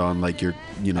doing it on like your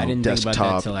I didn't desktop. think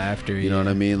about that till after. You know what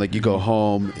I mean? Like you go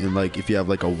home and like if you have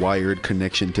like a wired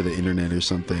connection to the internet or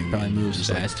something, Probably you moves just,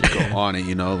 like, faster. go on it.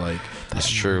 You know, like That's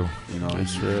true. you know,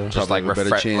 That's real. Just probably like have a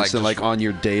better refre- chance like than just- like on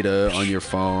your data on your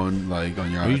phone, like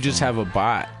on your. Or you just iPhone. have a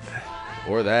bot.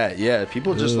 Or that, yeah.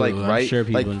 People just like Ooh, I'm write, sure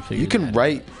people like would figure you can that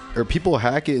write, or people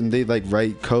hack it and they like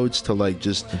write codes to like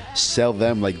just sell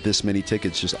them like this many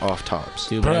tickets just off tops.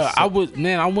 Dude, but Bro, that's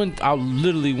I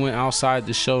literally went outside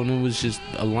the show and it was just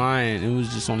a line. It was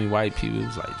just only white people. It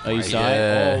was like, Oh, you white- saw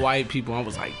it? all white people. I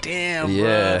was like, damn,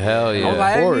 Yeah, bro. hell yeah. I was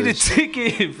like, I need a course.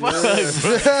 ticket.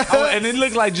 Fuck, bro. And it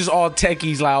looked like just all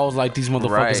techies. Like I was like, these motherfuckers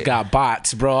Right. got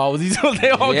bots, bro. They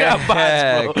all Yeah, got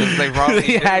bots, bro. 'cause they probably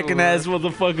do, hacking bro. ass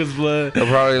motherfuckers, blood. They're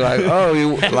probably like, oh,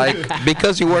 you like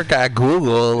because you work at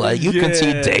Google, like you can see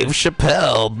Yeah. Dave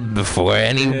Chappelle before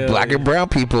any Yeah. black and brown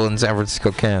people in San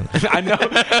Francisco can. I know.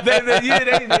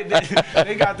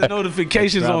 They got the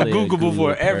notifications on Probably a Google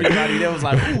before Google everybody. They was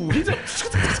like, ooh, he's a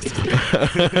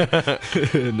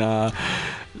nah.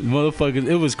 Motherfuckers,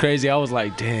 it was crazy. I was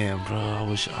like, damn, bro.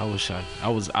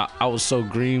 I was so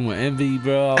green with envy,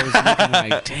 bro. I was looking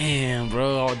like, damn,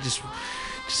 bro.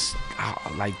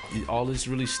 Like all that's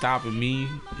really stopping me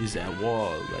is that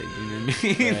wall. Like, you know what I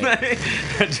mean? Right.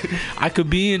 Like, I could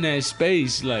be in that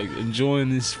space, like enjoying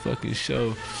this fucking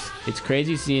show. It's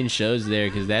crazy seeing shows there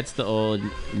because that's the old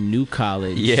New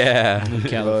College. Yeah. In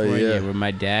California, yeah. where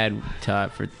my dad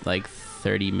taught for like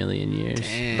 30 million years.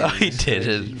 Damn. No, he did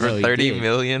it for No, he 30 did.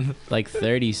 million. Like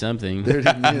 30 something.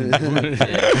 30 million.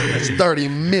 That's 30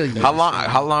 million.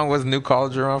 How long was New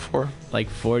College around for? Like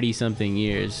 40 something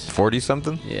years. 40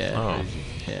 something? Yeah. Oh.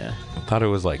 Yeah. I thought it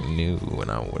was like new when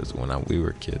we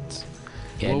were kids.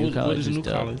 Yeah, New College what is was New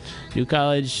dope. College? New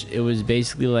College, it was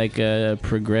basically like a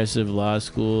progressive law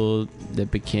school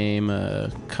that became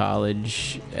a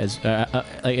college as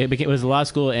like it was a law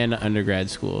school and an undergrad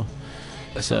school.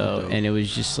 So, and it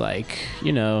was just like,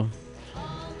 you know,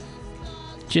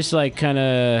 just like kind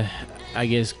of, I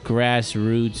guess,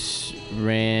 grassroots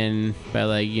ran by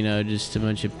like, you know, just a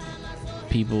bunch of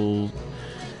people.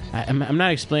 I'm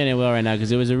not explaining it well right now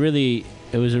because it was a really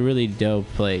dope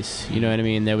place. You know what I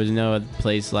mean? There was no other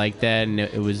place like that, and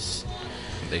it was.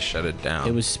 They shut it down.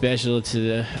 It was special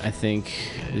to I think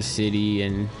the city,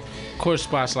 and Of course,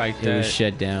 spots like it that. was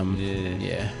shut down.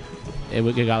 Yeah. It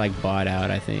got like bought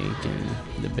out, I think, and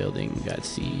the building got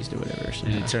seized or whatever. So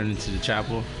And it turned into the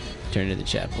chapel. Turned into the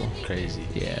chapel. Crazy.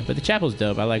 Yeah, but the chapel's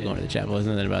dope. I like going to the chapel. There's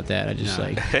nothing about that. I just Nah.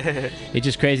 like it's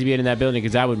just crazy being in that building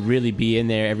because I would really be in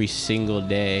there every single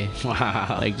day.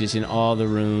 Wow. Like just in all the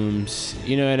rooms.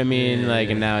 You know what I mean? Yeah. Like,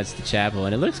 and now it's the chapel,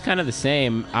 and it looks kind of the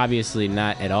same. Obviously,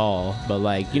 not at all, but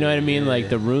like, you know what I mean? Like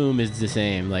the room is the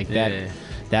same. Like that. Yeah.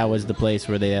 That was the place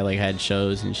where they like had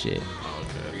shows and shit.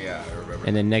 Yeah, I remember.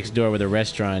 And then next door where the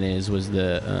restaurant is was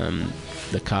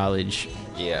the college.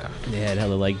 Yeah. They had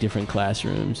hella like different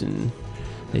classrooms and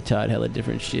they taught hella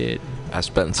different shit. I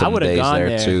spent I some would've days gone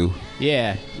there too.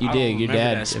 Yeah, you I did. don't Your remember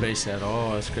dad. that space at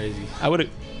all. It's crazy. I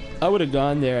would have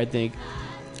gone there. I think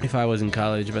if I was in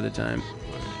college by the time.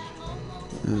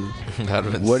 That'd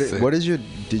have been sick. What is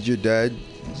did your dad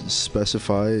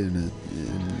specify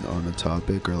on a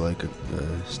topic or like a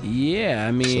Yeah,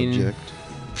 I mean, subject?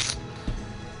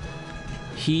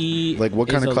 he Like, what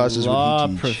kind is of classes a would he law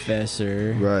teach?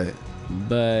 professor, Right.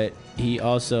 but he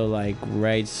also like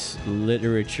writes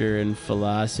literature and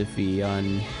philosophy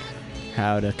on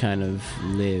how to kind of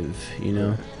live, you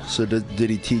know. So did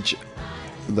he teach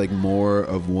like more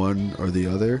of one or the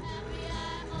other?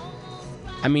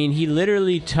 I mean, he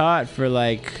literally taught for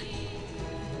like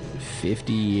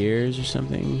 50 years or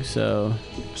something. So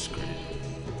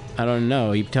I don't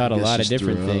know. He taught a guess lot of just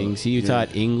different throughout, things. He yeah.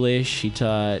 taught English. He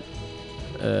taught.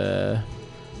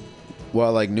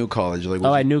 Well, like New College, like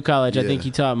At New College, I yeah. think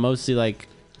he taught mostly like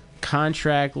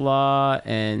contract law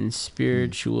and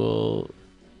spiritual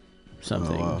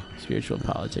something, Oh, wow. spiritual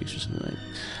politics or something like.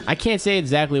 I can't say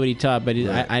exactly what he taught, but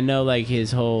Right. I know like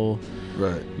his whole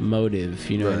right. motive.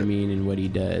 You know what I Right. mean, and what he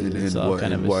does. And, It's all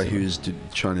kind of a what sim- he was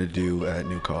trying to do at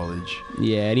New College.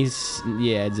 Yeah, and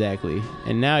exactly.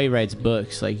 And now he writes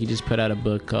books. Like he just put out a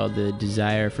book called The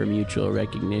Desire for Mutual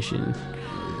Recognition.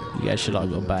 You guys should all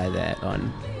go buy that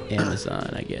on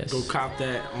Amazon, I guess. Go cop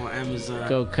that on Amazon.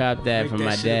 Go cop that Make from that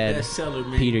my shit a dad, bestseller,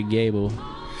 man. Peter Gable.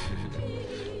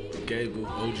 Gable,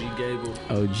 OG Gable.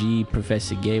 OG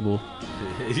Professor Gable.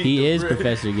 He is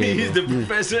Professor Gable. He's the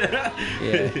professor.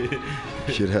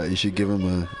 Yeah. You should give him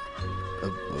a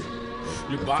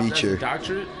Your boss has feature. a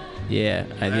doctorate? Yeah,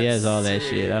 he has all that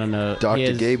shit. I don't know. He Dr.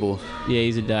 has- Gable. Yeah,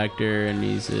 he's a doctor and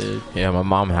he's a. Yeah, my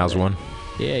mom has one.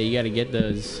 Yeah, you got to get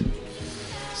those.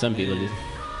 Some people do.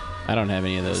 I don't have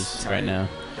any of those right now.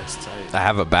 That's tight. I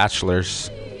have a bachelor's.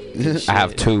 I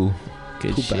have 2.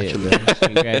 Good shit.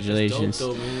 Congratulations.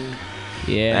 Dope, though, man.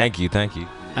 Yeah. Thank you.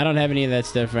 I don't have any of that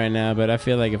stuff right now, but I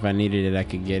feel like if I needed it, I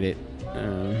could get it.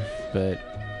 But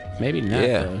maybe not.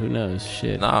 Yeah. Though. Who knows?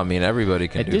 Shit. No, I mean everybody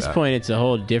can. At do this that. point, it's a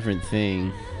whole different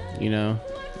thing. You know,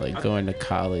 like going to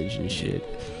college and shit.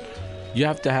 You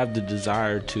have to have the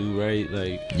desire to, right?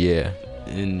 Like, yeah.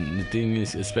 And the thing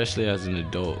is, especially as an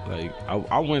adult, like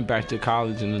I went back to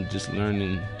college and just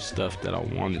learning stuff that I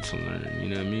wanted to learn. You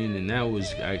know what I mean? And that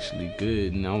was actually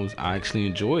good, and I actually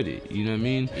enjoyed it. You know what I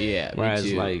mean? Yeah. Whereas me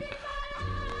too.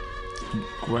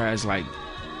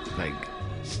 like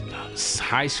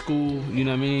high school, you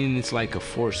know what I mean? It's like a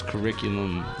forced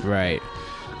curriculum. Right.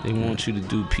 They want you to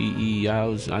do PE.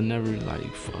 I never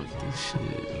like fuck this shit.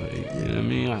 Like, you know what I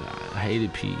mean? I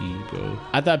hated PE, bro.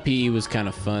 I thought PE was kind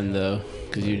of fun though,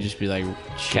 because you'd just be like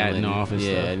catting off and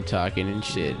stuff, and talking and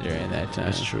shit during that time.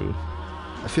 That's true.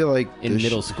 I feel like in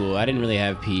middle school, I didn't really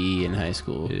have PE in high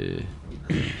school. Yeah.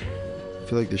 I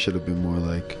feel like there should have been more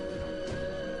like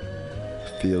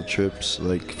field trips.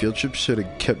 Like field trips should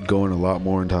have kept going a lot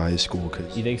more into high school.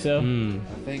 Cause you think so?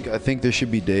 I think there should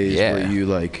be days where you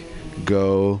like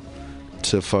go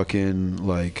to fucking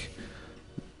like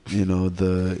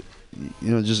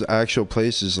just actual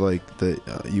places like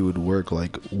that you would work,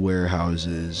 like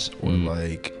warehouses or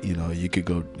like you'd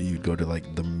go to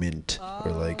like the Mint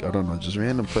or like I don't know, just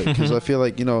random place, because I feel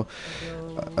like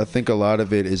I think a lot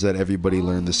of it is that everybody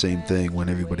learned the same thing when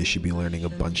everybody should be learning a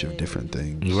bunch of different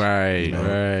things. Right,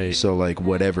 right. So like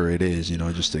whatever it is,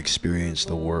 just to experience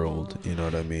the world, you know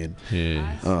what I mean?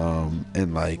 Yeah.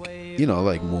 And like,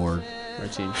 like more.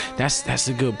 That's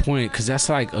a good point, because that's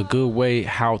like a good way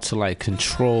how to like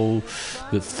control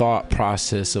the thought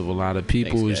process of a lot of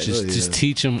people. Is just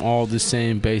teach them all the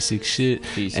same basic shit.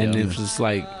 And if it's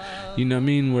like, you know what I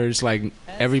mean, where it's like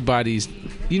everybody's,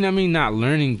 you know what I mean, not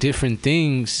learning different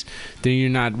things, then you're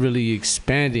not really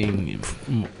expanding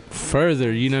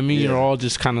further, you know what I mean? You're all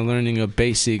just kind of learning a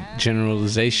basic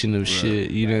generalization of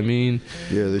shit, you know what I mean?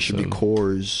 Yeah, there should be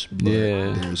cores, but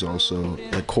there's also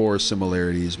like core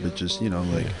similarities, but just,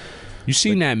 like you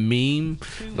seen that meme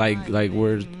like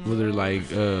where they're like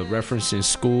referencing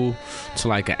school to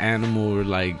like an animal, or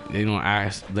like you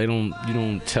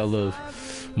don't tell a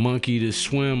monkey to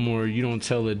swim, or you don't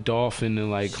tell a dolphin to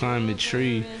like climb a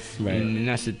tree, right? And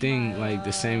that's the thing, like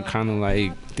the same kind of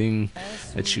like thing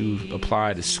that you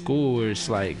apply to school, where it's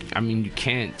like, I mean, you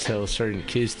can't tell certain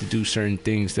kids to do certain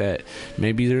things that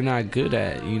maybe they're not good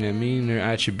at, you know what I mean? Their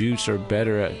attributes are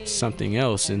better at something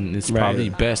else, and it's probably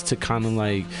best to kind of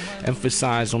like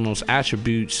emphasize on those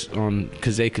attributes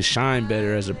because they could shine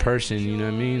better as a person, you know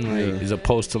what I mean? Like as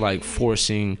opposed to like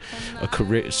forcing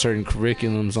certain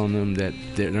curriculums on them that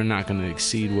they're not going to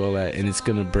exceed well at, and it's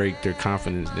going to break their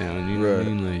confidence down, you know what I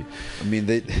mean? Like, I mean,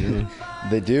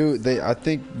 I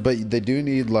think, but they do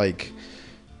need like,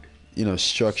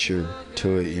 structure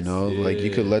to it, like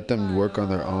you could let them work on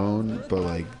their own, but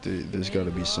like there's got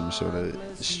to be some sort of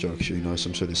structure,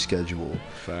 some sort of schedule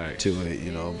to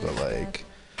it, but like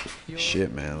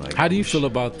shit, man, like how do you feel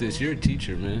about this? You're a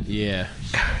teacher, man. Yeah.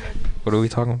 What are we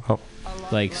talking about?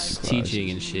 Like teaching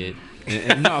and shit.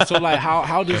 No, so like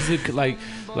how does it like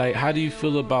how do you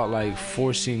feel about like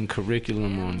forcing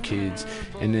curriculum on kids,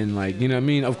 and then like, you know what I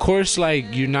mean, of course like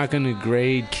you're not gonna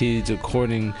grade kids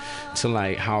according to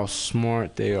like how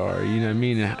smart they are, you know what I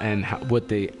mean, and what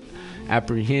they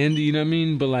apprehend, you know what I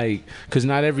mean, but like because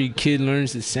not every kid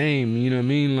learns the same, you know what I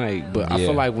mean, like, but I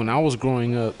feel like when I was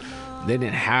growing up they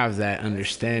didn't have that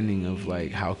understanding of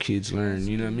like how kids learn,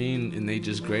 you know what I mean, and they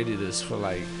just graded us for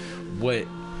like what,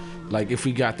 like if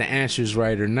we got the answers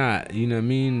right or not, you know what I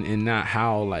mean, and not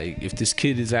how like if this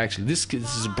kid is actually this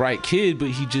is a bright kid, but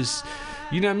he just,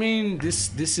 you know what I mean,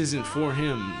 this isn't for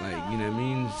him, like, you know what I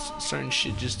mean, certain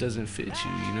shit just doesn't fit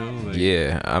you,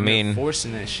 like, I mean,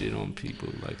 forcing that shit on people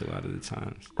like a lot of the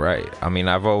times. Right. I mean,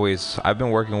 I've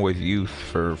been working with youth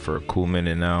for a cool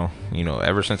minute now,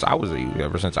 ever since I was a youth,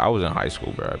 ever since I was in high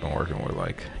school, bro, I've been working with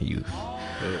like youth.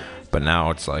 But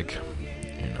now it's like,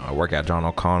 I work at John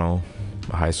O'Connell,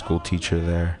 a high school teacher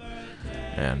there,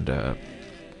 and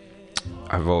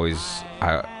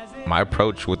my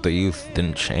approach with the youth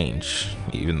didn't change,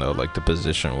 even though like the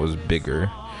position was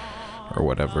bigger or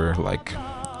whatever. Like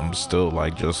I'm still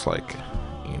like just like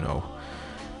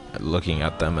looking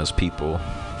at them as people,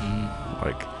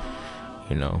 like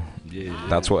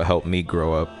that's what helped me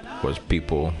grow up, was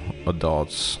people,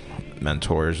 adults,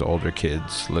 mentors, older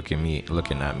kids looking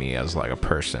at me as like a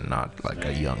person, not like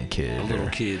a young kid, a little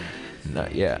kid.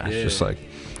 It's just like,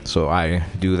 so I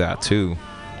do that too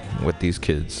with these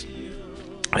kids,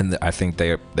 and I think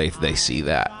they see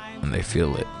that and they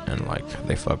feel it, and like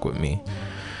they fuck with me.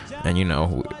 And you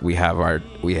know, we have our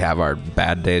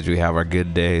bad days, we have our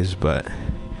good days, but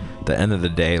at the end of the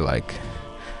day, like,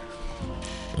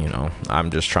 you know,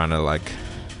 I'm just trying to, like,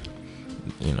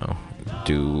 you know,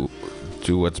 do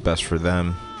what's best for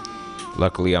them.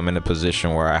 Luckily, I'm in a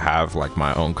position where I have like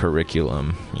my own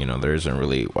curriculum. You know, there isn't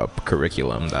really a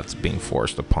curriculum that's being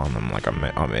forced upon them. Like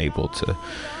I'm able to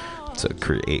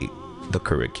create the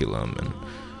curriculum, and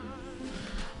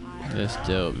that's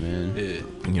dope, man.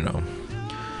 You know,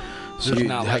 so there's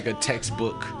not like a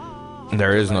textbook.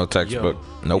 There is no textbook.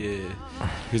 Nope. Yeah.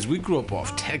 Because we grew up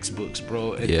off textbooks,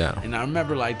 bro. And, yeah. And I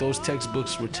remember, like, those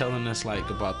textbooks were telling us, like,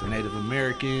 about the Native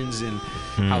Americans and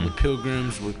how the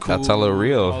Pilgrims were cool. That's hella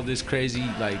real. All this crazy,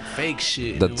 like, fake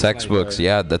shit. The textbooks,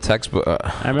 like, the textbook.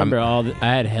 I remember I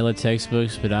had hella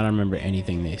textbooks, but I don't remember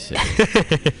anything they said.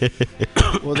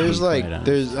 Well, there's like,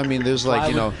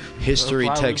 you know, history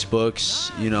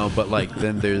textbooks, you know, but like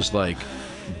then there's like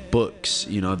books,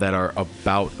 you know, that are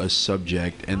about a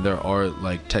subject, and there are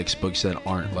like textbooks that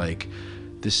aren't like,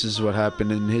 this is what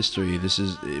happened in history,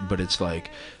 but it's like,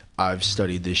 I've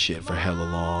studied this shit for hella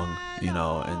long, you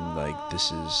know, and like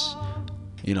this is,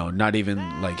 you know, not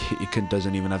even like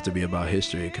doesn't even have to be about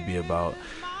history. It could be about,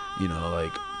 you know,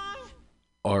 like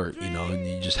art, you know, and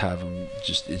you just have them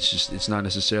it's not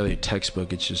necessarily a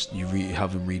textbook. It's just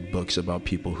have them read books about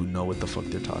people who know what the fuck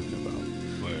they're talking about.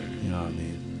 You know what I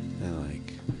mean? And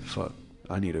like, fuck,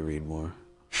 I need to read more.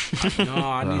 No,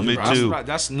 I need me too.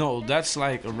 That's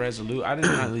like a resolution. I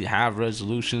didn't really have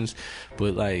resolutions,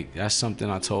 but like that's something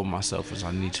I told myself is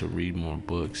I need to read more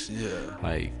books. Yeah.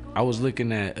 Like I was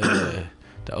looking at the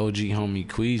OG homie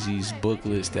Queasy's book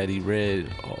list that he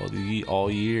read all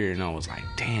year, and I was like,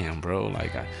 damn, bro,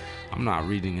 like I'm not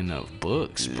reading enough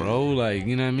books, bro. Like,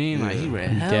 you know what I mean? Like he read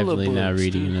hella definitely books, not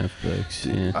reading dude. enough books.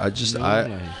 Yeah.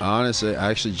 I honestly, I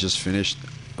actually just finished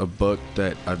a book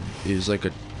that it was like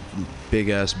a big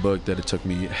ass book that it took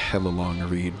me hella long to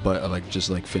read, but I like just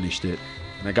like finished it.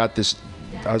 And I got this,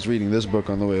 I was reading this book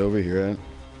on the way over here, and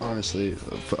honestly,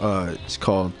 it's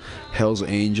called Hell's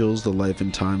Angels: The Life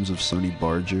and Times of Sonny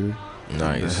Barger.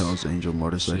 Nice. The Hell's Angel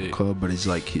Motorcycle Club, but he's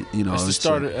like, you know, he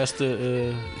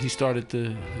started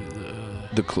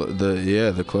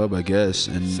the club, I guess,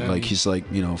 and Sammy. like he's like,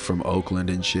 you know, from Oakland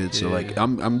and shit. So like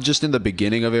I'm just in the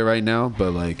beginning of it right now,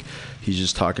 but like he's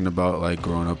just talking about like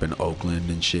growing up in Oakland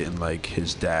and shit, and like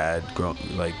his dad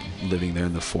like living there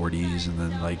in the 40s, and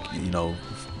then like, you know,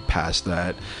 past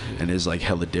that, and is like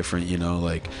hella different, you know,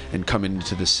 like, and coming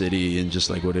into the city and just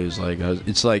like what it was like.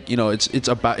 It's like, you know, it's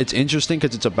interesting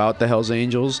because it's about the Hells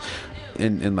Angels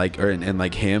and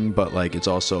like him, but like it's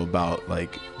also about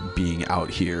like being out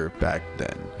here back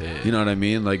then. You know what I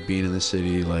mean? Like being in the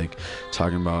city, like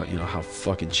talking about, you know, how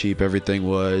fucking cheap everything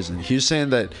was, and he was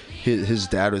saying that his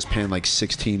dad was paying like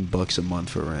 $16 a month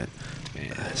for rent.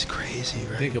 Man, that's crazy,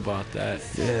 right? Think about that.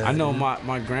 Yeah, I know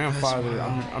my grandfather.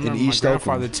 I remember my East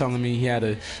grandfather Oakland. telling me he had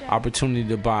an opportunity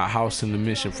to buy a house in the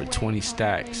Mission for 20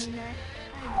 stacks.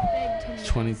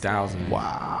 20,000.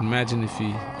 Wow. Imagine if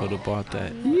he would have bought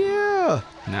that. Yeah.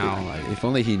 Now, like, if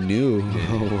only he knew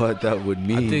what that would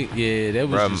mean. I think, that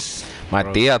was just. My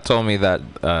tia told me that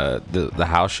the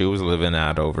house she was living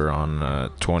at over on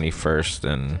 21st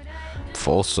and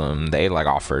Folsom, they like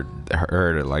offered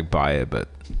her to like buy it, but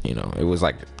you know, it was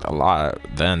like a lot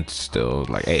then, still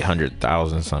like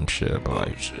 800,000 some shit, but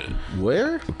like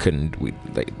where they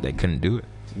couldn't do it.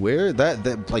 Where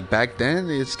that like back then,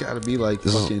 it's got to be like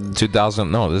this fucking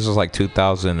 2000. No, this is like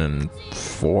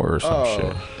 2004 or some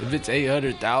shit. If it's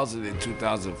 800,000 in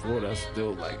 2004, that's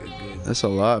still like a good. That's a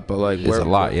lot, but like it's a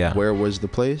lot, yeah. Where was the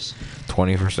place?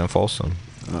 21st and Folsom.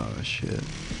 Oh shit.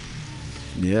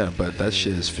 Yeah, but that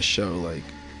shit is for sure like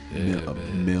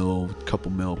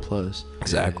couple mil plus.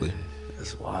 Exactly.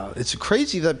 That's wild. It's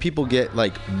crazy that people get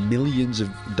like millions of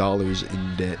dollars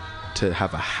in debt to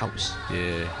have a house.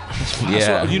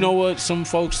 So, you know what? Some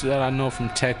folks that I know from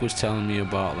tech was telling me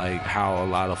about like how a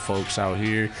lot of folks out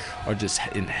here are just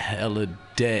in hella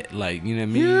debt, like, you know what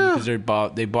I mean? Because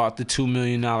they bought the $2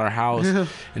 million house,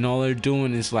 and all they're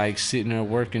doing is like sitting there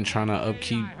working, trying to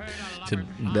upkeep to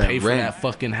pay for that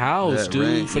fucking house,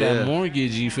 dude, for that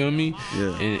mortgage. You feel me?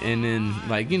 And then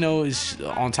like, you know, it's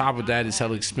on top of that, it's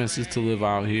hella expensive to live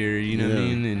out here. You know what I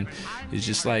mean? And it's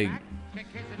just like,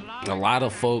 a lot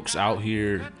of folks out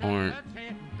here aren't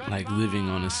like living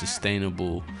on a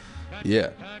sustainable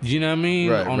Yeah. You know what I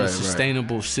mean? Right, On right, a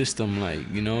sustainable system, like,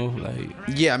 you know, like.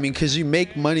 Yeah, I mean, because you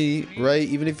make money, right?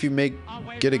 Even if you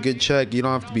get a good check, you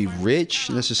don't have to be rich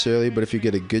necessarily, but if you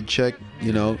get a good check,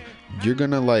 you know, you're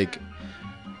gonna like.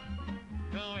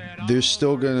 There's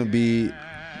still gonna be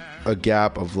a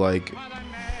gap of like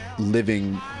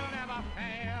living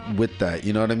with that.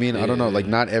 You know what I mean? I don't know. Like,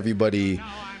 not everybody.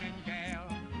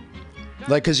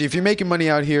 Like, because if you're making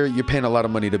money out here, you're paying a lot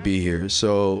of money to be here.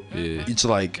 So it's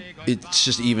like, it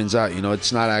just evens out, you know?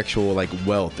 It's not actual, like,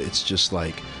 wealth. It's just,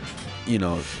 like, you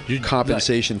know,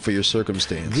 compensation for your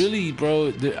circumstance. Really,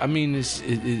 bro, I mean,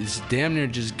 it's damn near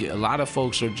just a lot of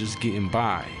folks are just getting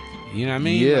by. You know what I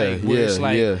mean? Yeah, like, where it's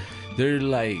like, yeah. they're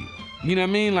like, you know what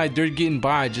I mean? Like, they're getting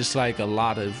by just like a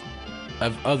lot of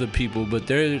other people, but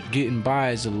they're getting by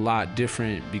is a lot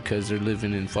different because they're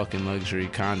living in fucking luxury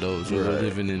condos or they're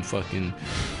living in fucking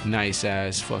nice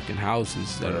ass fucking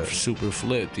houses that are super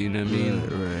flipped, you know what I mean?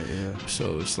 Right, yeah.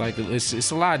 So it's like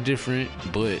it's a lot different,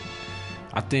 but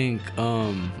I think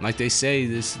like they say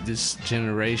this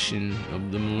generation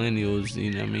of the millennials,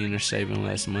 you know what I mean, are saving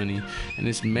less money, and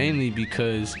it's mainly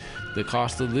because the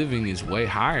cost of living is way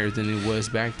higher than it was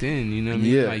back then. You know what I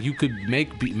mean? Yeah. Like, you could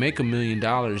make $1 million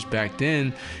back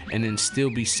then and then still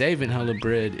be saving hella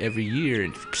bread every year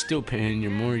and still paying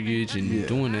your mortgage and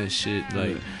doing that shit.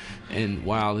 Like, and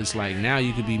while it's like now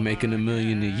you could be making $1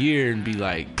 million a year and be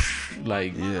like,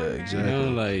 exactly. You know,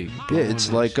 like,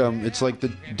 it's like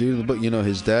the dude in the book. You know,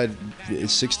 his dad.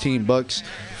 It's $16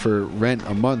 for rent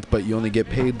a month, but you only get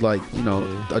paid like, you know,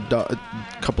 a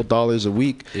couple dollars a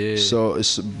week. Yeah. So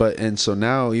so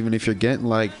now even if you're getting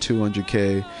like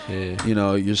 $200K, you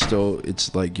know, you're still,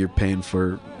 it's like you're paying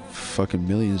for fucking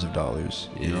millions of dollars.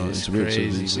 You know, it's weird.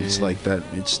 Crazy, so it's like that.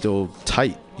 It's still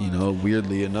tight. You know,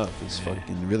 weirdly enough, it's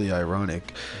fucking really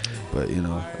ironic. But you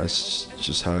know, that's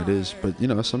just how it is. But you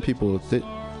know, some people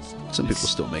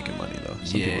still making money though.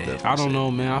 Some people definitely I don't know,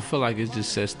 man. I feel like it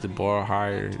just sets the bar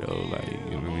higher though. Like, you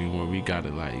know what I mean? Where we gotta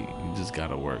we just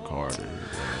gotta work harder.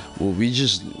 Well, we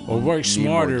just work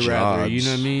smarter rather. You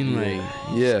know what I mean? Like,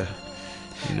 yeah.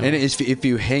 You know? And if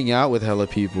you hang out with hella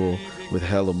people with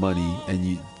hella money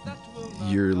and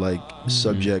you're like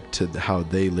subject to how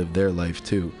they live their life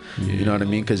too. You know what I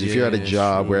mean? Because if you're at a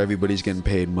job where everybody's getting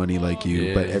paid money like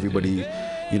you, but everybody,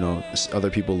 you know,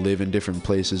 other people live in different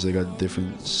places, they got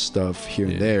different stuff here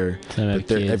and there,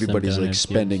 but everybody's like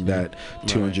spending that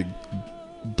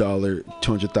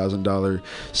 $200,000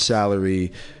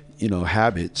 salary, you know,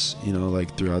 habits, you know,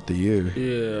 like throughout the year.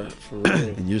 Yeah, for real.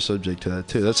 And you're subject to that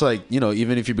too. That's like, you know,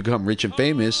 even if you become rich and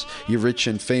famous, you're rich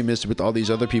and famous with all these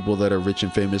other people that are rich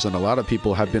and famous, and a lot of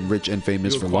people have been rich and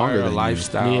famous for longer than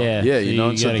lifestyle. you. Yeah, you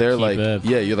know, so they're like, up.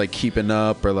 you're like keeping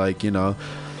up, or like, you know,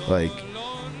 like,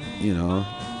 you know.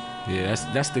 Yeah,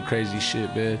 that's the crazy shit,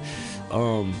 man.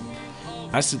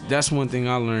 That's one thing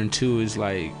I learned too, is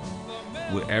like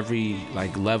with every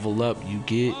like level up you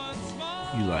get,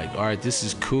 you like, all right, this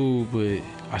is cool, but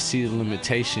I see the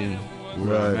limitation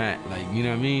where I'm at. Like, you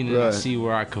know what I mean? And I see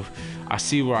where I could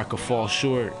fall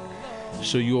short.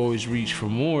 So you always reach for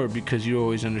more because you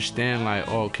always understand, like,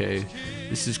 oh, okay,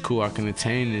 this is cool, I can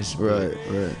attain this. Right.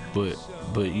 But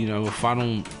you know, if I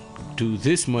don't do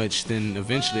this much, then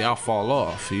eventually I'll fall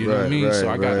off. You know what I mean? So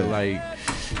I gotta like,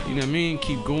 you know what I mean,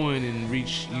 keep going and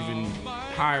reach even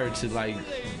higher to like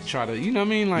try to, you know what I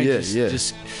mean? Like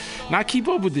just not keep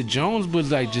up with the Jones, but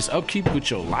like just upkeep with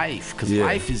your life, because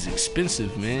life is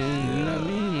expensive, man. You know what I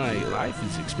mean? Like life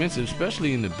is expensive,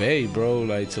 especially in the Bay, bro.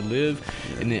 Like to live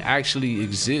and to actually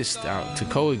exist to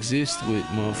coexist with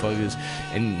motherfuckers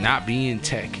and not be in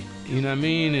tech. You know what I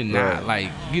mean? And not like,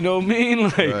 you know what I mean?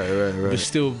 Like, but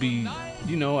still be,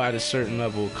 you know, at a certain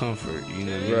level of comfort. You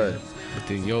know what I mean?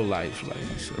 Within your life, like,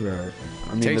 so I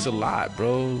mean, it takes a lot,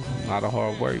 bro. A lot of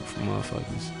hard work for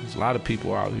motherfuckers. There's a lot of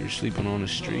people out here sleeping on the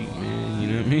street, man. You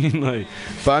know what I mean? Like,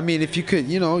 but I mean, if you could,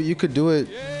 you know, you could do it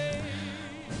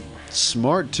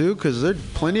smart too, because there's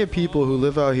plenty of people who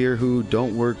live out here who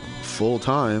don't work full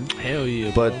time. Hell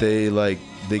yeah, but bro.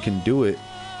 they can do it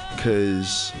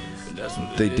because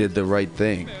they did the right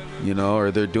thing, you know, or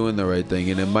they're doing the right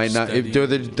thing, and it might not. If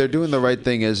they're doing the right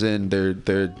thing, as in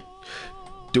they're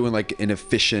doing like an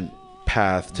efficient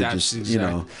path to you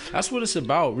know. That's what it's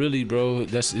about, really, bro.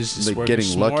 It's like working getting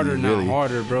smarter, lucky, not really.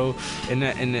 harder, bro. And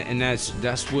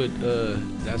that's what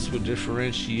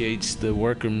differentiates the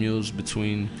worker mules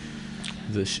between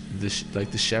the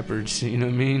shepherds. You know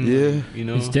what I mean? Yeah. You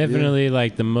know, it's definitely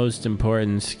like the most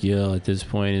important skill at this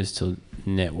point is to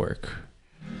network.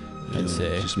 I'd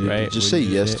say, right? Just say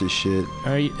yes to shit.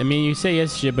 I mean, you say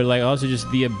yes to shit, but like also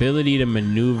just the ability to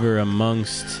maneuver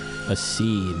amongst a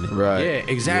scene. Right. Yeah,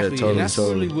 exactly. Yeah, totally, and that's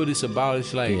totally. really what it's about.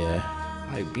 It's like,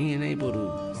 like being able to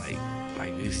like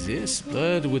exist,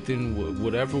 blood, within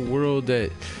whatever world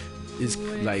that is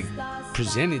like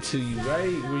presented to you,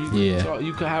 right? Where you can talk,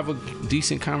 you could have a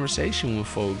decent conversation with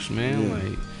folks, man. Yeah. Like,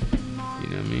 you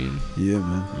know what I mean? Yeah,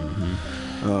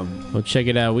 man. Well, check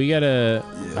it out. We gotta.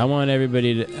 I want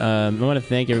everybody to. I want to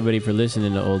thank everybody for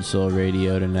listening to Old Soul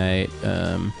Radio tonight.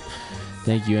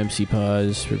 Thank you, MC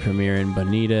Pause, for premiering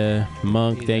Bonita.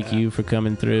 Monk, thank you for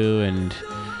coming through and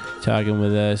talking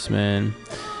with us, man.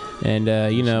 And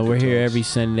you know, we're here every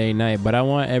Sunday night, but I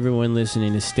want everyone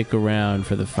listening to stick around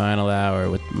for the final hour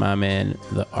with my man,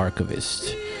 the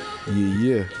Archivist.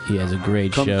 Yeah. He has a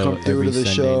great show come through every to the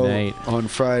Sunday show night on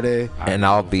Friday. And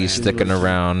I'll be sticking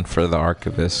around for the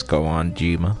Archivist. Go on,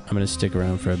 Jima. I'm gonna stick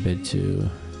around for a bit too,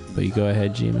 but you go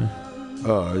ahead, Jima.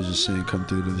 Oh, I was just saying, come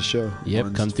through to the show.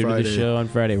 Yep, come through to the show on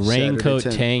Friday. Raincoat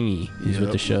Tangy is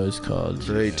what the show is called.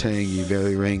 Very tangy,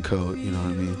 very raincoat. You know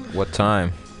what I mean? What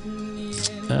time?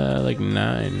 Like 9,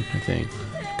 I think.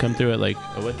 Come through at like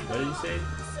what did you say?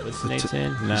 What's Nate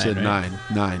saying? 9. You said right?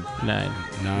 9.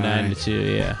 9 to 2.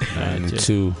 Yeah. 9 to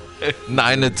 2.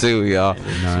 9 to 2, y'all.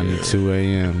 9 to 2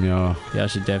 a.m. Y'all. Y'all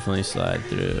should definitely slide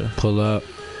through. Pull up.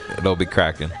 It'll be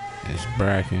cracking. It's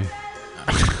bracking.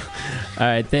 All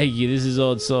right, thank you. This is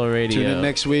Old Soul Radio. Tune in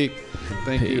next week.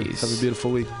 Thank you. Peace. Have a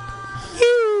beautiful week.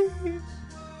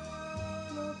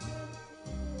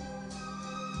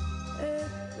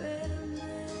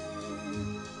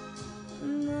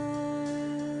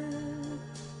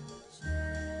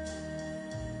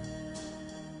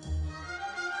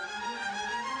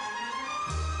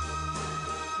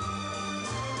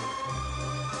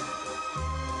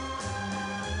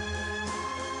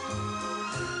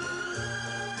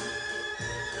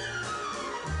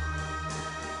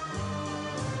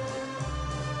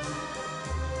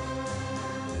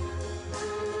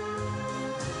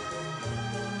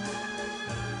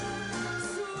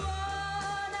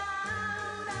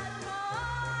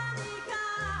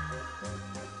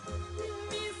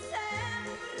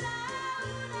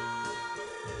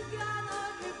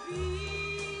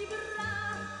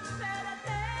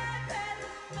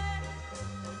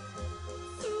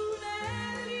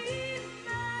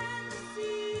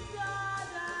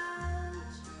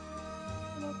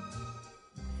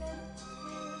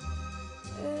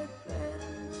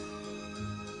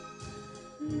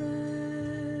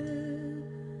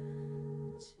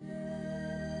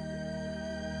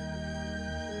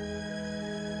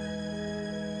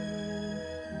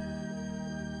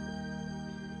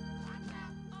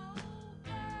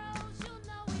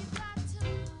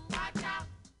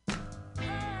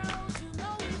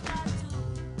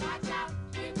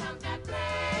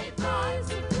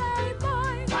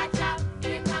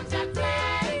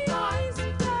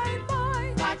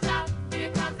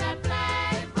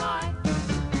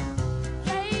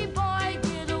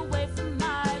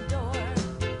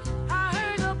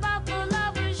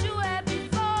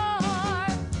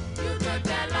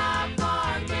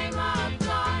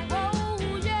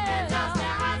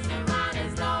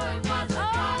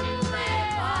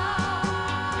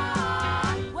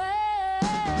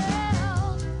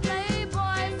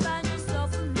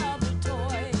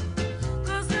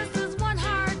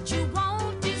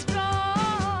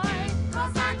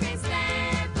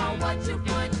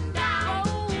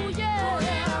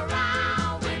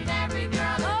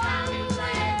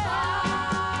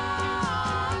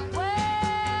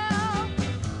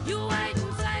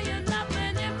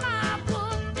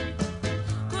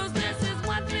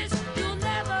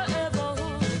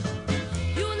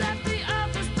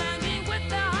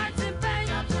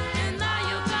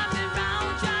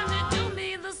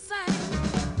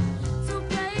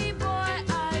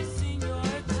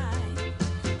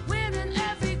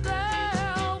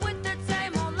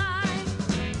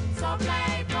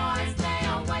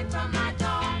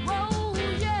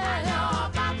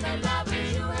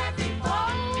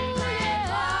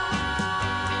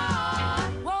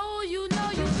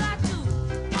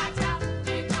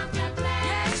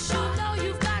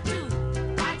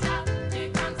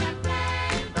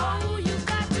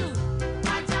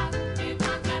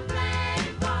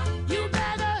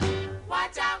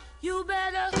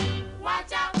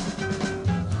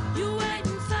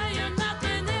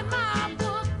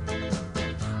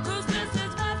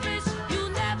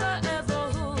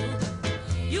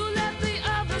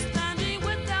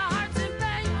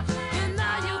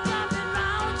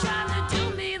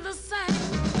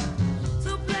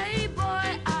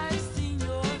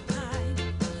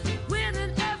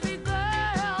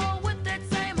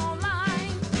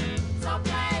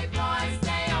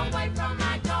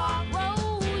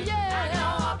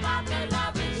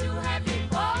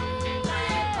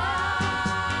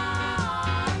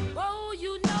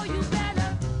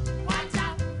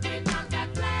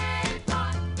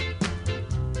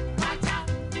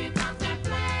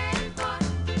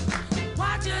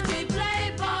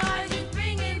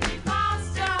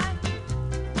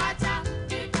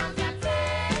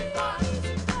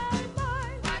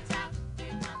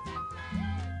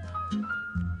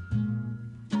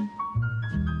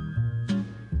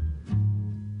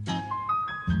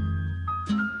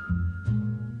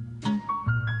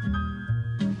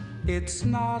 It's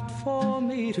not for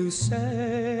me to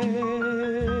say.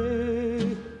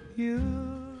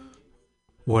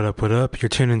 What up, what up? You're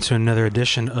tuned into another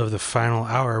edition of the Final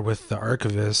Hour with the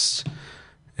Archivist.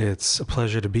 It's a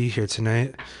pleasure to be here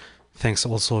tonight. Thanks to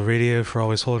OldSoulRadio for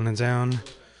always holding it down.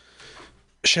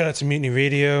 Shout out to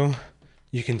MutinyRadio.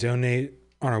 You can donate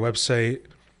on our website,